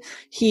in.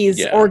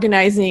 He's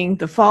organizing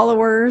the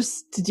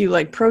followers to do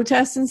like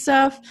protests and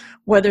stuff.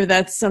 Whether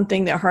that's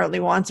something that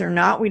Hartley wants or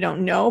not, we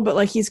don't know. But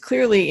like he's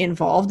clearly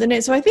involved in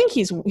it, so I think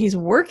he's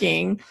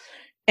working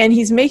and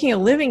he's making a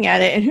living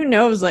at it. And who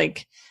knows,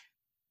 like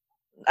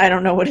I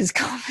don't know what his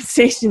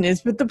compensation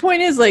is, but the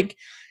point is like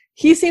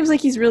he seems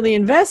like he's really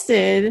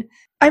invested.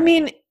 I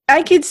mean,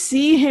 I could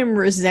see him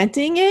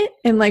resenting it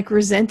and like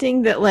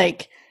resenting that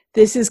like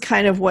this is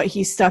kind of what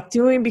he's stuck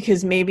doing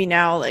because maybe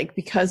now like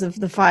because of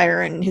the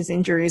fire and his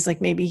injuries,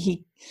 like maybe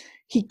he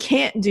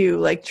can't do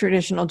like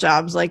traditional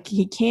jobs, like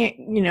he can't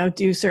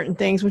do certain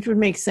things, which would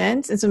make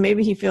sense. And so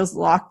maybe he feels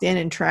locked in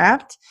and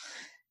trapped,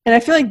 and I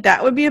feel like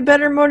that would be a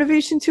better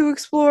motivation to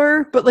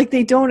explore, but like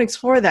they don't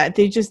explore that.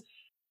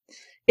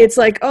 It's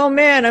like, oh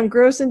man, I'm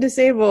gross and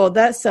disabled,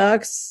 that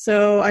sucks,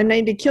 so I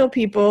need to kill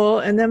people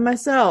and then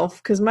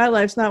myself because my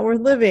life's not worth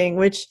living,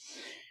 which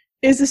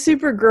is a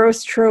super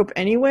gross trope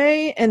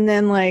anyway. And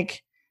then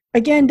like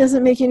again,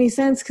 doesn't make any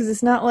sense because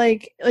it's not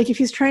like if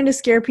he's trying to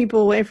scare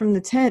people away from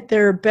the tent,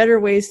 there are better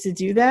ways to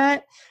do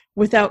that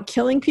without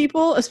killing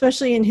people,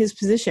 especially in his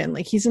position.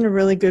 Like he's in a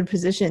really good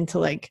position to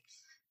like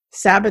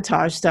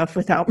sabotage stuff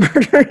without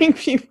murdering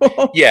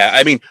people. Yeah,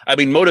 I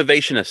mean,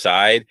 motivation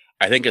aside,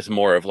 I think it's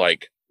more of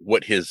like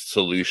what his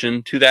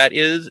solution to that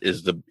is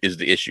the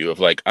issue of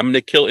like, I'm going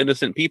to kill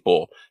innocent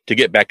people to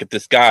get back at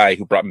this guy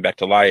who brought me back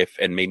to life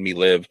and made me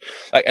live.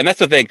 Like, and that's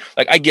the thing.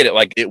 Like, I get it.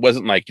 Like, it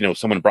wasn't like,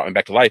 someone brought me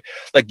back to life.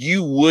 Like,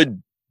 you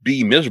would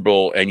be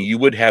miserable and you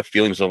would have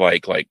feelings of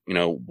like,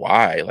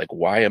 why? Like,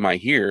 why am I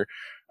here?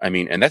 I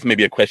mean, and that's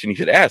maybe a question you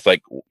should ask,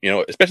 like,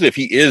 especially if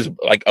he is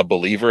like a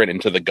believer and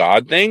into the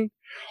God thing,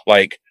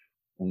 like,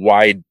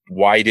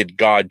 why did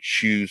God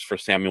choose for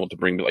Samuel to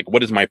bring me? Like,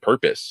 what is my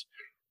purpose?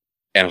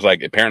 And I was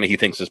like, apparently he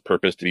thinks his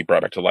purpose to be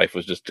brought back to life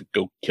was just to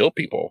go kill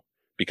people,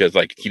 because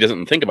like he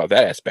doesn't think about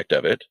that aspect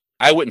of it.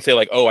 I wouldn't say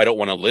like, oh, I don't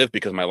want to live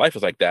because my life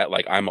is like that.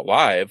 Like, I'm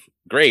alive,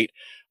 great,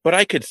 but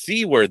I could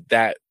see where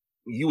that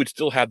you would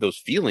still have those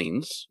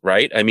feelings,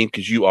 right? I mean,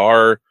 because you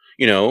are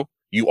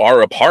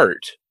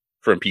apart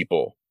from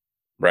people,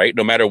 right?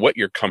 No matter what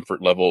your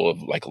comfort level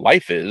of like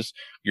life is,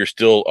 you're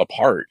still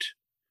apart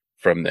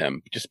from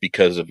them just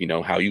because of,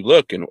 how you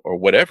look and or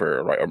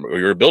whatever, right? Or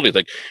your abilities.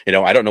 Like,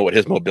 I don't know what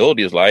his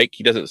mobility is like.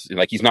 He doesn't,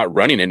 like, he's not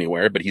running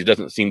anywhere, but he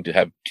doesn't seem to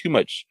have too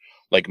much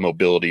like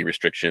mobility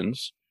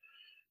restrictions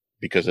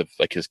because of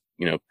like his,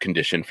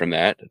 condition from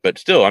that. But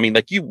still, I mean,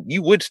 like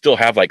you would still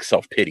have like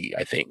self-pity,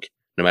 I think,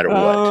 no matter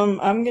what.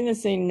 I'm gonna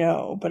say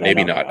no, but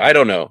maybe I don't not. know.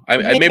 I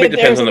don't know. Maybe it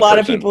depends there's on the a lot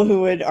person. of people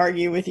who would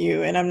argue with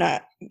you, and I'm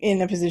not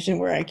in a position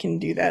where I can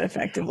do that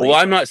effectively. Well,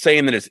 I'm not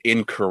saying that it's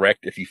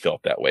incorrect if you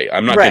felt that way.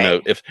 I'm not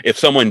Right. gonna, if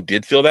someone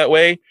did feel that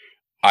way,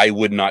 I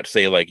would not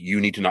say like, you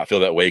need to not feel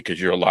that way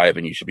because you're alive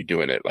and you should be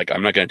doing it. Like,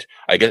 I'm not going to,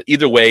 I guess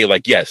either way,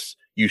 like, yes,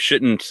 you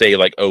shouldn't say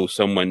like, oh,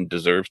 someone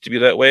deserves to be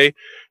that way.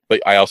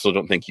 But I also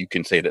don't think you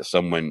can say that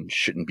someone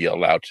shouldn't be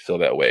allowed to feel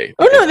that way.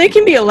 Oh no, they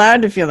can be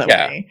allowed to feel that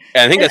Yeah. way.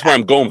 And I think that's where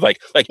I'm going with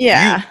like,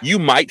 yeah. you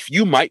might,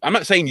 I'm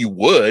not saying you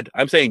would,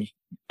 I'm saying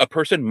a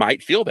person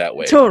might feel that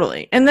way.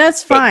 Totally. And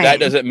that's fine. But that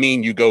doesn't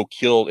mean you go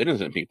kill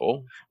innocent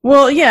people.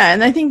 Well, yeah.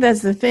 And I think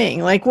that's the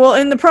thing. Like, well,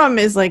 and the problem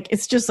is like,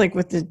 it's just like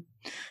with the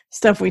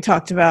stuff we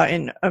talked about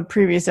in a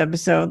previous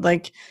episode,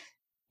 like,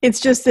 it's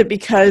just that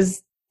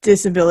because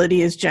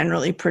disability is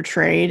generally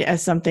portrayed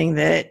as something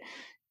that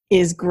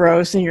is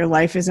gross and your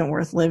life isn't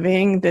worth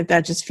living,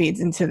 that just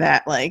feeds into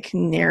that like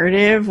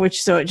narrative,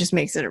 which so it just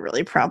makes it a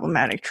really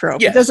problematic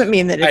trope. Yes, it doesn't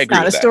mean that it's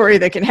not a story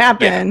that can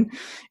happen. Yeah.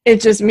 It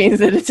just means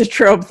that it's a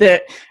trope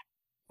that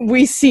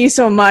we see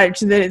so much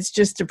that it's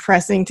just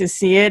depressing to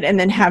see it, and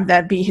then have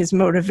that be his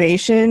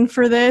motivation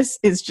for this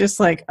is just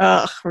like,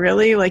 ugh,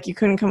 really? Like, you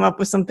couldn't come up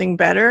with something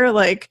better?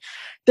 Like,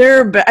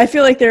 I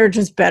feel like there are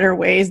just better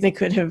ways they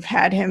could have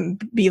had him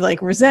be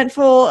like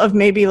resentful of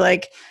maybe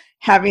like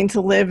having to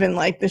live in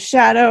like the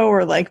shadow,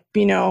 or like,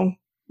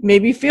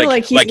 maybe feel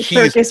like he's a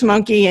circus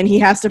monkey and he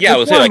has to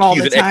perform say like all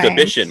he's the an time.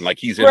 Exhibition, like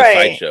he's in a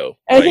sideshow.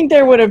 I think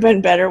there would have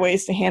been better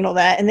ways to handle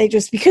that, and they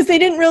just, because they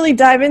didn't really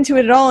dive into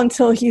it at all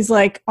until he's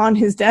like on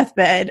his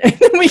deathbed, and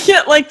then we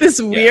get like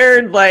this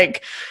weird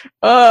like,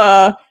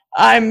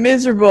 I'm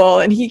miserable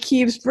and he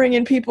keeps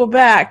bringing people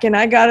back and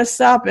I gotta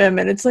stop him,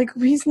 and it's like,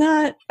 he's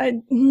not.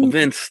 Well,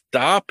 then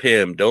stop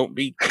him. Don't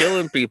be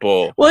killing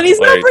people. Well, and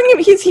he's not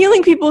he's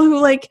healing people who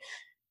like.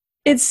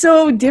 It's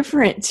so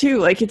different too.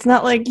 Like, it's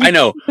not like, I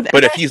know,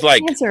 but if he's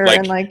like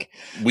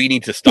we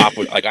need to stop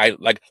with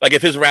like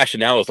if his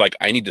rationale is like,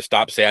 I need to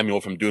stop Samuel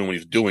from doing what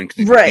he's doing because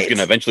he's going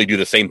to eventually do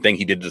the same thing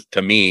he did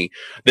to me,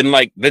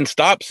 then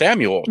stop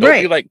Samuel.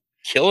 Don't be like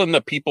killing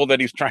the people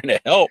that he's trying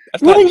to help.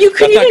 You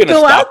could even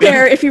go out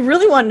there if you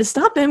really wanted to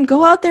stop him.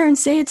 Go out there and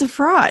say it's a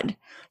fraud.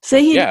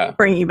 Say he didn't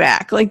bring you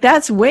back. Like,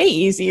 that's way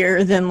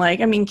easier than like,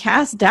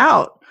 cast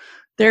doubt.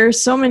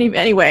 There's so many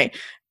anyway.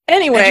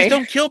 And just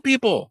don't kill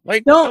people.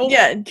 Like, don't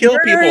kill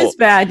murder people. Murder is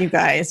bad, you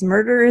guys.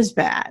 Murder is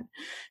bad.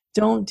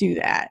 Don't do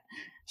that.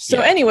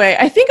 So anyway,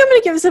 I think I'm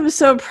gonna give this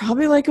episode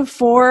probably like a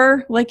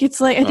 4. Like, it's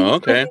like, I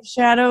think it's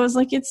Shadows.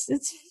 Like, it's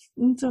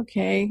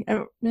okay.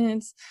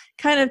 It's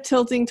kind of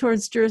tilting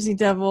towards Jersey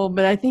Devil,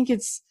 but I think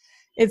it's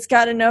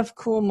got enough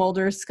cool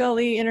Mulder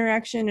Scully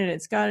interaction, and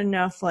it's got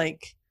enough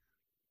like,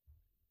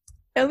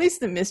 at least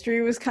the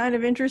mystery was kind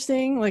of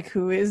interesting. Like,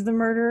 who is the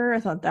murderer?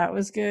 I thought that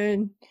was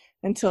good.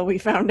 Until we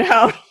found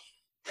out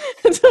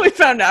who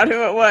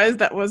it was.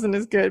 That wasn't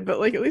as good, but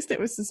like, at least it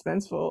was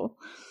suspenseful.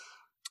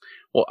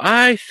 Well,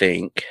 I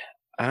think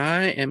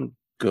I am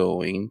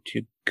going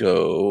to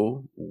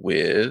go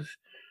with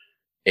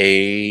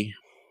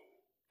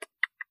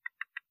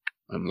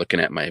I'm looking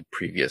at my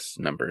previous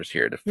numbers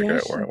here to figure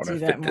out where I want to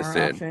fit this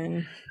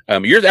in.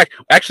 Yours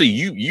actually,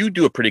 you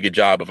do a pretty good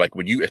job of like,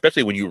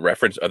 especially when you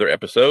reference other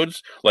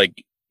episodes,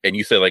 like, and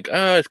you say like,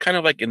 it's kind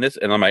of like in this,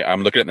 and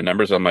I'm looking at the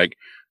numbers, I'm like,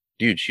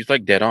 dude, she's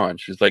like dead on.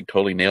 She's like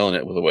totally nailing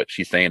it with what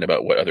she's saying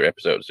about what other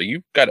episodes. So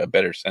you've got a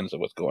better sense of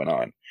what's going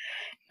on.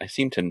 I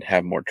seem to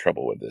have more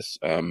trouble with this.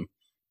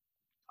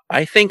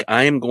 I think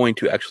I am going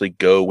to actually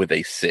go with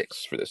a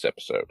 6 for this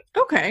episode.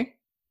 Okay.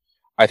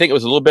 I think it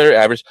was a little better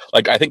average.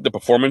 Like, I think the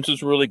performance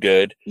was really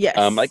good. Yes.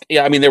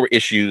 There were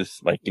issues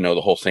like,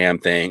 the whole Sam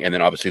thing, and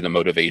then obviously the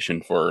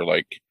motivation for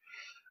like,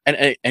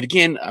 and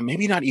again,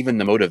 maybe not even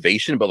the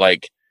motivation, but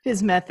like,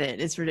 his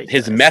method is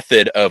ridiculous. His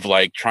method of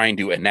like trying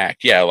to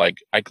enact, I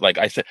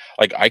said,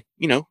 I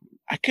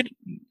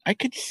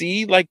could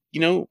see, like,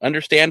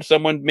 understand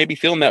someone maybe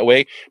feeling that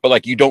way, but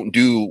like, you don't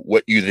do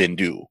what you then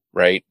do,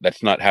 right?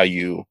 That's not how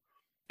you.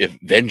 If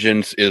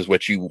vengeance is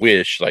what you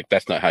wish, like,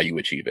 that's not how you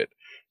achieve it.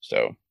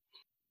 So,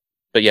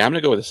 but yeah, I'm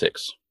gonna go with a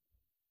 6.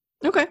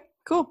 Okay,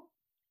 cool.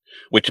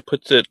 Which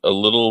puts it a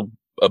little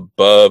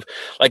above.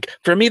 Like,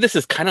 for me, this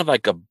is kind of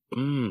like a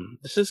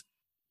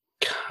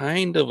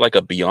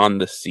Beyond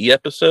the Sea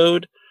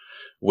episode,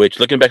 which,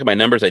 looking back at my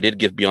numbers, I did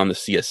give Beyond the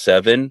Sea a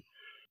 7,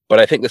 but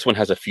I think this one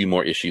has a few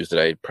more issues that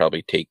I'd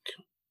probably take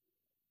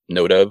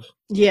note of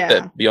Yeah.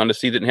 that Beyond the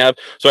Sea didn't have.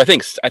 So I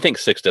think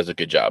 6 does a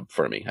good job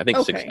for me. I think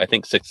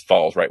Okay. 6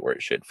 falls right where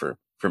it should for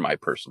my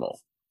personal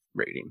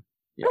rating.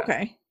 Yeah.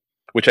 Okay.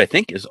 Which I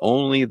think is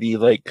only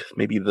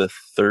maybe the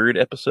 3rd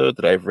episode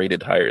that I've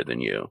rated higher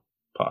than you,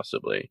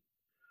 possibly.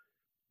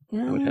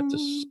 I would have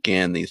to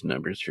scan these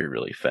numbers here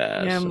really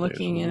fast. Yeah, I'm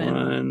looking at it.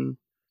 1,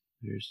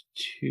 there's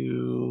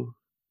 2,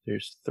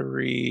 there's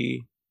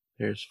 3,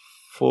 there's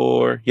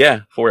 4. Yeah,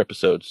 4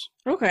 episodes.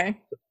 Okay.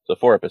 So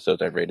 4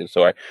 episodes I've rated.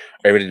 So I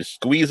rated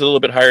Squeeze a little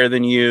bit higher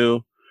than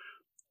you.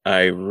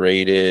 I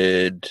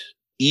rated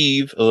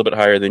Eve a little bit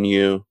higher than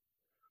you.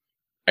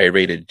 I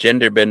rated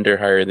Genderbender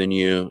higher than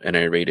you, and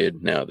I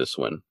rated now this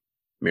one,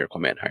 Miracle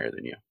Man, higher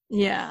than you.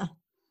 Yeah.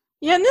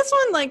 Yeah, and this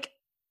one, like,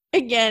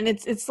 again,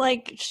 it's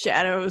like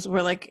Shadows,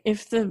 where like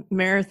if the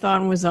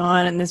marathon was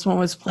on and this one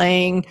was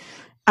playing,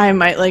 I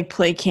might like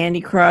play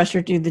Candy Crush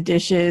or do the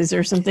dishes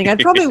or something. I'd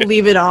probably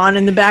leave it on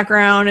in the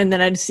background and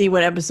then I'd see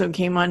what episode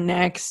came on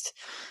next.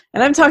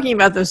 And I'm talking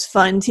about those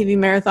fun TV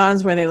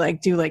marathons where they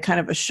like do like kind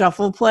of a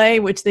shuffle play,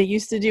 which they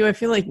used to do. I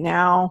feel like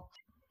now,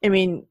 I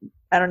mean,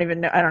 I don't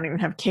even know. I don't even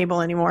have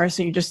cable anymore.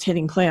 So you're just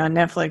hitting play on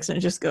Netflix and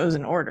it just goes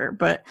in order.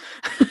 But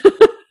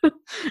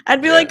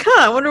I'd be like,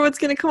 I wonder what's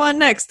going to come on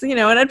next. You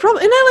know, and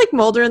I like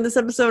Mulder in this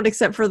episode,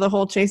 except for the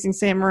whole chasing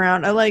Sam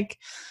around.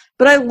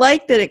 But I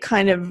like that it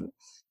kind of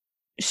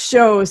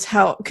shows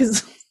how,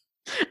 because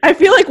I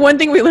feel like one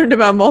thing we learned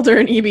about Mulder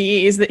and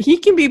EBE is that he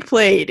can be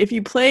played. If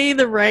you play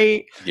the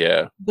right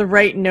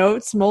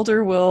notes,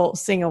 Mulder will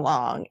sing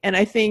along. And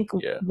I think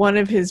one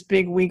of his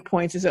big weak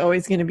points is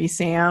always going to be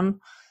Sam.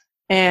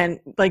 And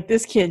like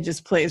this kid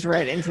just plays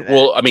right into that.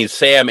 Well, I mean,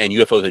 Sam and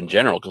UFOs in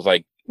general, because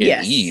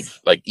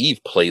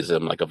Eve plays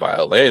him like a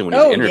violin when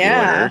he's interviewing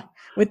her.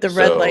 With the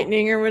red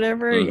lightning or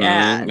whatever. Mm-hmm.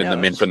 Yeah. And the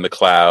men from the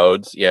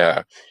clouds.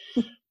 Yeah.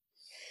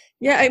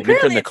 Yeah,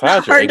 apparently it's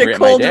not hard to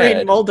cold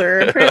read Mulder.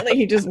 Apparently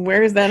he just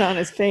wears that on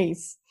his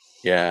face.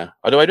 Yeah.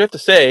 Although I do have to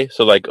say,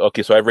 so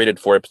I've rated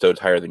 4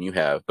 episodes higher than you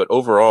have, but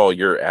overall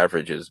your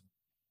average is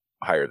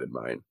higher than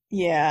mine.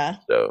 Yeah.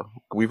 So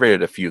we've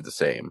rated a few the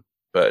same,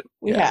 but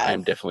I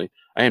am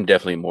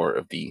definitely more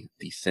of the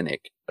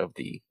cynic of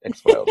the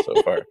X-Files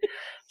so far.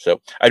 So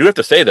I do have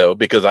to say though,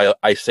 because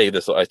I said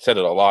it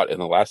a lot in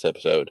the last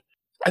episode,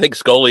 I think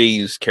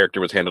Scully's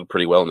character was handled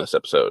pretty well in this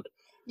episode.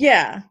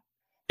 Yeah.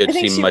 It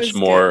seemed much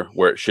more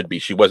where it should be.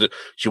 She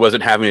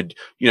wasn't having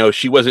to,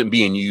 she wasn't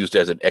being used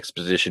as an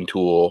exposition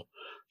tool.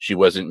 She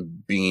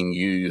wasn't being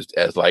used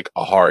as like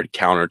a hard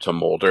counter to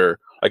Mulder.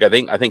 Like I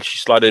think she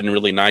slotted in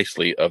really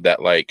nicely of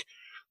that like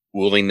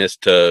willingness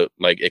to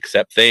like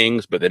accept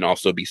things, but then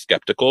also be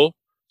skeptical.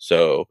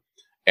 So,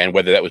 and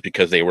whether that was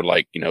because they were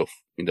like,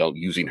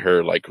 using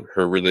her like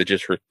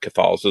her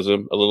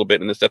Catholicism a little bit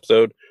in this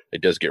episode,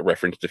 it does get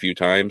referenced a few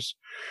times.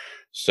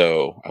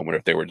 So I wonder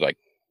if they were like,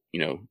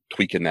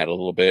 tweaking that a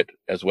little bit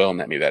as well, and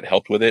maybe that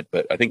helped with it.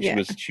 But I think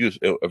she was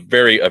a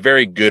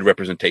very good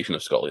representation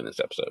of Scully in this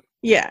episode.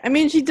 Yeah, I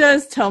mean, she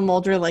does tell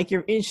Mulder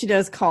she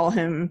does call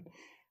him.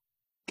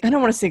 I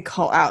don't want to say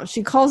call out.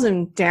 She calls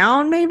him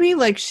down, maybe.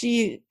 Like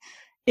she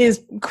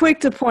is quick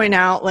to point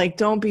out, like,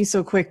 don't be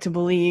so quick to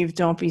believe,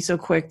 don't be so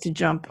quick to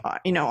jump,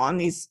 on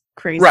these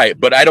crazy. Right,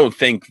 but I don't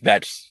think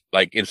that's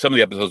like in some of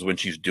the episodes when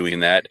she's doing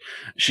that,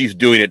 she's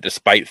doing it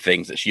despite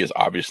things that she has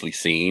obviously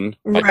seen,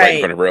 like right in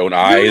front of her own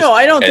eyes. No,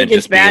 I don't think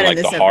it's bad in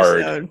this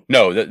episode.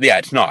 No,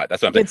 it's not.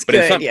 That's what I'm saying.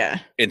 It's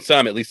good, in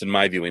some, at least in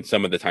my viewing,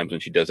 some of the times when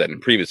she does that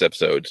in previous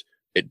episodes,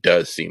 it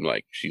does seem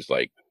like she's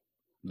like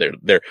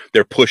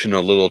they're pushing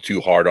a little too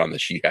hard on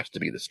that she has to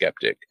be the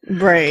skeptic,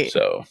 right?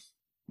 So,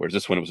 whereas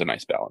this one it was a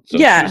nice balance. So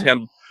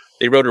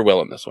they wrote her well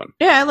in this one.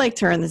 Yeah, I liked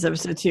her in this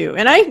episode too,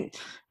 and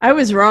I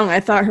was wrong. I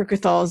thought her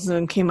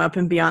Catholicism came up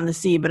in Beyond the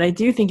Sea, but I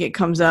do think it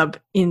comes up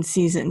in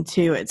season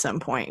 2 at some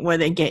point where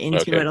they get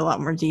into it a lot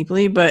more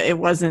deeply, but it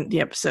wasn't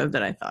the episode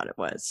that I thought it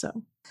was.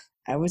 So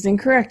I was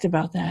incorrect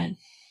about that.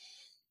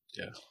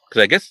 Yeah.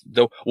 Because I guess,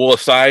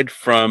 aside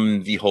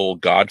from the whole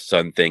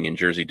Godson thing in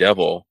Jersey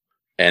Devil,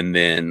 and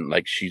then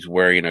like she's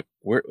wearing is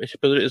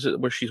it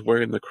where she's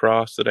wearing the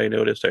cross that I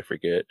noticed? I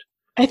forget.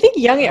 I think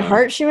Young at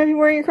Heart, she might be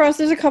wearing a cross.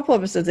 There's a couple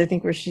episodes, I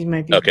think, where she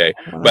might be. Okay.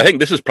 But I think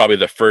this is probably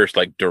the first,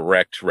 like,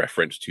 direct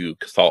reference to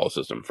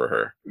Catholicism for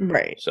her.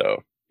 Right.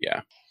 So,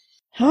 yeah.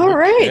 All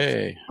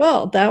right.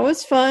 Well, that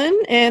was fun.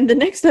 And the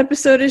next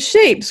episode is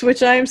Shapes,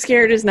 which I'm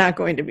scared is not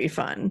going to be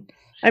fun.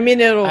 I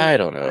mean, I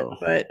don't know.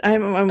 But I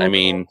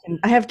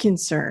have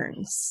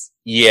concerns.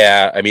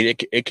 Yeah. I mean,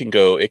 it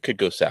could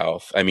go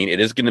south. I mean,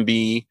 it is going to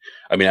be,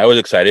 I was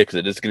excited because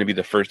it is going to be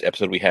the first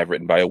episode we have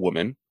written by a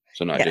woman.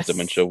 So not just a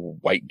bunch of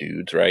white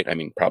dudes, right? I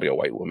mean, probably a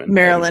white woman.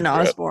 Marilyn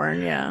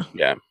Osborne, yeah.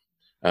 Yeah.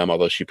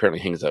 Although she apparently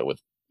hangs out with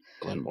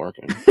Glenn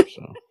Morgan.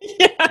 So.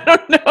 Yeah, I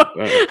don't know.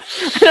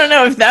 I don't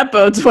know if that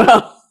bodes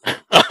well.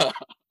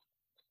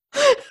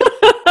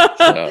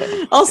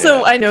 Also,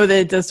 yeah. I know that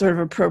it does sort of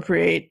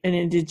appropriate an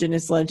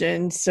indigenous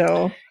legend,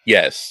 so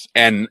Yes,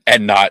 and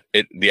not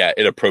it. Yeah,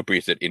 it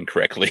appropriates it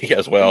incorrectly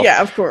as well.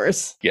 yeah, of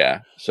course.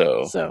 Yeah.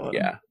 So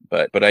yeah,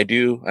 but I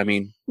do. I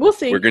mean, we'll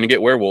see. we're gonna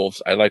get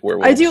werewolves. I like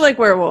werewolves. I do like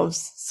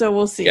werewolves, so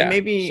we'll see. Yeah.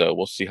 Maybe So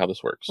we'll see how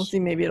this works. we'll see.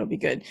 Maybe it'll be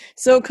good.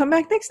 So come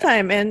back next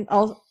time, and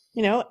I'll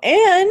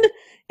and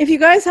if you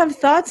guys have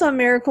thoughts on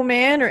Miracle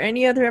Man or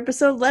any other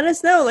episode, let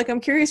us know. Like, I'm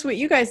curious what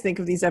you guys think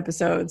of these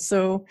episodes.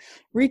 So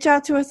reach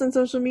out to us on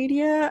social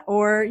media,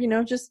 or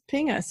just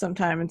ping us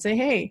sometime and say,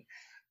 hey,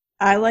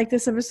 I like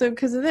this episode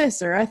because of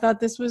this, or I thought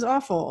this was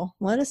awful.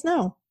 Let us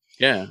know.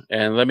 Yeah,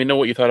 and let me know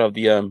what you thought of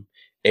the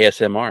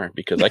ASMR,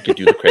 because I could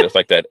do the credits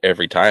like that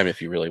every time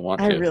if you really want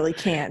to. I really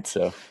can't.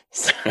 So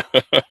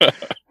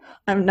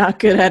I'm not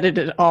good at it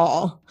at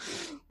all.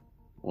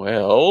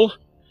 Well,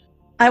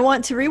 I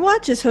Want to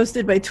Rewatch is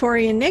hosted by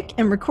Tori and Nick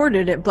and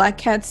recorded at Black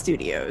Cat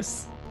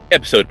Studios.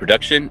 episode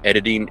production,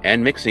 editing,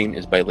 and mixing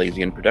is by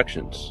Lazian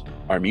Productions.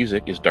 Our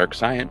music is Dark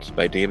Science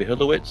by David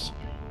Hilowitz,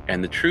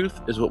 and The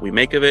Truth is What We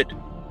Make of It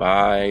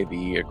by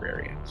The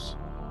Agrarians.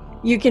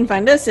 You can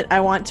find us at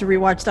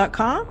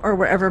iwanttorewatch.com or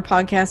wherever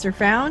podcasts are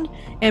found,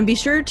 and be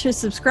sure to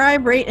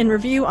subscribe, rate, and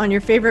review on your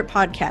favorite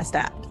podcast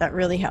app. That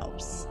really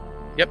helps.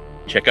 Yep.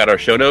 Check out our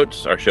show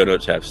notes. Our show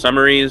notes have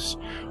summaries.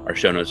 Our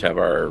show notes have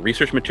our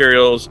research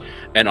materials,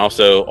 and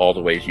also all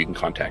the ways you can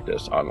contact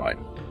us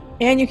online.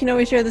 And you can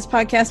always share this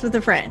podcast with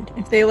a friend.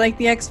 If they like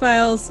the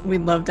X-Files,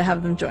 we'd love to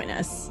have them join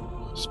us.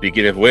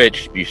 Speaking of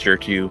which, be sure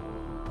to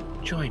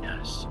join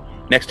us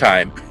next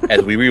time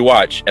as we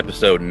rewatch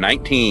episode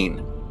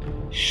 19,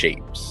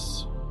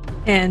 Shapes.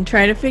 And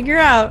try to figure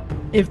out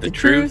if the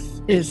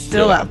truth is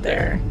still out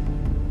there.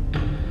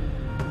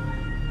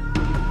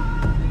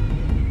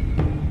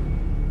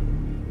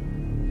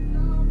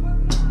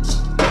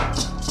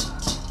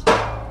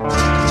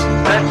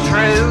 The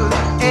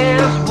truth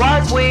is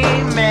what we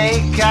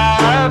make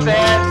of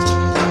it.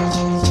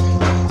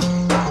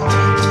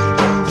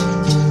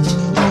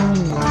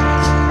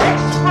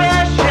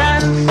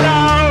 Expressions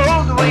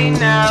sold, we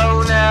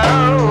know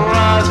no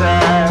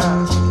other.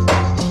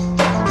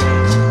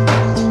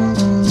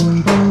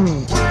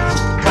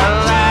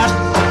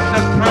 Collapse,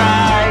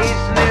 surprise,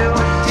 new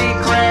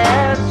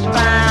secrets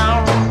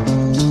found.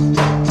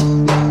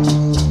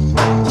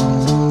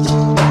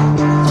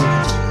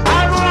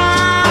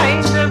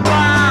 Unwind,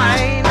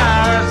 divine,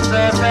 a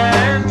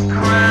serpent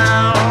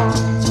crown.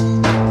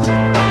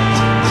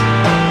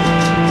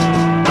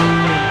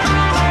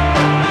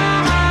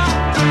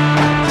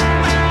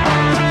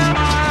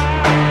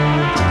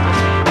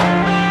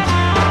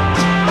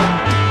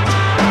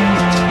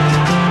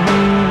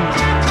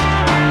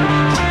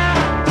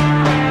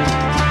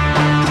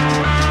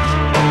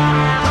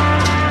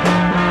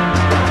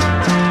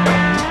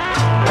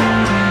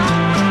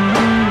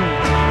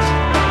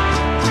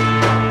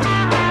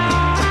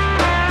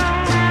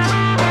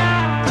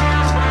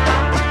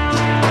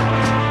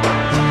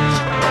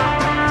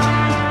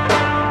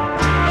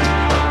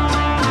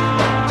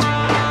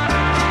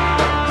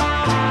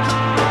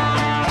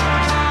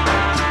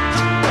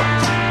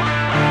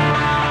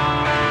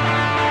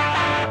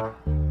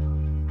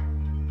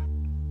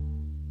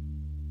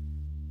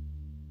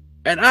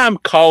 And I'm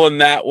calling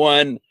that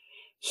one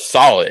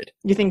solid.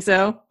 You think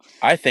so?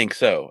 I think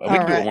so. We can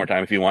do it Alright. one more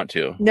time if you want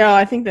to. No,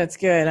 I think that's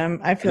good.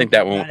 I feel think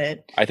that good one- about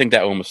it. I think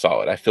that one was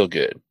solid. I feel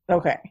good.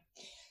 Okay.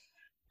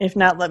 If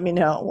not, let me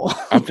know.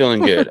 I'm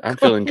feeling good. I'm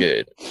feeling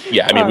good.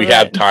 Yeah, I mean, we Alright.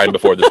 have time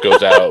before this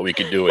goes out. We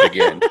could do it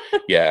again.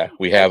 Yeah,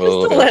 we have a Just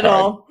little a bit of time.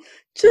 little.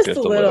 Just Just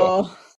a a little. little.